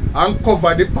plastic and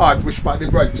cover the part which part the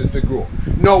branches to grow.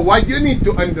 Now, what you need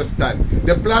to understand,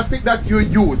 the plastic that you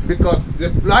use, because the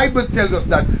Bible tells us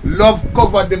that love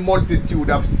covers the multitude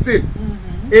of sin.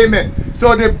 Amen.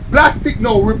 So the plastic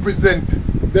now represents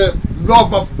the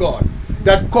love of God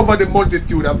that cover the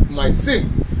multitude of my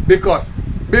sin. Because,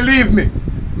 believe me,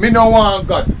 me no want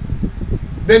God.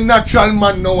 The natural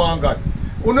man no want God.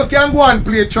 You can go and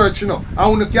play church, you know,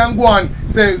 and you can go and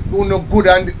say you know good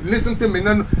and listen to me.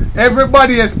 No,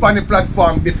 everybody is on the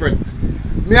platform different.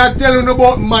 Me I tell you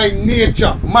about my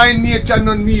nature. My nature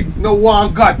no need no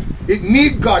want God. It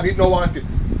need God, it no want it.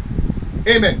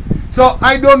 Amen. So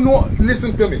I don't know,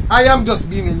 listen to me. I am just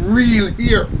being real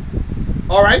here.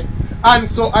 Alright? And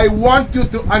so I want you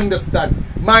to understand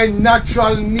my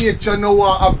natural nature no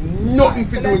want have nothing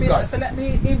to do with God. So let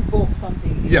me invoke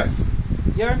something here. Yes.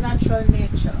 Your natural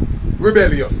nature.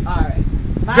 Rebellious. Alright.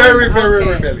 Very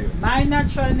rebellious. My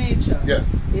natural nature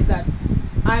Yes. is that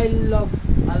I love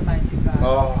Almighty God.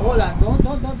 Oh. Hold on,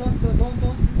 don't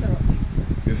interrupt me.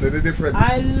 You see the difference?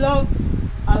 I love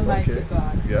Almighty Okay.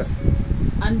 God. Yes.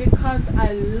 And because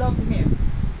I love Him,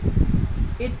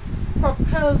 it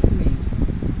propels me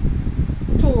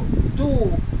to do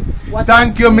what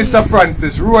Thank you, is Mr.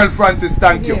 Francis. Royal Francis,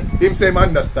 thank you. Him. Him say him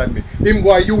understand me. Him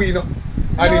go you, you know.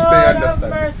 And him say Lord understand of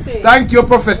me. mercy. Thank you,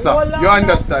 Professor. Hold on You now.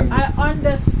 understand me. I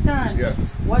understand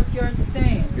Yes. what you're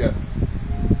saying. Yes.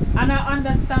 And I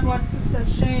understand what Sister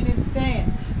Shane is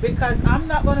saying. Because I'm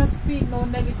not going to speak no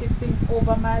negative things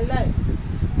over my life.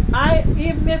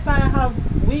 even if I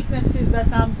have weaknesses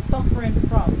that I'm suffering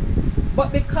from,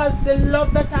 but because the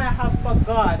love that I have for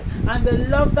God and the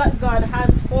love that God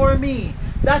has for me,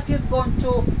 that is going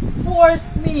to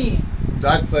force me.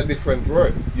 That's a different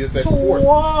word. You said to force.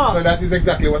 walk So that is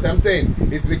exactly what I'm saying.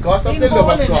 It's because of in the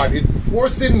love of God. holiness. It's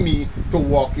forcing me to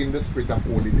walk in the spirit of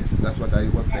holiness. That's what I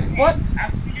was saying. What? I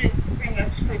will bring a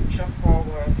scripture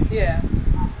forward. Yeah.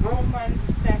 Romans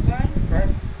 7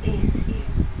 verse 18.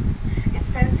 It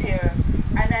says here,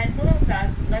 and I know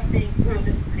that nothing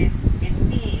good lives in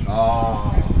me.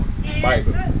 Is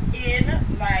Bible. in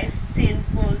my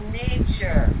sinful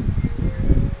nature.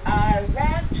 I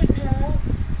want to do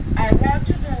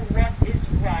what is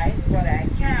right, but I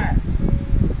can't.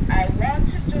 I want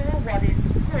to do what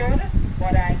is good,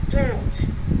 but I don't.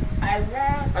 I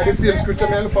the same scripture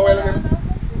man for a while ago.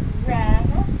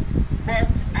 Wrong, but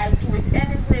I do it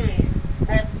anyway.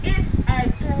 But if I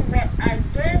do what I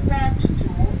don't want to do,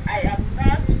 I am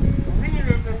not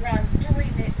really the one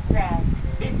doing it wrong.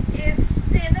 It is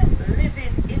sin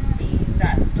living in me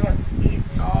that does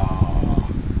it.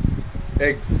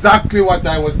 Exactly what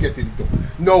I was getting to.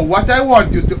 Now, what I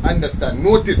want you to understand,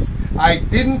 notice, I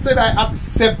didn't say I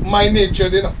accept my nature,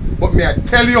 you know, but may I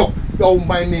tell you how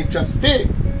my nature stay.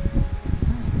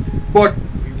 But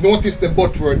notice the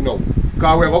but word now.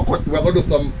 Because we're going to do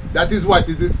some, that is what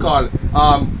it is called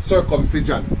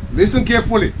circumcision. Listen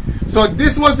carefully. So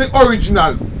this was the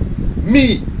original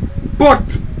me,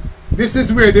 but this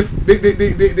is where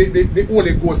the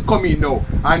Holy Ghost come in now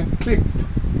and clip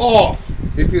off.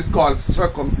 It is called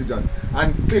circumcision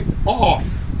and clip off.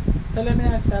 So let me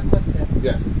ask that question.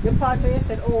 Yes. The part where you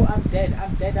said, oh, I'm dead,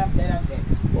 I'm dead, I'm dead, I'm dead.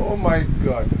 Oh my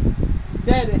God.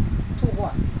 Dead to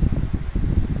what?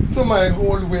 To my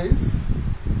whole ways.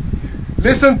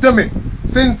 Listen to me.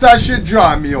 Since I should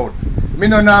draw me out, me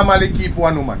no normally keep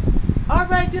one woman.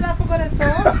 Alright, you not forgot it, so.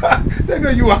 Then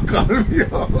you are calling me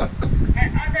out. I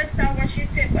understand what she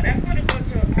said, but I'm going to go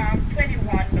to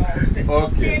 21 now.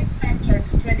 Okay. Same chapter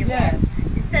to 21.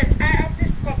 Yes. It said, I have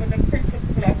discovered the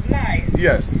principle of life.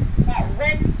 Yes. That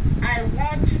when I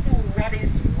want to do what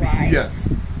is right,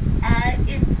 Yes. I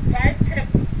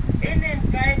inevitable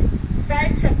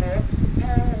do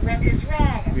what is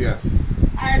wrong. Yes.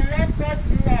 I love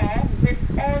God's law with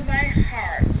all my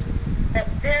heart, but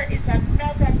there is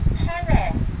another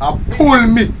power Pull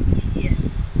me.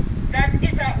 that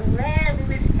is at war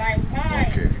with my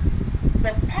mind. Okay.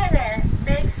 The power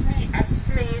makes me a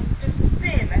slave to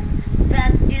sin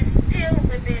that is still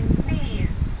within me.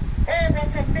 Oh,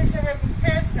 what a miserable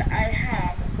person I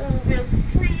have who will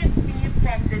free me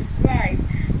from this life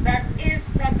that is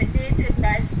dominated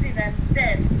by sin and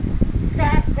death.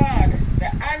 Thank God,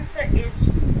 the answer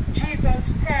is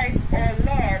Jesus Christ our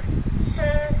Lord. So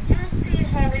you see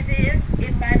how it is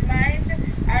in my mind.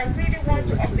 I really want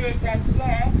to obey God's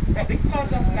law, but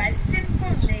because of my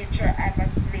sinful nature, I'm a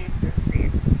slave to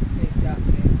sin.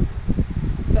 Exactly.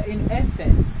 So in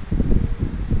essence.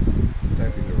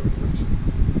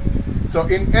 So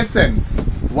in essence,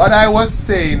 what I was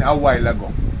saying a while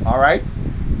ago, alright,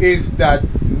 is that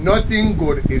nothing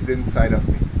good is inside of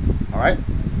me. Alright?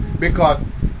 Because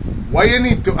what you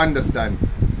need to understand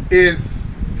is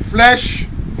flesh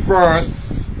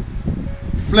versus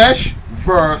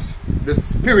the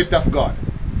Spirit of God.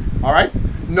 Alright?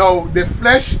 Now, the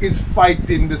flesh is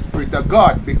fighting the Spirit of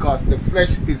God because the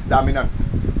flesh is dominant.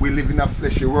 We live in a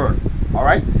fleshy world.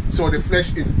 Alright? So the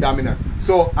flesh is dominant.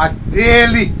 So a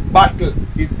daily battle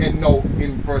is now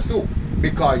in pursuit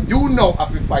because you know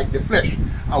have to fight the flesh.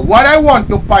 And what I want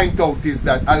to point out is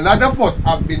that a lot of us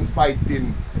have been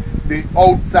fighting the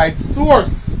outside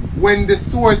source when the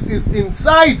source is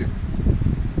inside.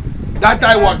 That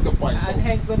I want to point out. And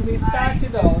hence when we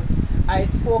started out, I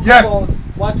spoke Yes. about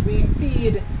what we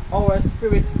feed our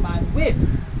spirit man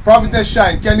with. Prophetess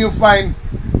Shine, can you find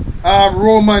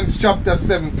Romans chapter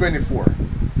 7:24?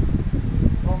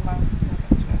 Romans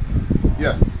 7:24.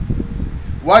 Yes.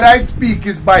 What I speak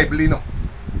is Bible, you know.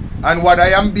 And what I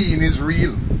am being is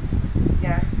real.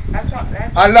 Yeah, that's what.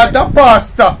 A lot of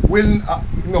pastor will...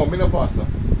 no, me no pastor.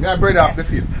 Me a brother off the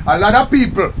field. A lot of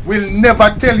people will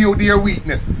never tell you their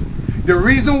weakness. The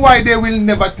reason why they will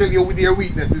never tell you their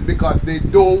weakness is because they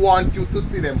don't want you to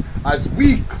see them as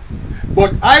weak.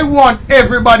 But I want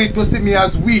everybody to see me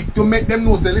as weak to make them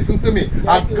know they listen to me.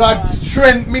 And God's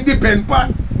strength me depend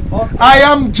upon. Okay. I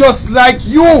am just like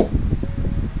you.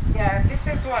 Yeah, this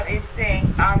is what it's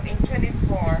saying in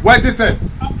 24. What is it?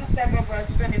 Chapter 7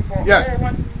 verse 24. Yes. Oh,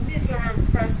 what a miserable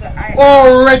person I am.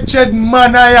 Oh, wretched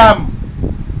man I am.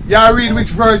 You read which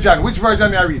version? Which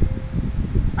version you read?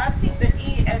 I think the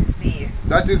ESV.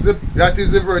 That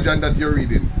is the version that you're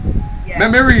reading.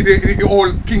 Let me read the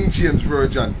old King James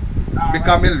Version.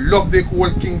 Because I love the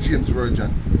old King James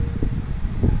Version.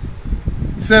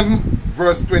 7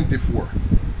 verse 24.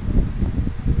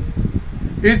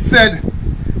 It said,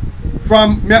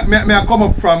 from, may I come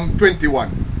up from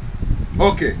 21.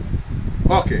 Okay.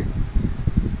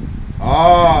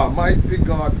 Ah, mighty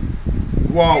God.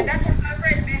 Wow. Yeah, that's what I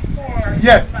read before.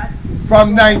 Yes,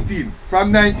 from 19.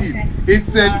 From 19. Okay.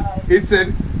 It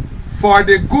said, for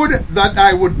the good that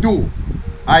I would do,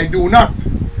 I do not.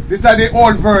 These are the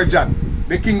old version.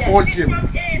 The King Old James. From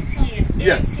 18.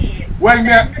 Yes. 18. Well,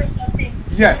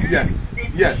 Yes.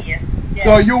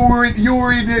 So you read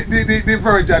the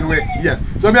version where yes.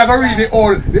 So I'm gonna read the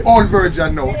old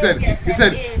version now. He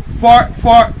said for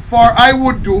I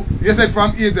would do. You said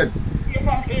from 18.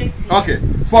 From 18. Okay.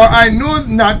 For I know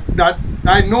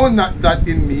not that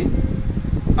in me,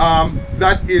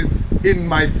 that is in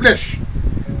my flesh,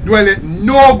 dwelleth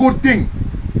no good thing.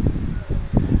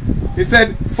 He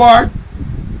said, for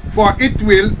it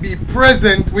will be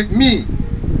present with me,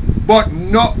 but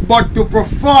to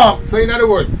perform. So in other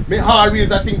words, me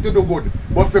always a thing to do good,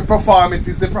 but for perform it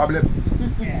is the problem.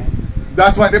 Yeah.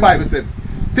 That's what the Bible said.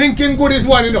 Thinking good is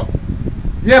one, you know.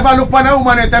 You ever look on a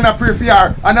woman and I pray for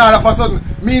her, and all of a sudden,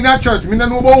 me in a church, me don't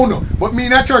know about you, but me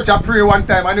in a church I pray one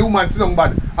time and the woman sit down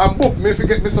bad, and book, me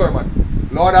forget me sermon.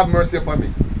 Lord have mercy upon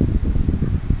me.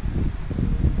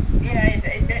 Yeah,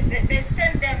 they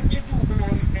send them to do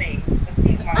those things. The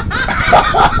people.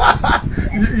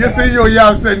 You say you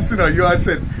have sense, you know, you have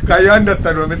sense. Because you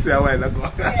understand what I say a while ago.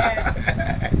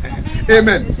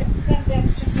 Amen.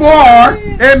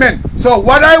 Amen. So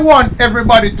what I want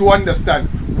everybody to understand,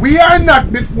 we are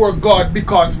not before God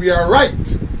because we are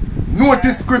right.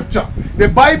 Notice scripture. The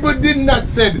Bible did not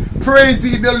say, praise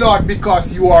ye the Lord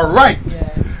because you are right.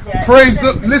 Yes. Praise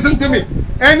the, listen to me.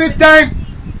 Anytime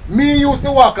me used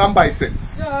to walk and buy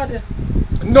sex. God.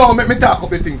 No, let me talk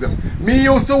about things. Me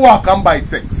used to walk and buy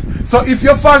sex. So if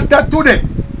you falter today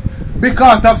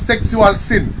because of sexual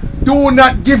sin, do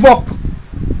not give up.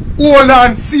 Hold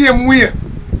on same way.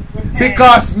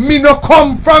 Because me no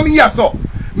come from here so.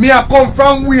 Me a come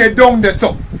from way down there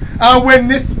so. And when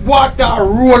this water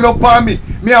roll up on me,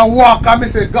 me a walk and me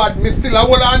say, God, me still a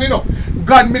hold on, you know.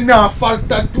 God, me now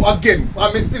falter to again.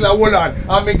 And me still a hold on.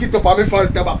 And me get up and me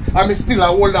falter back. And me still a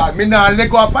hold on. Me now let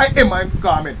go of my aim and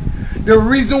comment. The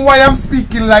reason why I'm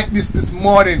speaking like this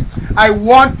morning, I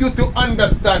want you to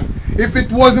understand. If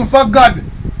it wasn't for God,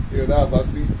 you'd have a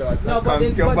sweetheart. No, but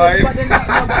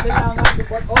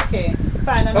Okay,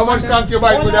 fine. How much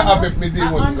concubine would I have if me deal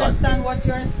I wasn't God? understand what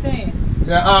you're saying.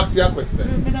 May I ask you a question?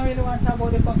 I don't really want to talk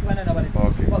about the concubine and nobody.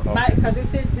 Okay, But because you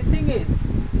said the thing is,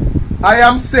 I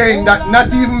am saying that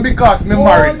not even because me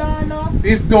married,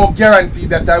 there's no guarantee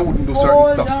that I wouldn't do certain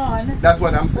stuff. That's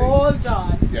what I'm saying. Hold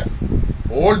on. Yes.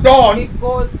 Hold on. It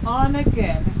goes on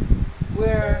again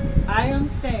where I am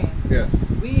saying Yes.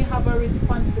 we have a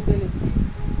responsibility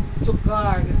to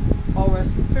guard our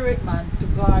spirit man, to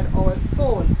guard our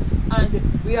soul, and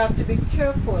we have to be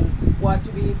careful what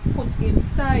we put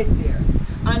inside there.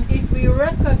 And if we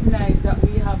recognize that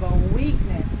we have a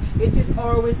weakness, it is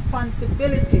our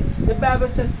responsibility. The Bible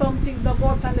says some things don't go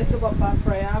out unless you go up and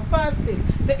prayer and fasting.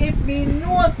 So if me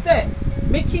know say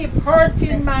me keep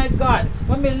hurting my God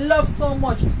when me love so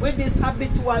much with this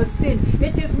habitual sin,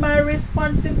 it is my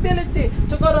responsibility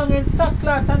to go down in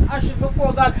sackcloth and ashes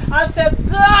before God and say,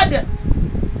 God,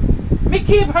 me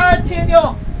keep hurting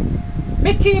you.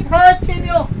 Me keep hurting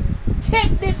you.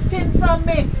 Take this sin from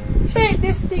me. Take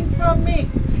this thing from me.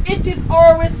 It is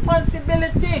our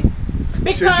responsibility.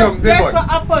 Because guess what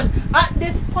happened? At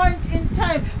this point in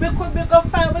time, we could be go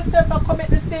find ourselves and commit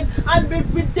the sin and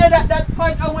be dead at that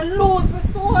point and we lose the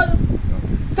soul.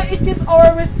 So it is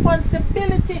our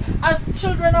responsibility as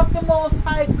children of the Most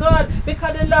High God,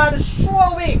 because the Lord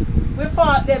show we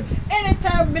fought them.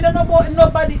 Anytime, me don't know about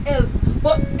nobody else,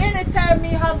 but anytime me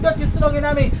have dirty slug in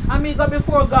me and me go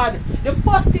before God, the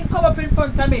first thing come up in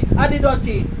front of me are the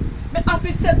dirty. Me have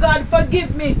to say, God,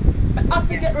 forgive me. Me have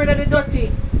to get rid of the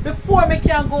dirty before me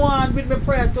can go on with my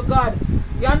prayer to God.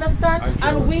 You understand?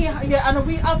 And we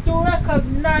have to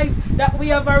recognize that we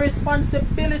have a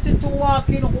responsibility to walk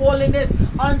in holiness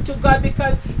unto God,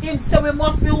 because Him said we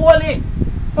must be holy,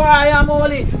 for I am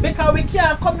holy, because we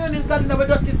can't commune with God in a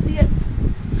dirty state.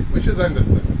 Which is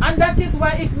understandable. And that is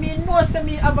why if me know say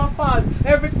me have a fault,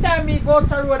 every time me go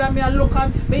to road and me look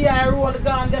and me I roll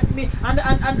gone left me, and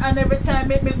every time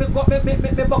me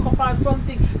buck up on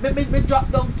something, me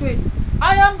drop down to it,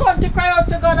 I am going to cry out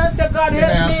to God and say, God,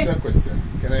 help me. Can I ask you a question?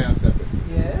 Can I ask you a question?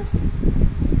 Yes.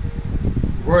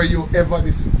 Were you ever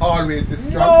always this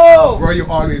strong? No. Were you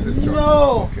always this strong?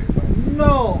 No. Okay, fine.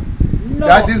 No. No.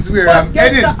 That is where but I'm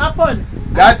guess heading. what happened?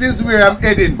 That is where I'm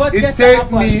heading. But It guess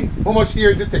take what me, how much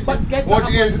years it take? But guess How what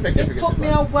much years it happened? take? It took me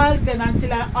a while then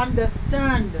until I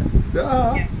understand.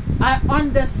 Yeah. I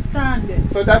understand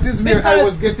it. So that is where I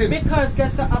was getting. Because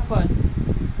guess what happened?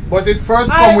 But it first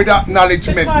come with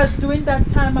acknowledgement. Because during that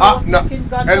time I was taking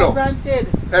God for granted.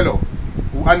 Hello.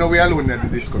 I know we are alone in the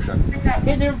discussion.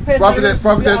 In the Prophetess,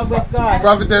 with God.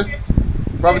 prophetess.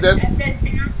 And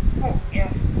then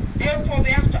therefore we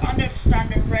have to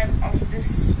understand the realm of the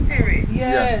spirit.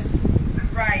 Yes.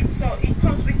 Right. So it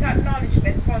comes with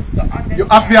acknowledgement for us to understand. You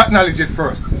have to acknowledge it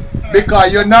first.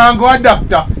 Because you're not going to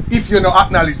doctor if you don't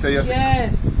acknowledge it yourself.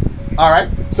 Yes. Alright.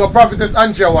 So Prophetess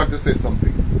Andrea want to say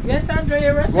something. Yes,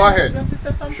 Andrea, you're go ahead. You want to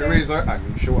say something? She raised her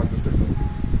hand. She wants to say something.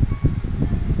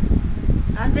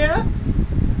 Andrea?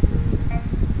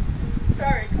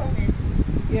 Sorry, come in.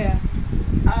 Yeah.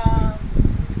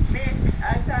 Mitch,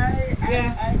 as I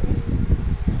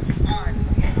listen on,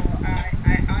 I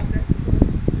understood.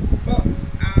 But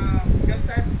just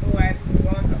as though I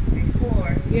brought up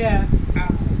before, Yeah.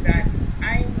 that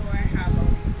I know I have a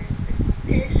weakness in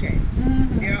patience.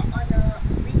 Mm-hmm. There are other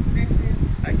weaknesses,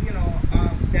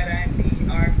 that I may,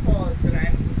 or faults that I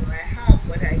have,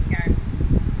 but I can,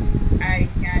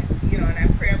 and I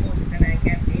pray about it and I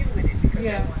can deal with it because I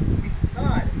want to please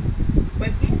God.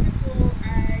 But even though I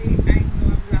know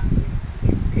I'm lacking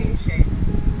in patience,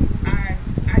 and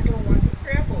I don't want to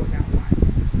pray about that one.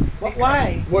 But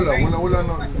why? Hold on. What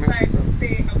the Bible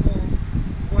say about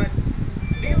what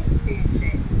builds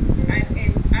patience, and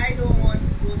I don't want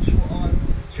to go through all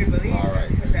this tribulation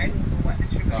because I don't know what the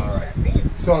tribulation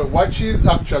means. So what she's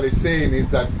actually saying is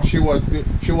that she want to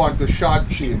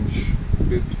shortchange.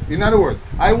 In other words,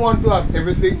 I want to have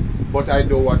everything, but I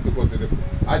don't want to go to the.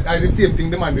 I the same thing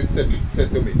the man did said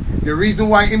to me. The reason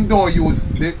why him don't use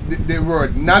the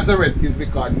word Nazareth is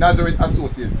because Nazareth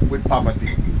associated with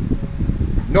poverty.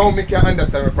 Now me can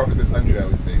understand what Prophetess Andrea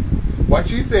was saying. What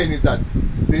she's saying is that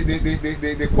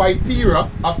the criteria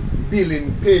of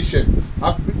being patient,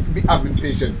 of having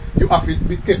patience, you have to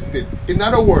be tested. In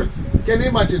other words, can you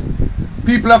imagine,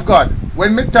 people of God,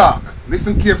 when me talk,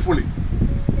 listen carefully.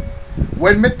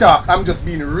 When me talk, I'm just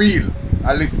being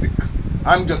realistic.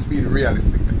 I'm just being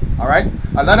realistic. Alright?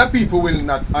 A lot of people will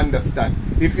not understand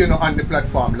if you're not on the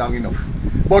platform long enough.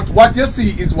 But what you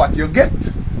see is what you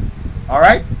get.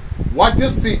 Alright? What you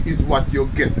see is what you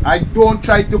get. I don't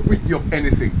try to pretty up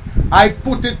anything. I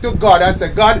put it to God and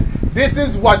say, God, this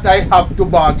is what I have to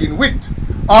bargain with.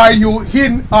 Are you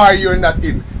in or you're not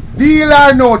in? Deal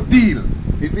or no deal?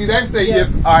 You see them say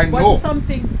yes or no. But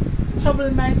something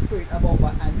troubled my spirit about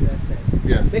what Andrea says.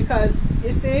 Yes. Because, you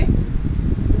see,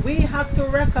 we have to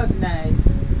recognize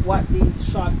what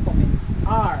these shortcomings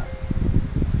are.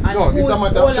 And no, it's a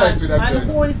matter of choice with that.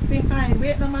 And who is behind,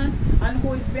 wait no man, and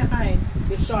who is behind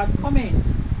the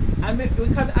shortcomings. And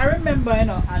because I remember,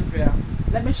 Andrea,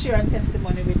 let me share a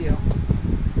testimony with you.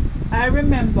 I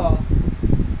remember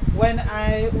when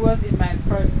I was in my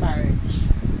first marriage,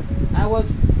 I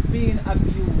was being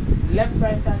abused, left,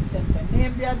 right, and center.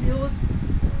 Name the abuse,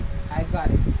 I got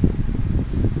it.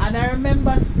 And I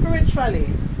remember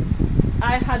spiritually,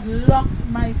 I had locked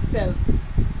myself,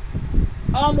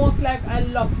 almost like I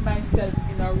locked myself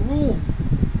in a room.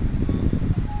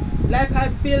 Like I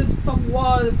built some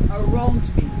walls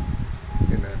around me.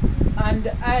 Amen.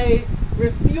 And I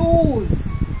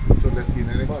refuse to let in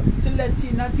anybody. To let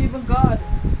in, not even God.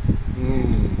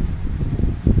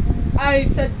 I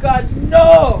said, God,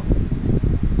 no!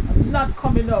 I'm not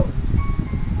coming out.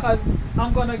 Because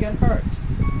I'm going to get hurt.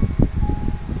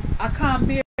 I can't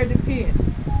bear the pain.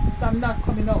 So I'm not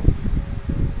coming out.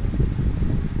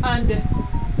 And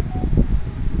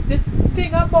the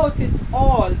thing about it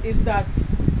all is that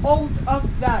out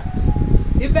of that,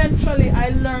 eventually I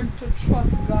learned to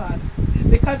trust God.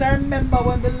 Because I remember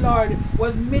when the Lord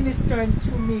was ministering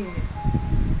to me,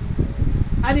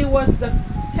 and He was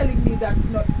just telling me that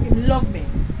He loved me.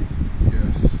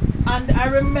 Yes. And I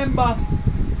remember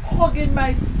hugging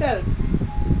myself,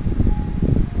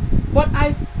 but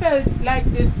I felt like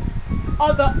this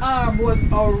other arm was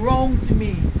around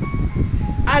me.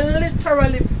 I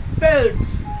literally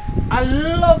felt a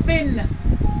loving,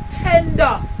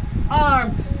 tender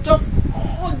arm just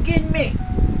hugging me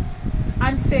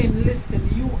and saying, listen,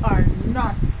 you are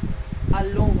not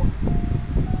alone.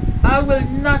 I will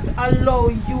not allow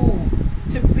you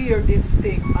to bear this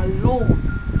thing alone.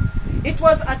 It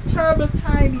was a terrible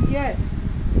time, yes,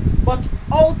 but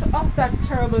out of that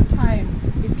terrible time,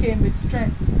 it came with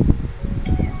strength.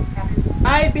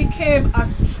 I became a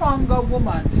stronger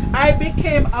woman. I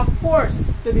became a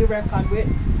force to be reckoned with.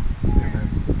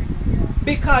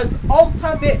 Because out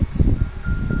of it,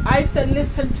 I said,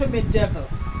 listen to me, devil.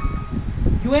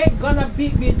 You ain't gonna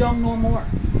beat me down no more.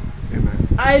 Amen.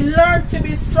 I learned to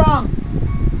be strong.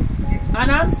 And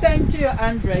I'm saying to you,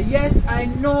 Andrea, yes, I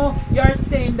know you're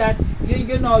saying that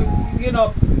you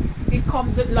know, it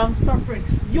comes with long suffering.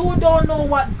 You don't know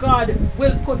what God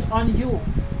will put on you.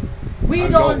 We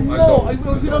don't know.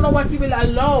 We don't know what He will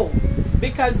allow.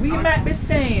 Because we might be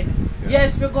saying,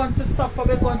 yes, we're going to suffer,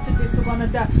 we're going to this, we're going to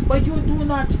that. But you do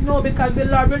not know, because the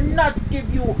Lord will not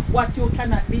give you what you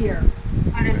cannot bear.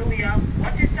 Hallelujah.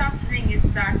 What is happening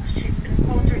is that she's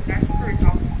encountering that spirit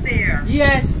of fear.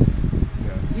 Yes.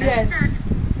 The spirit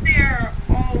of fear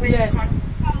always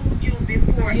confound you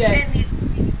before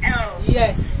anything else.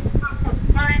 Yes. You have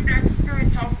to bind that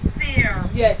spirit of fear.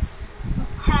 Yes.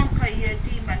 Conquer your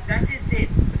demon. That is it.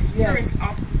 The spirit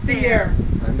of fear.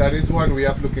 And that is one way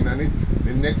of looking at it.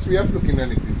 The next way of looking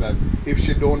at it is that if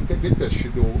she don't take the test, she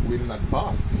will not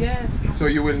pass. Yes. So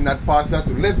you will not pass that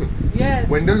level. Yes.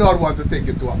 When the Lord wants to take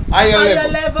you to a higher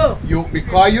level,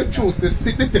 because you choose to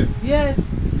sit the test.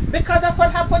 Yes. Because that's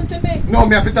what happened to me. No,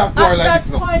 me have to talk to her like this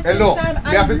now. Hello. Time,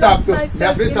 me have to talk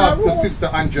to Sister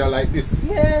Andrea like this.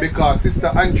 Yes. Because Sister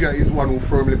Andrea is one who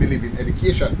firmly believes in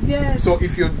education. Yes. So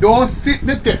if you don't sit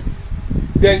the test,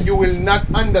 then you will not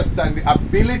understand the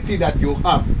ability that you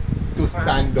have to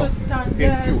stand up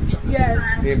in future.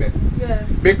 Yes. Amen.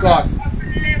 Yes. Because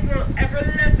every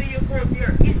level you go,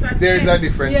 there is a there is test. a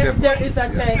different yes, level. there is a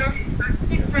Yes. test.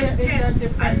 Different test.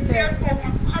 And therefore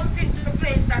what comes into the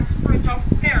place that spirit of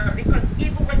fear, because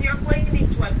even when you're going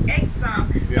into an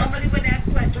exam, normally when I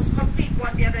do, I just complete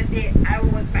one the other day,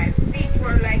 my feet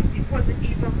were like, it wasn't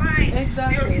even mine.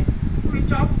 Exactly. There is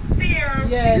spirit of fear.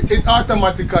 Yes. It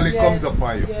automatically comes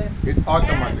upon you. Yes. It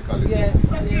automatically. Yes.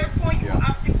 So therefore you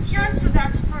have to cancel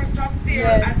that spirit of fear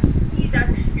Yes. and see that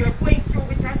you're going through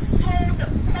with a sound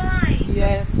mind.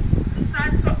 Yes.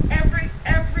 And so every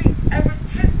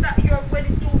test that you're going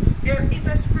to do, there is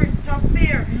a spirit of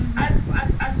fear.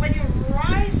 And when you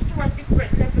rise to a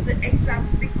different level, the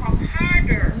exams become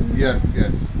harder. Yes,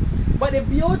 yes. But the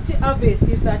beauty of it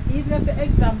is that even if the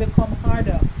exam become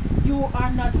harder, you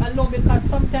are not alone, because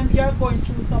sometimes you're going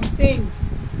through some things,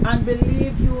 and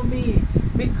believe you me,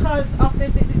 because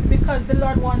the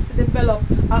Lord wants to develop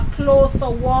a closer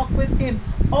walk with Him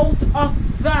out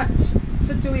of that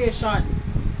situation.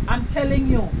 I'm telling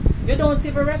you, you don't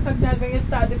even recognize when you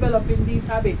start developing these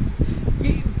habits.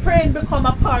 Praying become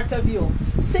a part of you.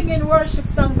 Singing worship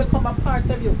song become a part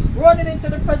of you. Running into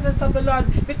the presence of the Lord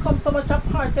becomes so much a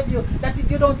part of you that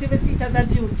you don't even see it as a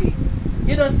duty.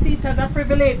 You don't see it as a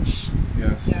privilege.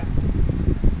 Yes. Yeah.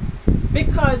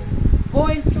 Because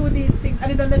going through these things,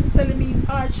 and it don't necessarily mean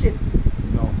hardship.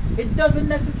 No. It doesn't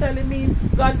necessarily mean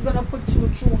God's going to put you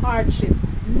through hardship.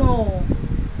 No.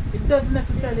 It doesn't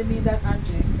necessarily mean that,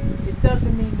 Angie. It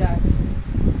doesn't mean that.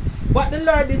 But the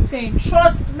Lord is saying,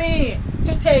 trust me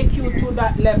to take you to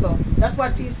that level. That's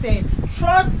what He's saying.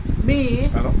 Trust me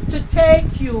to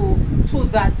take you to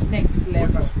that next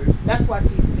level. That's what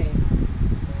He's saying.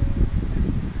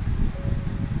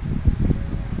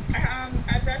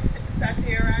 As I sat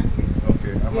here and listened,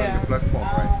 okay, I'm on the platform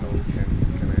right now.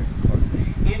 Can I call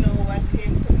you? You know what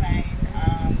came to mind?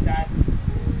 That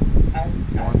as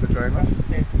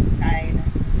said, Shine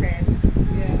said,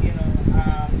 you know,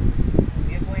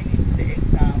 you're going into the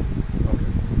exam.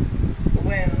 Okay.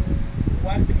 Well,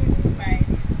 what came to mind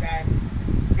is that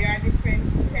there are different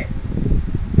steps.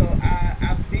 So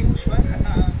I've been through, I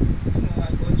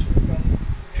go through some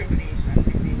tribulation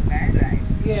within my life.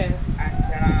 Yes. And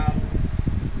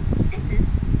it is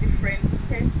different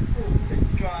steps to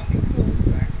draw me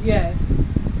closer. Yes.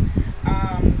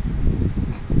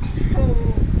 So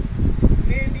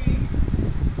maybe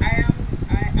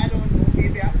I don't know,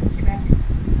 maybe I'm looking at it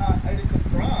a little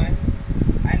broad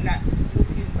and not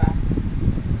looking back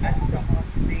at some of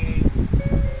the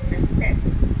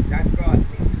steps that brought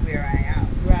me to where I am.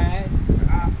 Right.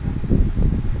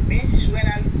 When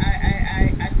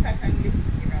I sat and listened,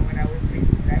 when I was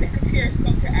listening, and the tears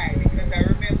come to eye, because I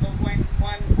remember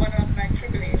one of my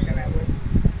tribulation, I was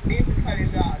basically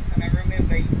lost, and I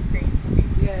remember you saying to me,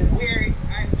 where is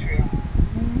Andrea?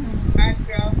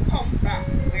 Andrea, come back.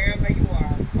 Wherever you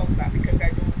are, come back, because I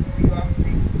don't know you have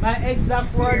this. My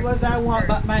exact word was, I want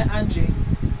back my Angie.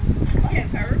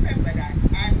 Yes, I remember that.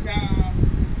 And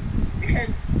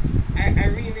because I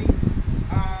really,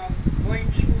 going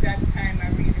through that time, I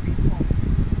really become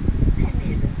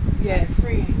timid,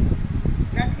 afraid,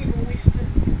 not even wish to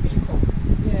speak up.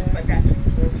 But that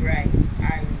was right.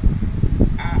 And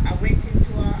I went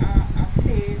into a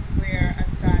phase where I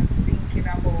started thinking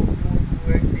about those who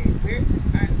were saying, where's this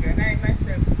Andrea? And I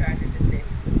myself started to say,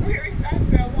 where is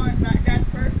Andrea? I want that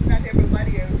person that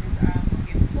everybody else is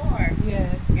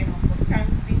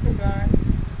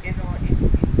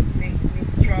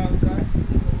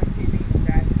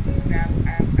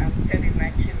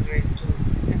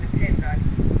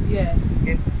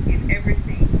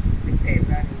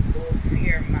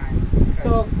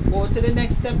to the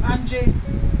next step, Angie.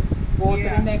 Go to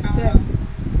the next step.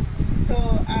 So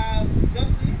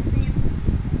just listening,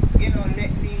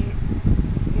 let me,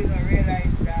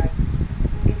 realize that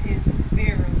it is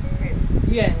various steps.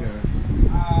 Yes.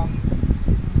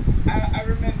 I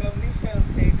remember Michelle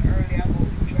saying earlier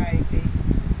about driving.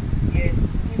 Yes,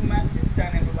 even my sister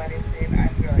and everybody saying,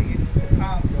 Andrea, you need to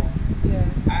calm down.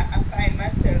 Yes. I find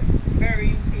myself very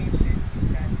impatient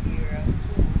in that area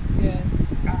too. Yes.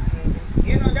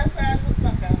 And that's why I look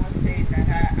back and was saying that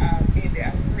I may be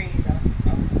afraid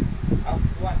of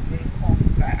what will come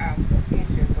if I am so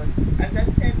patient. But as I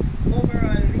said,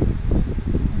 overall listening,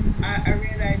 I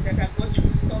realized that I go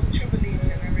through some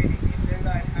tribulation already. Maybe the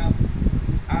Lord have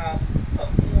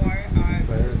some more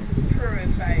to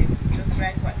purify me, just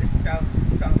like what the song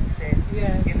said.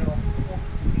 Yes.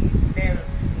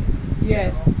 Melt me.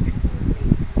 Yes.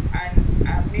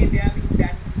 And maybe I'm in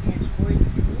that stage going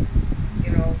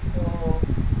through, so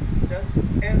just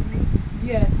help me.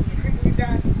 Yes.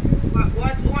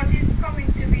 What is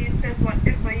coming to me, it says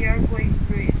whatever you're going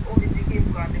through is only to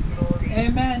give God the glory.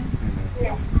 Amen.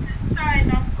 Yes. Sign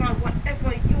of God,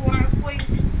 whatever you are going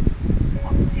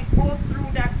to go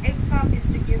through that exam is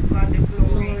to give God the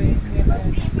glory.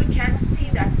 Amen. People can see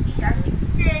that He has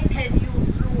taken you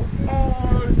through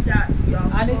all that you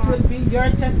have And it will be your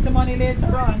testimony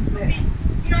later on.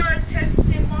 your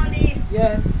testimony.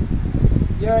 Yes.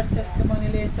 Your testimony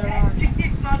later on. To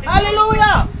give God the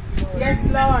Hallelujah. Yes,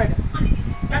 Lord. glory.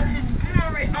 That is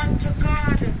glory unto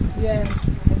God.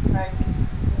 Yes.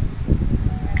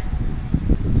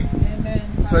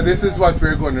 Amen. So this is what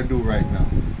we're going to do right now.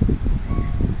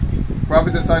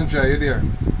 Prophetess Andrea, you there?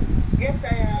 Yes,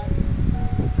 I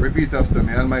am. Repeat after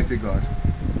me. Almighty God.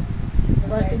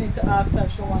 First you need to ask her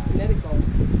if she want to let it go.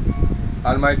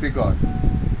 Almighty God.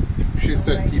 She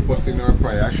said keep us in her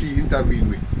prayer. As she intervene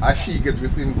with. As she get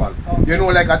us involved. Okay.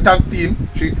 Like a tag team.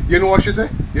 You know what she said?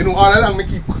 All along me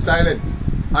keep silent.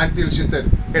 Until she said,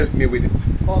 help me with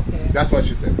it. Okay. That's what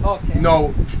she said. Okay. Now,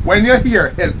 when you hear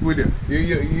help with it,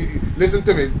 you listen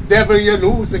to me. Devil, you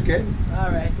lose again.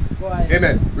 Alright. Go ahead.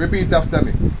 Amen. Repeat after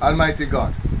me. Almighty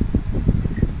God.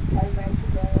 Almighty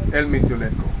God, Help me to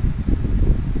let go.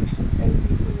 help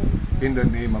me to live In the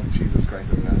name of Jesus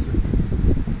Christ of Nazareth. in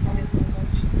the name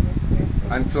of Jesus Christ.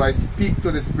 And so I speak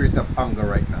to the spirit of anger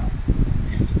right now.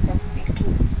 I speak to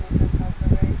the spirit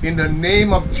of anger. In the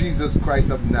name of Jesus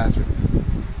Christ of Nazareth. In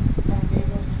the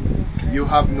name of Jesus Christ. You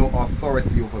have no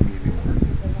authority over me anymore.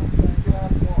 You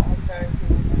have no authority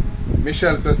over me.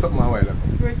 Michelle says something a while ago.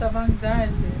 Spirit of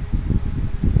anxiety.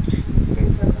 Spirit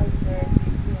of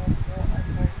anxiety, you have no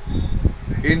authority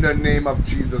over me. In the name of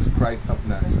Jesus Christ of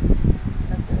Nazareth.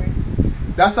 That's right.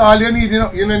 That's all you need. You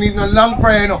don't need no long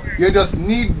prayer. You just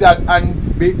need that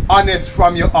and be honest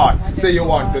from your heart. And Say then you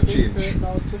want to command the change. spirit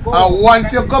now to go. And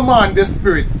once you command the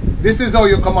spirit, this is how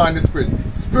you command the spirit.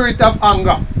 Spirit of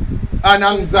anger and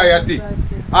anxiety.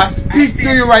 I speak to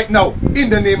you right now in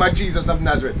the name of Jesus of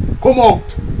Nazareth. Come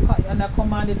out. And I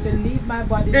command it to leave my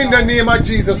body. In now. the name of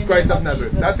Jesus In the Christ name of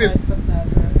Nazareth. Jesus That's it. Christ of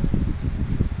Nazareth.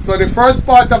 So the first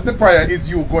part of the prayer is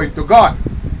you going to God,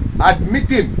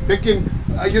 admitting,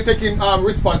 you're taking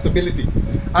responsibility,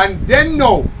 and then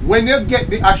now when you get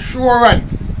the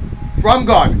assurance from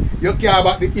God, you care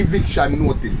about the eviction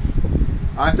notice,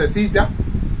 and say, see that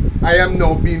I am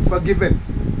now being forgiven.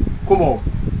 Come out.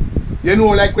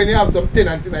 Like when you have some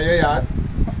tenant in your yard,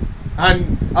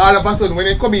 and all of a sudden when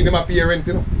they come in, them a parent,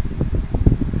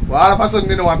 Well, all of a sudden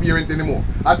they don't want parent anymore.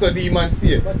 I saw demons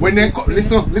here. When they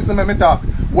listen, let me talk.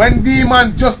 When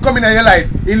demons just come in your life,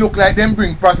 it look like them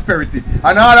bring prosperity,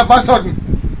 and all of a sudden,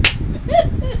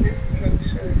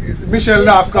 Michelle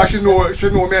laugh because she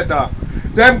know me talk.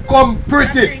 Them come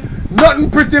pretty, nothing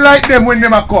pretty like them when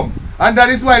them a come, and that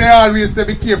is why they always say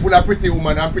be careful of pretty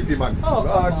woman and pretty man. Oh,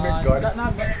 Lord, come my on. God. That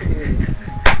not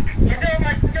You know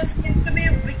what just came to me?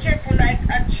 Be careful, like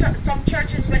at some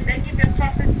churches when they give you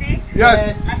prophecy.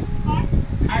 Yes.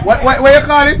 And What you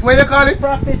call it? What you call it?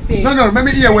 prophecy. No, let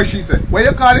me hear what she said. What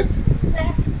you call it?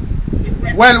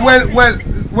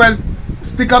 Well,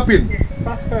 stick up in.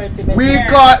 Prosperity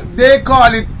message. They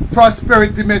call it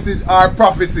prosperity message or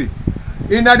prophecy.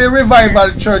 In the revival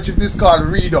church, it is called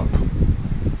read up.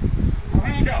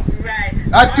 read up, right?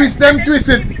 I twist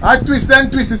it. I twist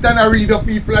it, and I read up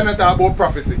people and I talk about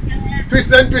prophecy.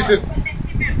 Twist it.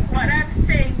 What I'm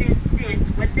saying is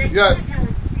this: when they Yes.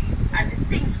 confuse and the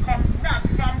things come not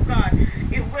from God,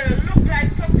 it will look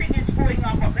like something is going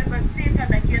on, but remember, Satan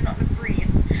and you're not free.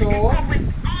 True. It come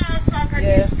with all sorts of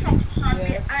Yes. destruction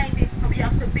Yes. behind it, so we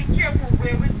have to be careful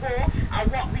where we go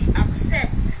and what we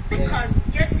accept, because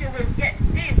yes, you will get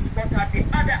this, but at the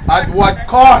other At hand, what that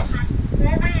cost?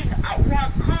 going at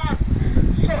what cost?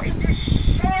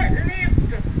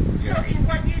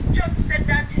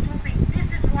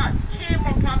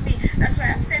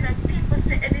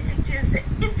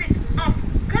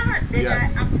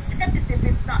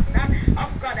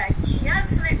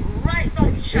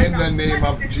 the name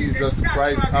of Jesus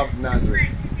Christ of Nazareth.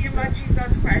 In the name of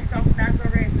Jesus Christ of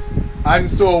Nazareth. And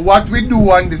so what we do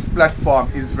on this platform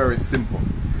is very simple.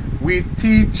 We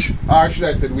teach, or should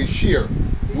I say, we share.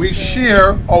 We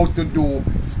share how to do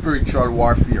spiritual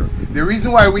warfare. The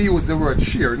reason why we use the word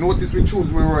share, notice we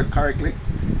choose the word correctly.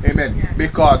 Amen. Yes.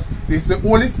 Because it's the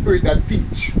Holy Spirit that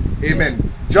teach. Amen.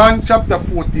 Yes. John chapter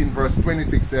 14 verse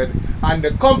 26 said, and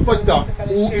the Comforter,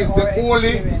 who is the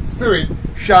Holy Spirit,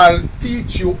 shall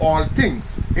teach you all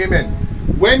things. Amen.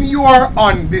 When you are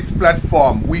on this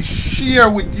platform, we share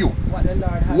with you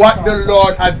what the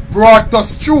Lord has brought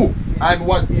us through and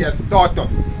what He has taught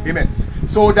us. Amen.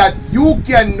 So that you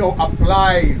can now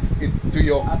apply it to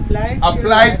your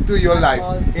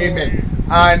life. Amen.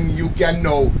 And you can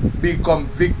now become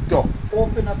victor.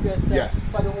 Open up yourself,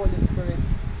 yes, for the Holy Spirit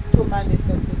to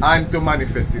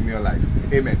manifest in your life.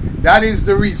 Amen. That is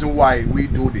the reason why we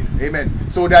do this. Amen.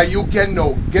 So that you can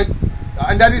now get,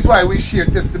 and that is why we share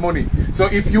testimony. So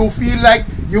if you feel like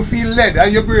you feel led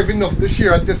and you're brave enough to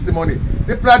share a testimony,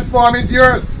 the platform is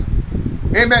yours.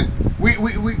 Amen.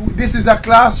 This is a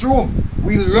classroom.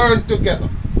 We learn together.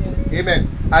 Yes. Amen.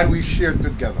 And we share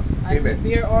together. And amen.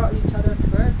 We bear all each other's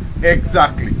burdens.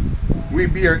 Exactly. We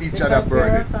bear each other's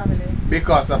burden.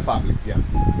 Because of family. Yeah.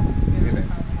 Amen.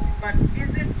 But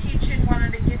is it teaching one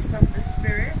of the gifts of the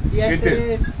Spirit? Yes, it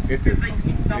is. It is. The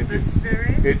gift of the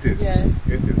Spirit? It is. Yes.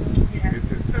 It is. Yeah.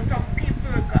 It is. So some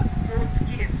people got those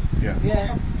gifts. Yes.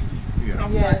 Yes.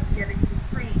 Some Yes. getting to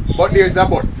preach. But there's a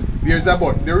but. There's a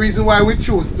but. The reason why we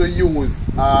choose to use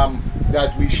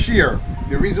that we share,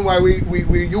 the reason why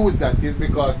we use that is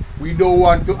because we don't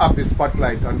want to have the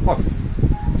spotlight on us.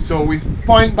 So we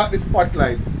point back the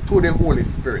spotlight to the Holy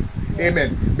Spirit. Yes.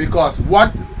 Amen. Because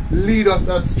what lead us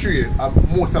astray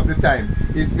most of the time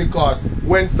is because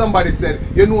when somebody said,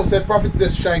 you know, say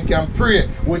Prophetess Shine can pray,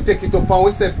 we take it upon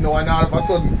ourselves now, and all of a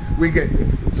sudden we get.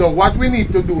 So what we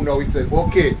need to do now is say,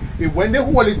 okay, if when the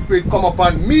Holy Spirit come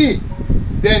upon me,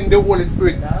 then the Holy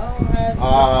Spirit.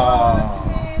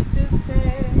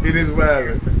 It is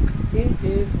well. It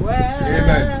is well.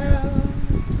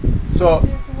 Amen. So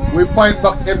we point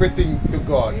back everything to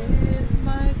God.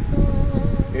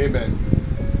 Amen.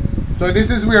 So this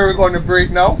is where we're going to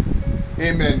break now.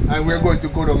 Amen. And we're going to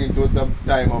go down into the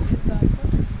time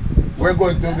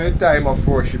of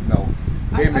worship now.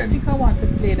 Amen. I think I want to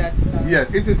play that song.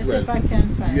 Yes, it is As well. if I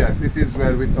can find yes, it is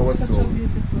well with our such soul. a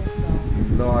beautiful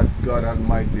song. Lord God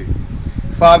Almighty.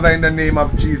 Father, in the name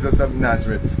of Jesus of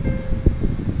Nazareth,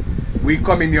 we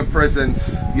come in your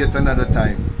presence yet another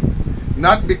time.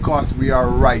 Not because we are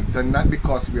right and not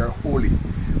because we are holy,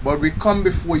 but we come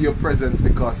before your presence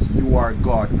because you are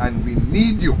God and we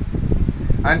need you.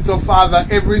 And so, Father,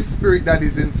 every spirit that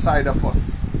is inside of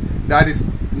us, that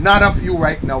is not of you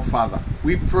right now, Father,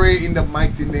 we pray in the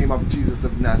mighty name of Jesus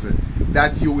of Nazareth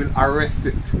that you will arrest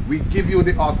it. We give you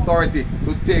the authority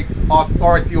to take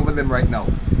authority over them right now.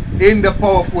 In the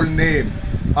powerful name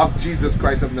of Jesus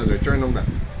Christ of Nazareth. Turn on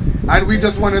that. And we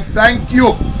just want to thank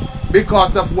you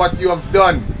because of what you have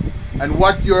done and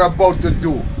what you're about to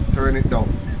do. Turn it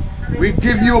down. We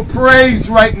give you praise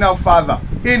right now, Father,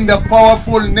 in the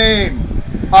powerful name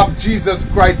of Jesus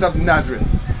Christ of Nazareth.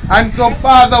 And so,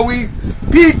 Father, we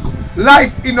speak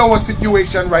life in our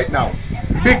situation right now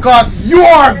because you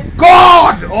are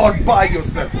God all by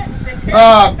yourself.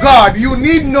 God, you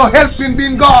need no help in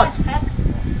being God.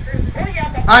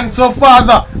 And so,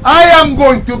 Father, I am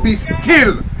going to be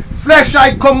still. Flesh,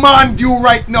 I command you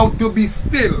right now to be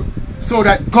still so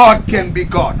that God can be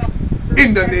God.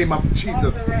 In the name of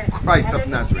Jesus Christ of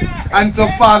Nazareth. And so,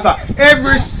 Father,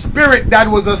 every spirit that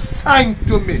was assigned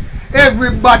to me,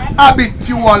 every bad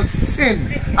habitual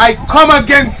sin, I come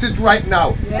against it right now.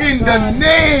 In the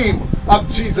name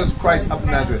of Jesus Christ of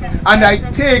Nazareth. And I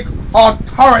take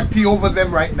authority over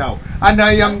them right now. And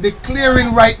I am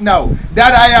declaring right now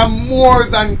that I am more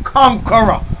than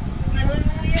conqueror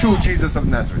through Jesus of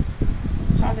Nazareth.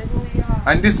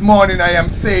 And this morning I am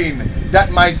saying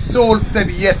that my soul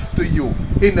said yes to you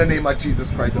in the name of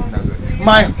Jesus Christ of Nazareth.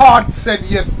 My heart said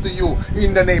yes to you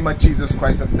in the name of Jesus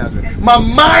Christ of Nazareth. My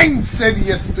mind said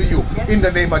yes to you in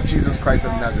the name of Jesus Christ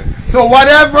of Nazareth. So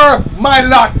whatever my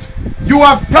lot you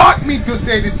have taught me to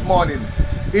say this morning,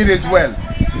 it is well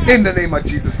in the name of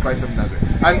Jesus Christ of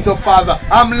Nazareth. And so, Father,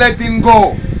 I'm letting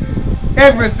go.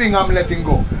 Everything I'm letting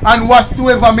go. And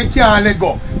whatsoever me can't let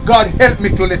go, God help me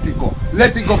to let it go.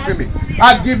 Let it go for me.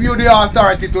 I give you the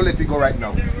authority to let it go right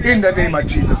now. In the name of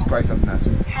Jesus Christ of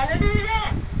Nazareth.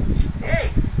 Hallelujah. Hey.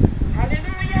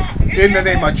 Hallelujah. In the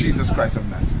name of Jesus Christ of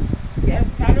Nazareth.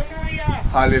 Yes, hallelujah.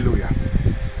 Hallelujah.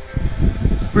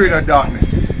 Spirit of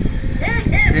darkness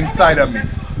inside of me,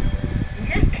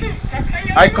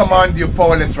 I command you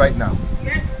powerless right now.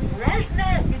 Yes, right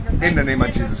now. In the name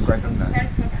of Jesus Christ of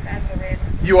Nazareth. Nazareth.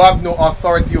 You have no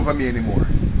authority over me anymore.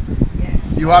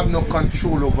 Yes. You have no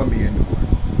control over me anymore.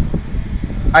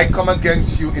 I come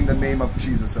against you in the name of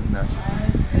Jesus of Nazareth.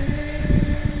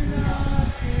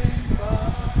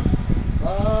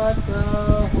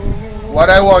 What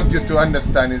I want you to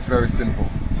understand is very simple.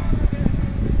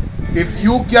 If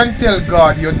you can tell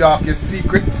God your darkest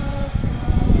secret,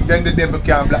 then the devil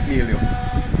can't blackmail you.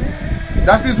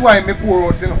 That is why me pour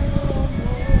out, you know.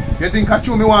 You think I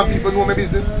me want people to know my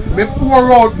business? Me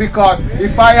pour out because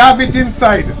if I have it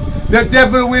inside, the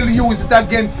devil will use it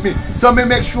against me. So me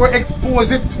make sure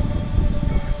expose it.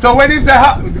 So when he say,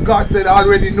 God said, I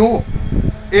already know.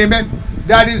 Amen.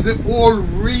 That is the whole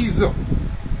reason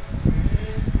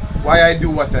why I do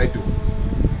what I do.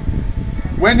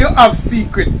 When you have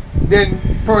secret, then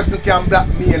person can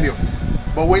blackmail you.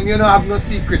 But when you don't have no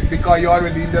secret because you're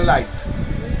already in the light,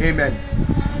 amen,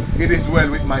 it is well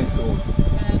with my soul.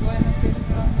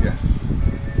 Yes.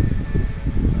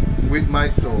 With my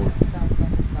soul,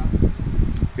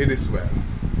 it is well.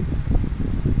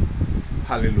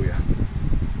 Hallelujah.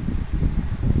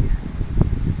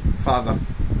 Father,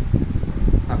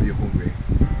 have your own way.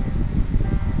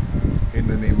 In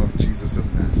the name of Jesus of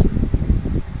Nazareth.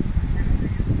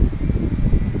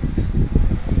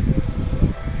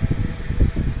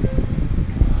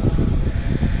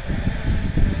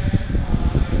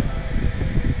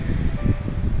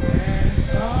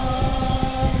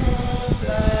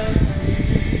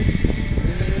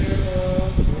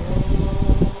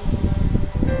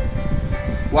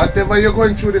 Whatever you're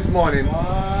going through this morning, it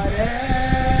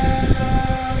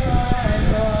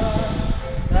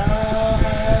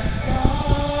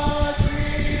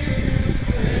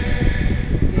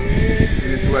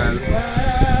is well.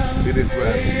 It is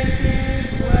well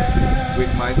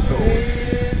with my soul.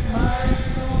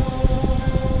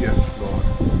 Yes, Lord.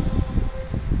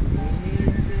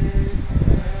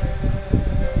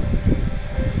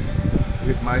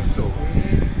 With my soul.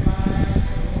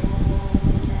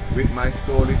 With my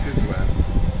soul it is well.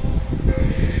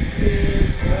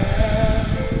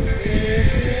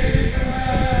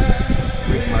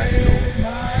 With my soul.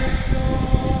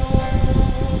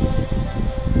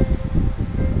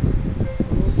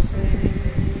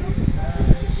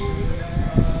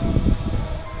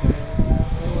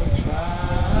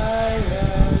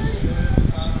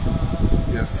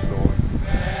 Yes, Lord.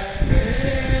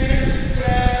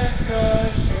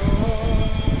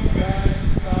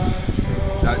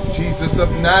 That Jesus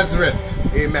of Nazareth.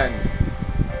 Amen.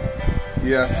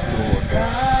 Yes, Lord.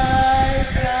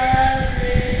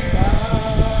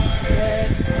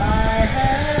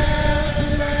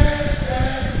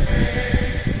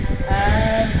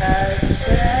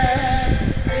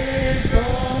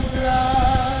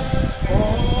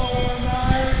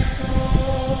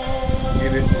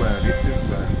 It is well. It is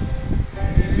well.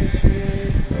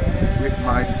 With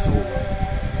my soul.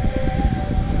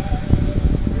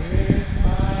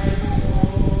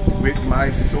 With my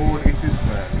soul it is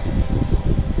well.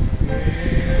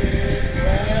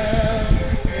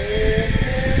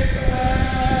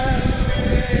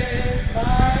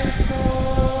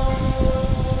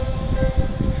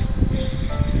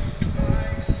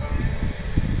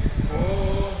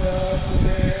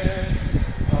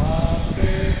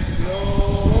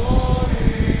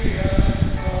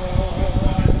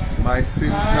 My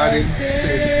sins not in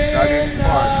sin, not in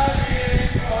parts,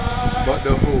 but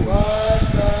the whole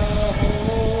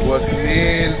was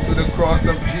nailed to the cross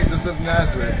of Jesus of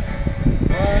Nazareth.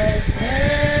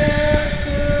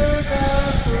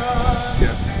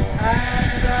 Yes, Lord.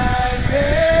 And I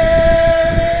bear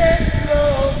it no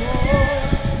more.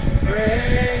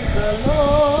 Praise the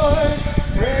Lord,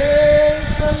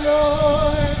 praise the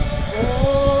Lord,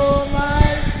 oh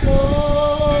my soul.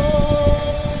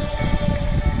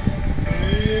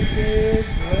 It is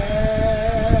well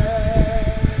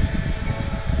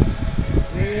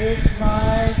with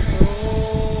my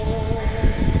soul.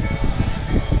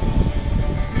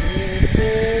 It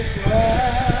is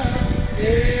well.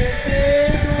 It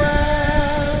is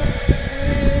well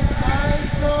with my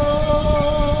soul.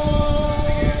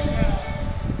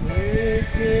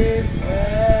 It is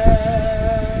well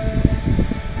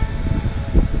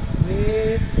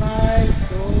with my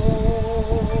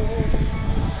soul.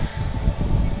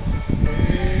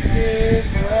 It is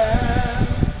well.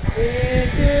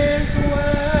 It is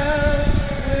well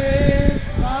with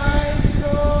my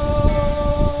soul.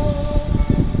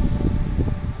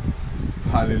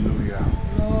 Hallelujah.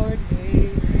 Lord,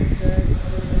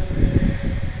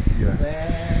 yes.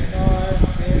 When our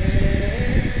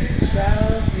faith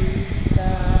shall be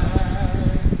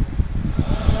sad,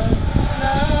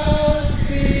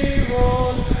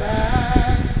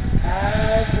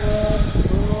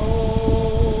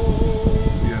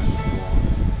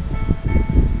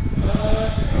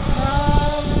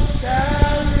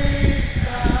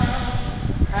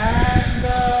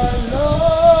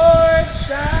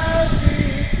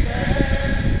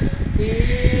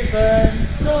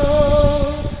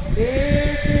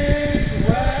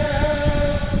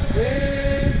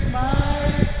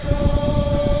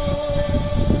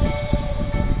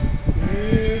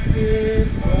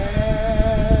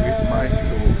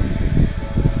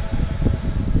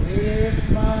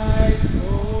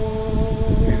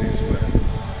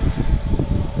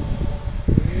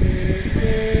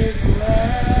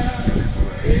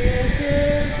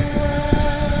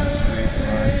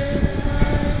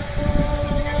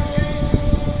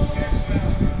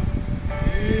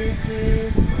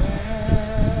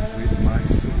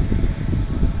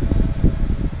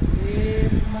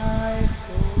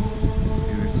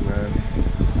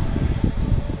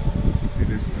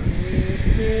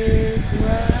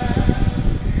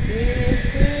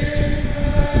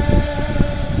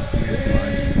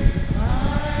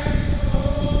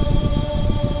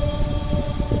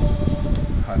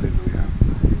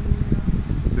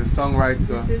 songwriter,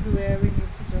 This is where we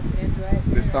need to just end right the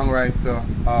there.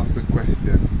 songwriter asks a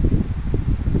question.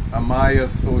 Am I a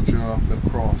soldier of the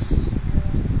cross?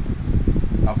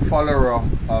 A follower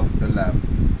of the Lamb?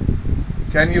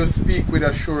 Can you speak with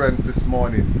assurance this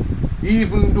morning?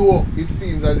 Even though it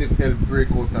seems as if hell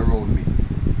break out around me,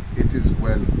 it is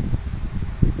well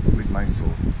with my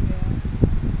soul.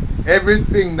 Yeah.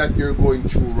 Everything that you're going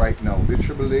through right now, the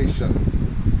tribulation,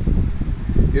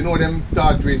 you know them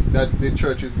thought with that the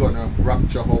church is going to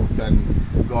rapture out and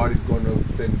God is going to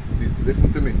send this.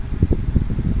 Listen to me.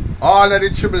 All of the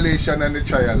tribulation and the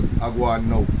trial are going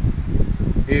now.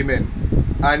 Amen.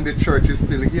 And the church is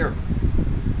still here.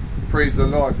 Praise the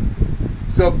Lord.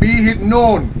 So be it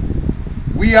known,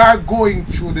 we are going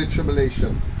through the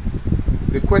tribulation.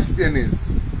 The question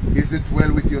is it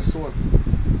well with your soul?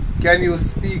 Can you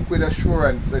speak with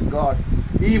assurance that God,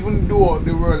 even though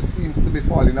the world seems to be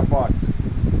falling apart,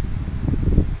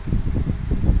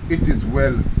 it is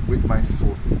well with my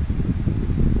soul?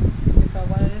 Because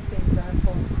one of the things I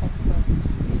found comfort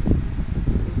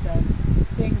in is that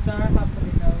things are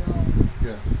happening around.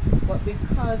 Yes. But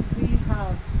because we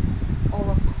have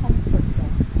our comforter,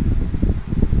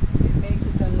 it makes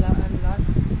it a lot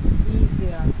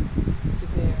easier to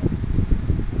bear.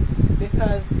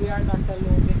 Because we are not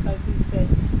alone. Because he said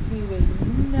he will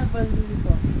never leave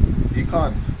us. He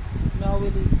can't. Nor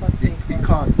will he forsake us. He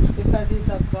can't. Because he's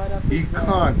a God of his He word.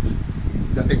 can't.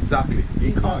 Exactly.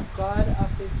 He He's can't. a God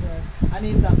of his word. And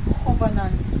he's a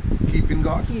covenant Keeping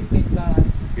God. keeping God.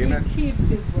 Amen. He keeps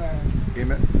his word.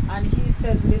 Amen. And he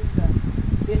says, listen,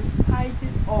 despite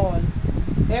it all,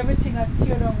 everything I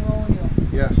tear down around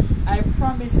you, Yes. I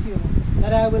promise you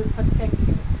that I will protect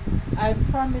you. I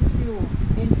promise you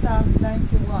in Psalms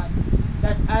 91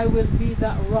 that I will be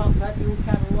that rock that you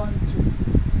can run to.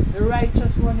 The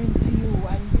righteous run into you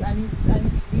and he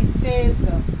saves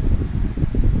us.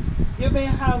 You may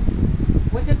have,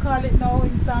 what you call it now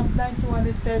in Psalms 91,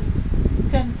 it says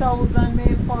 10,000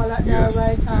 may fall at Yes. thy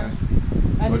right hand, Yes.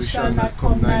 and But it shall not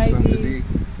come nigh thee.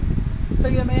 So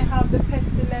you may have the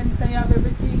pestilence and you have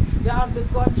everything. You have the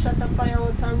gunshot of fire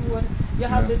out the road. You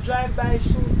have Yes. the drive-by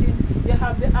shooting. You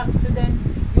have the accident.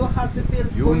 You have the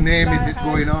bills. You going name sky it, it's high.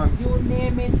 going on. You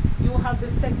name it. You have the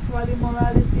sexual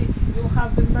immorality. You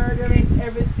have the murderings,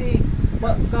 everything.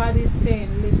 But Yes. God is saying,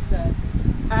 listen,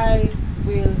 I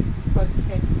will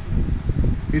protect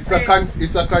you. It's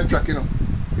a contract, you know.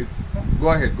 It's go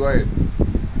ahead.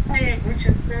 Which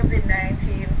is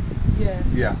COVID-19.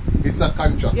 Yes. Yeah. It's a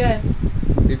contract. Yes.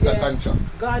 It's a Yes.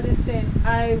 contract. God is saying,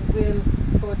 I will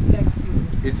protect you.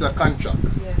 It's a contract.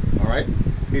 Yes. Alright?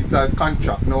 It's a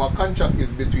contract. Now a contract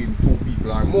is between two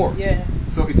people or more. Yes.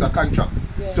 So it's a contract.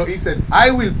 Yes. So he said,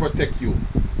 I will protect you.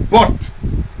 But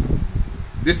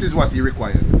this is what he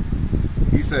required.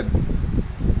 He said,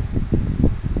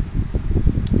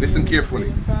 listen carefully.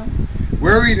 Reading from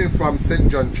We're reading from St.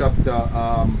 John chapter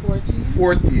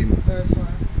 14 verse 1.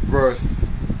 verse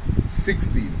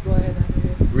 16. Go ahead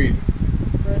and read. Read.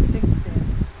 Verse 16.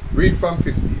 Read from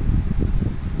 15.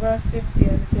 Verse 15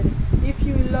 it said, if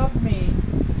you love me,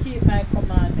 keep my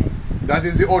commandments. That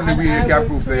is the only And way you I can will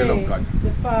prove that you love pray God.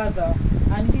 the Father,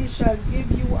 and he shall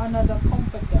give you another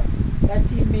comforter, that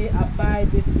he may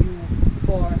abide with you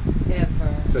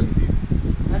forever. 17.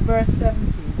 And verse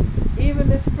 17, even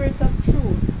the Spirit of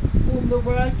truth, whom the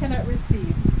world cannot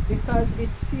receive, because it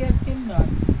seeth him not,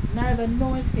 neither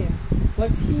knoweth him,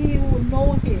 but he who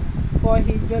know him, for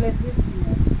he dwelleth with you,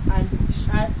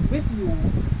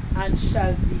 and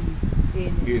shall be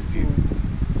in 18. you.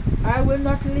 I will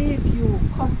not leave you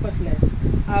comfortless,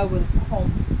 I will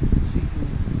come to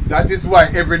you. That is why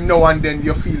every now and then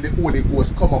you feel the Holy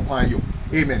Ghost come upon you.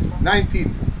 Amen.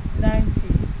 19.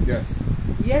 19. Yes.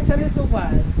 Yet a little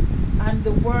while, and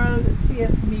the world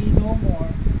seeth me no more,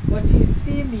 but ye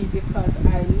see me, because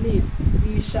I live,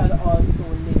 ye shall also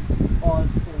live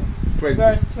also. 20.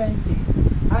 Verse 20.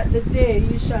 At the day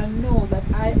ye shall know that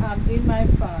I am in my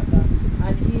Father,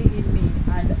 and he in me,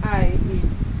 and I in you.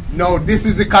 Now this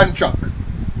is the contract.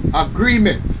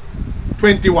 Agreement.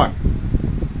 21.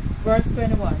 Verse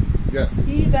 21. Yes.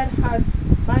 He that hath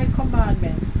my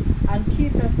commandments, and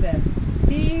keepeth them,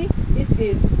 he it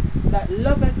is that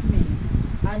loveth me,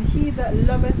 and he that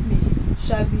loveth me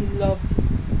shall be loved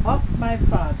of my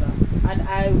Father, and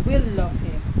I will love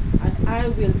him, and I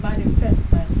will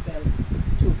manifest myself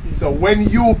to him. So when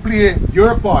you play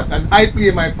your part and I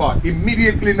play my part,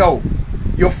 immediately now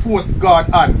you force God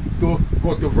on to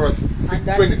go to verse 6, And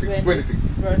that 26. is 26.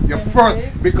 verse You 26.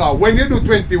 first, because when you do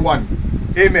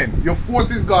 21, amen, you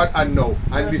forces God on now,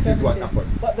 and Verse this is what 26.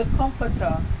 happened. But the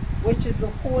Comforter, which is the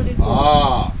Holy Ghost,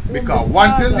 Ah, whom because the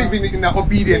once you're Father living in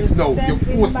obedience now, will you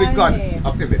send in force the my God name,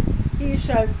 of heaven. He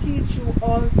shall teach you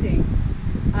all things,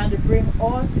 and bring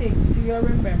all things to your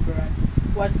remembrance,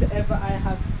 whatsoever I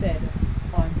have said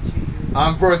unto you.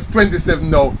 And verse 27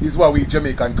 now is what we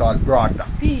Jamaican call brata.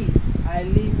 Peace I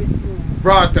leave with you.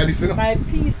 Brata, listen. My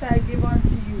peace I give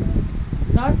unto you,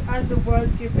 not as the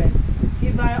world giveth,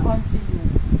 give I unto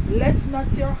you. Let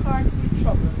not your heart be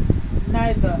troubled,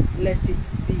 neither let it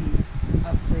be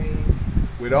afraid.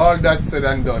 With all that said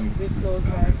and done, We close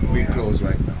right now. we close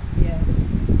right now. Yes.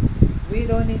 We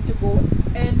don't need to go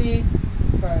any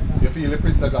further. You feel the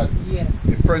presence of God? Yes.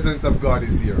 The presence of God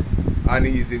is here, and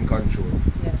He is in control.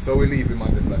 Yes. So we leave Him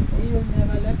on the platform. He will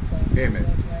never left us. Amen.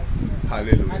 He was right here.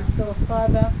 Hallelujah. And so,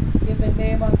 Father, in the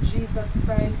name of Jesus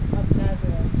Christ of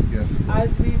Nazareth, Yes.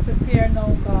 as we prepare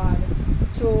now, God,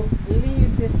 to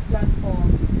leave this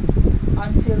platform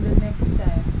until the next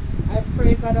time, I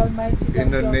pray, God Almighty, that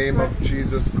In the name of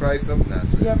Jesus Christ of your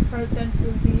Nazareth. presence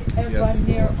will be ever Yes,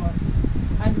 near Lord. us,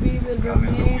 and we will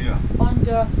remain Hallelujah.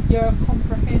 under your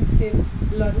comprehensive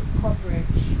blood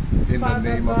coverage. In Father the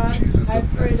name God, of Jesus I of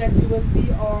pray Nazareth. that you will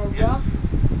be our rock,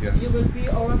 Yes. you will be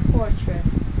our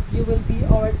fortress, you will be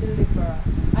our deliverer,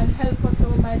 and help us,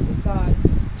 Almighty God,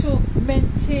 to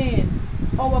maintain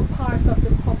our part of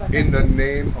the covenant. In the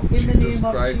name of In the Jesus name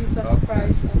of Christ Jesus of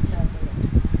Christ Nazareth. of Nazareth.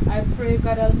 I pray,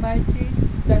 God Almighty,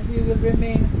 that we will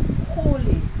remain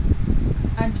holy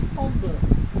and humble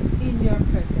in your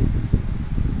presence.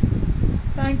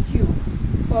 Thank you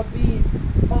for being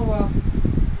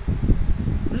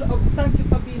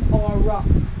our rock.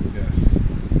 Yes.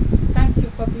 Thank you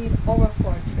for being our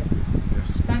fortress.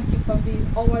 Yes. Thank you for being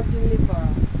our deliverer,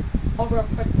 our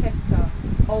protector,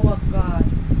 our God,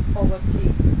 our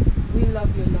King. We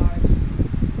love you, Lord.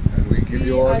 And we give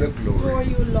you all the We adore glory.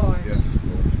 you, Lord. Yes,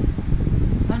 Lord.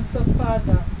 And so,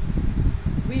 Father,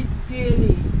 we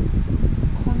daily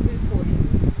come before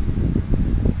you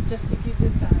just to give you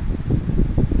thanks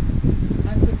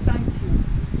and to thank you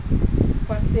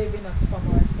for saving us from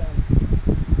ourselves.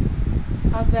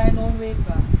 Have thine own way,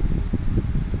 God.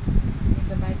 In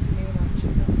the mighty name of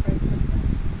Jesus Christ of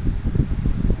Nazareth.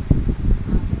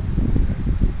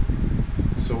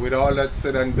 Amen. So with all that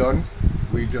said and done,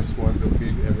 we just want to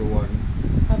bid everyone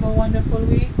Have a wonderful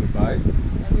week. goodbye.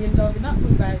 And we love you. Not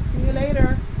goodbye. See you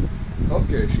later.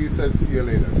 Okay, she said see you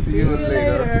later. See you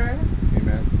later.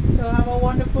 Amen. So have a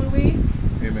wonderful week.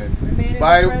 Amen. Remain in the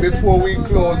presence Before of we the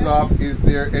close Lord. off, is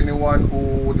there anyone who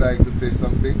would like to say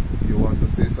something? You want to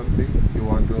say something? You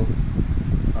want to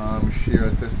share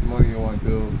a testimony? You want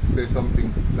to say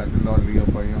something that the Lord lay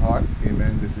upon your heart?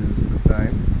 Amen. This is the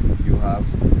time you have.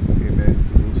 Amen.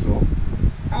 To do so.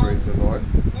 Praise the Lord.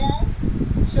 Yeah.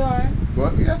 Sure.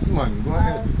 Go, yes, man. Go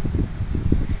ahead.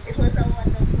 It was a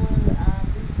wonderful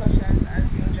discussion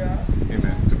as usual.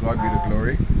 Amen. To God be the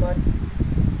glory. But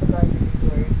to God be the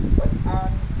glory. But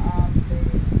on the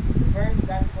verse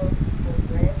that was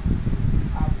read,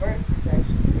 verses I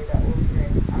should say that was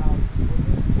read, we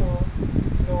need to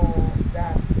know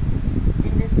that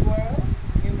in this world,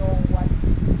 you know what,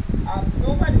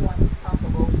 nobody wants to talk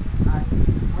about it, and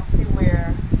we see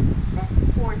where this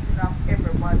forcing of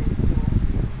everybody to,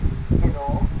 you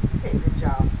know, take the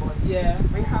job. But Yeah.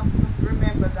 we have to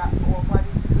remember that our body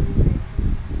is living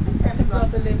the temple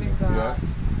of the living God.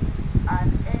 Yes.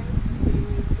 And hence we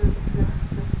need to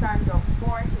stand up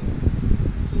for him,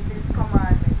 keep his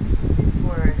commandment, keep his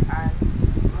word, and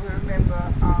remember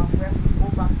we have to go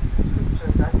back to the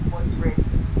scriptures as was read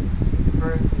in the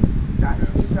verses, that Yes.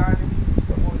 these are the things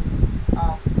that will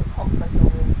the comforter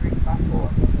will bring back our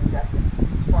memory, that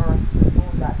for us to know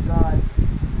that God,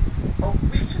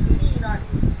 we should lean on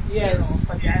him. Yes. You know,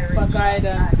 for direction. For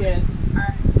guidance, And- yes.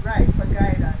 and right, for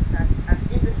guidance, and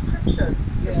in the scriptures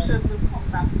Yes. will come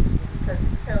back to you, because it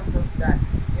tells us that,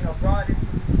 you know, God is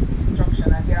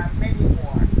instruction, and there are many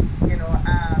more. You know,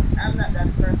 I'm not that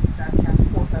person that can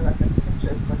quote a lot of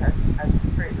scriptures, but as the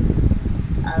Spirit leads,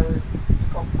 I will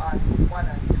pick up on one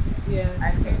and two. Yes.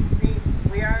 And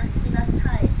we are in a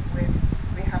time when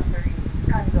we have to really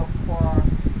stand up for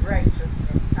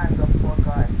righteousness, stand up for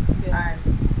God, Yes.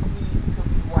 and we need to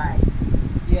be wise.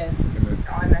 Yes. Amen.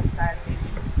 Understanding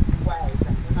wise,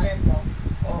 and remember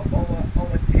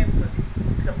our temple, this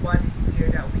body here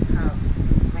that we have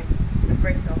with the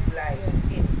breath of life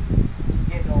Yes. in it.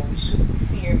 You know, we shouldn't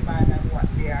fear man and what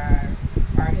they are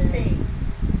Yes. saying,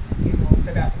 you know,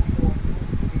 so that we don't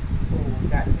lose this soul,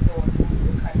 that we don't lose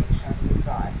the connection with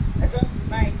God. That's just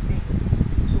my saying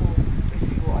to if you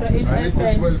So are. in And it was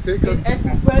essence, well taken.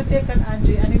 well taken,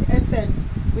 Angie. And in essence,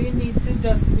 we need to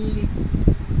just be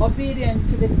obedient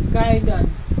to the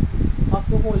guidance of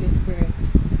the Holy Spirit,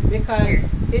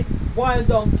 because boil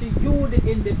down to you, the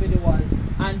individual,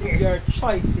 and Yes. your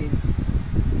choices.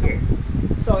 Yes.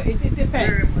 So it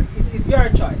depends. Very much It's your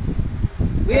choice.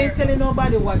 We ain't Very telling much.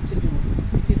 nobody what to do.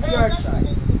 It is Well, your that's what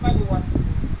choice. everybody wants to do.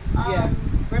 Yeah.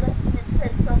 Brother Smith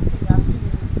said something a few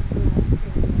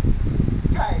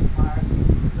time or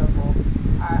days ago,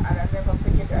 and I never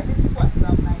forget it. And this is what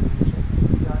grabbed my interest to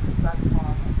be on the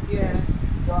platform. Yeah.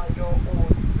 You are your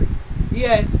own priest.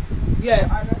 Yes. You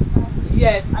Yes. understand?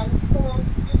 Yes. And so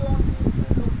you don't need to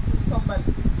look to somebody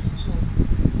to teach you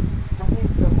the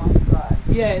wisdom of God.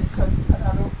 Yes. Because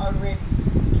God already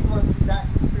give us that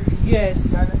spirit.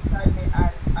 Yes. You understand me?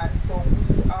 And so we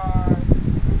are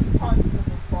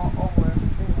responsible for our own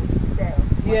self.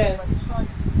 Yes. Whatever choice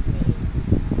we make,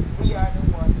 we are the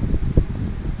one who is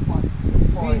responsible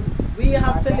for it. We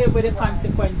have to And live with the that's why-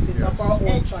 consequences of our own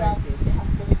Exactly. You choices. have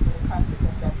to live with the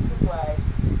consequences. And this is why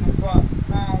it brought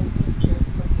my interest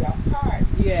to be a part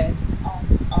Yes.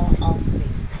 of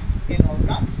this. You know,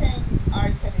 not saying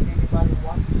or telling anybody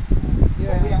what to do, but we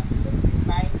Yeah. have to be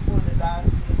mindful the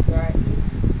last days we are in,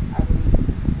 and we,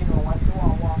 once you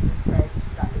want to walk with Christ,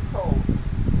 it's not the crowd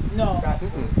No. that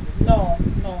goes with No.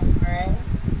 No. right?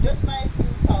 Just my few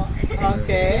talk.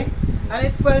 Okay. And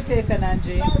it's well taken,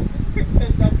 Angie. Some of the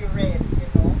scriptures that you read,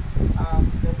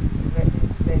 just let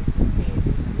to say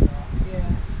this,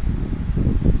 Yes.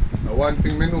 Now, one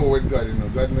thing me know with God,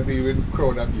 God not deal with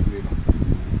crowd of people,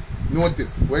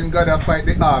 Notice, when God a fight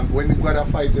the arm, when God a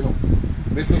fight,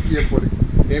 listen carefully.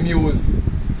 Him use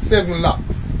 7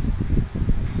 locks.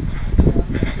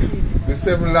 The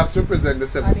 7 locks represent the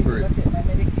 7 I need to go spirits. take my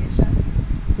medication.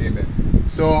 Amen.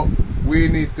 So, we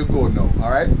need to go now,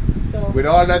 alright? So With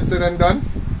all that said and done,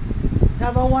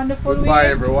 have a wonderful goodbye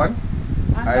week. everyone.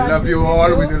 And I God love be you with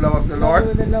all with the love of the Love Lord. you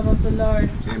with the love of the Lord.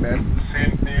 Amen.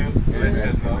 Same to you.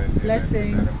 Blessed love. In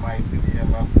Blessings. the mighty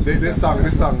name of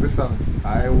This song.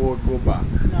 I won't go back.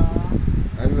 No.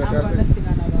 And like I'm I gonna said, sing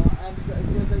another.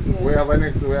 There's a, yeah. we have a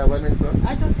next one.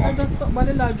 I just saw but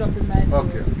the Lord drop in my spirit.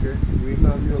 Okay. We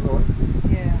love you, Lord.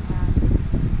 Yeah.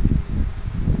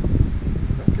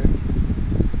 Okay.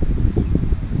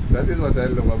 That is what I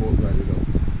love about God,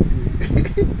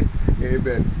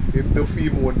 Amen. If the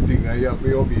feel one thing, I have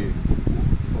to obey.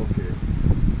 Okay.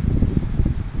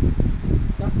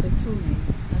 Dr. Toomey.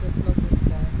 I just love this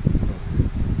guy.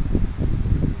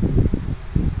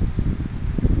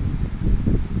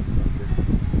 Okay.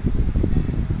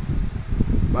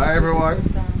 Bye, everyone.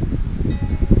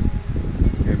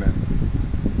 Amen.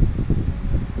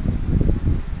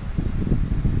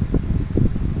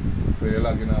 So you're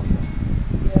logging off now?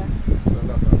 Yeah. So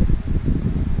log off.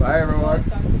 Bye, everyone.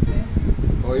 So to play.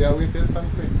 Oh, yeah, wait till some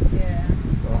play. Yeah.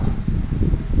 Oh.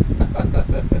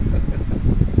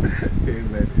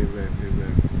 Amen.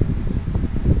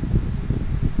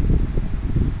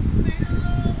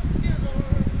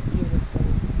 It's beautiful.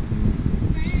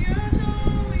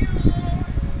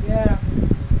 Yeah.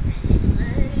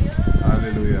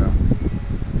 Hallelujah.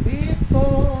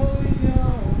 Before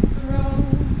your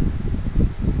throne,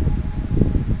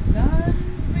 none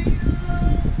below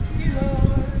you,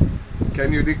 Lord.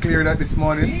 Can you declare that this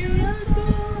morning? We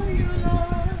adore you,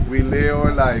 Lord. We lay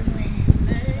our life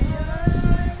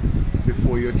Lives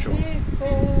before your throne.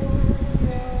 before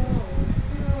your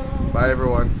throne. Bye,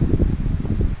 everyone.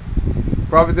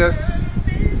 Prophetess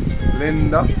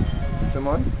Linda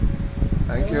Simon,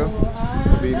 thank you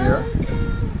for being here.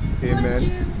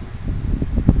 Amen.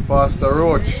 Pastor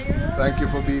Roach, thank you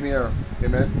for being here.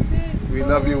 Amen. We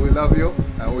love you,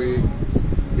 and we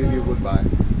bid you goodbye.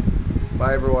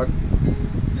 Bye, everyone.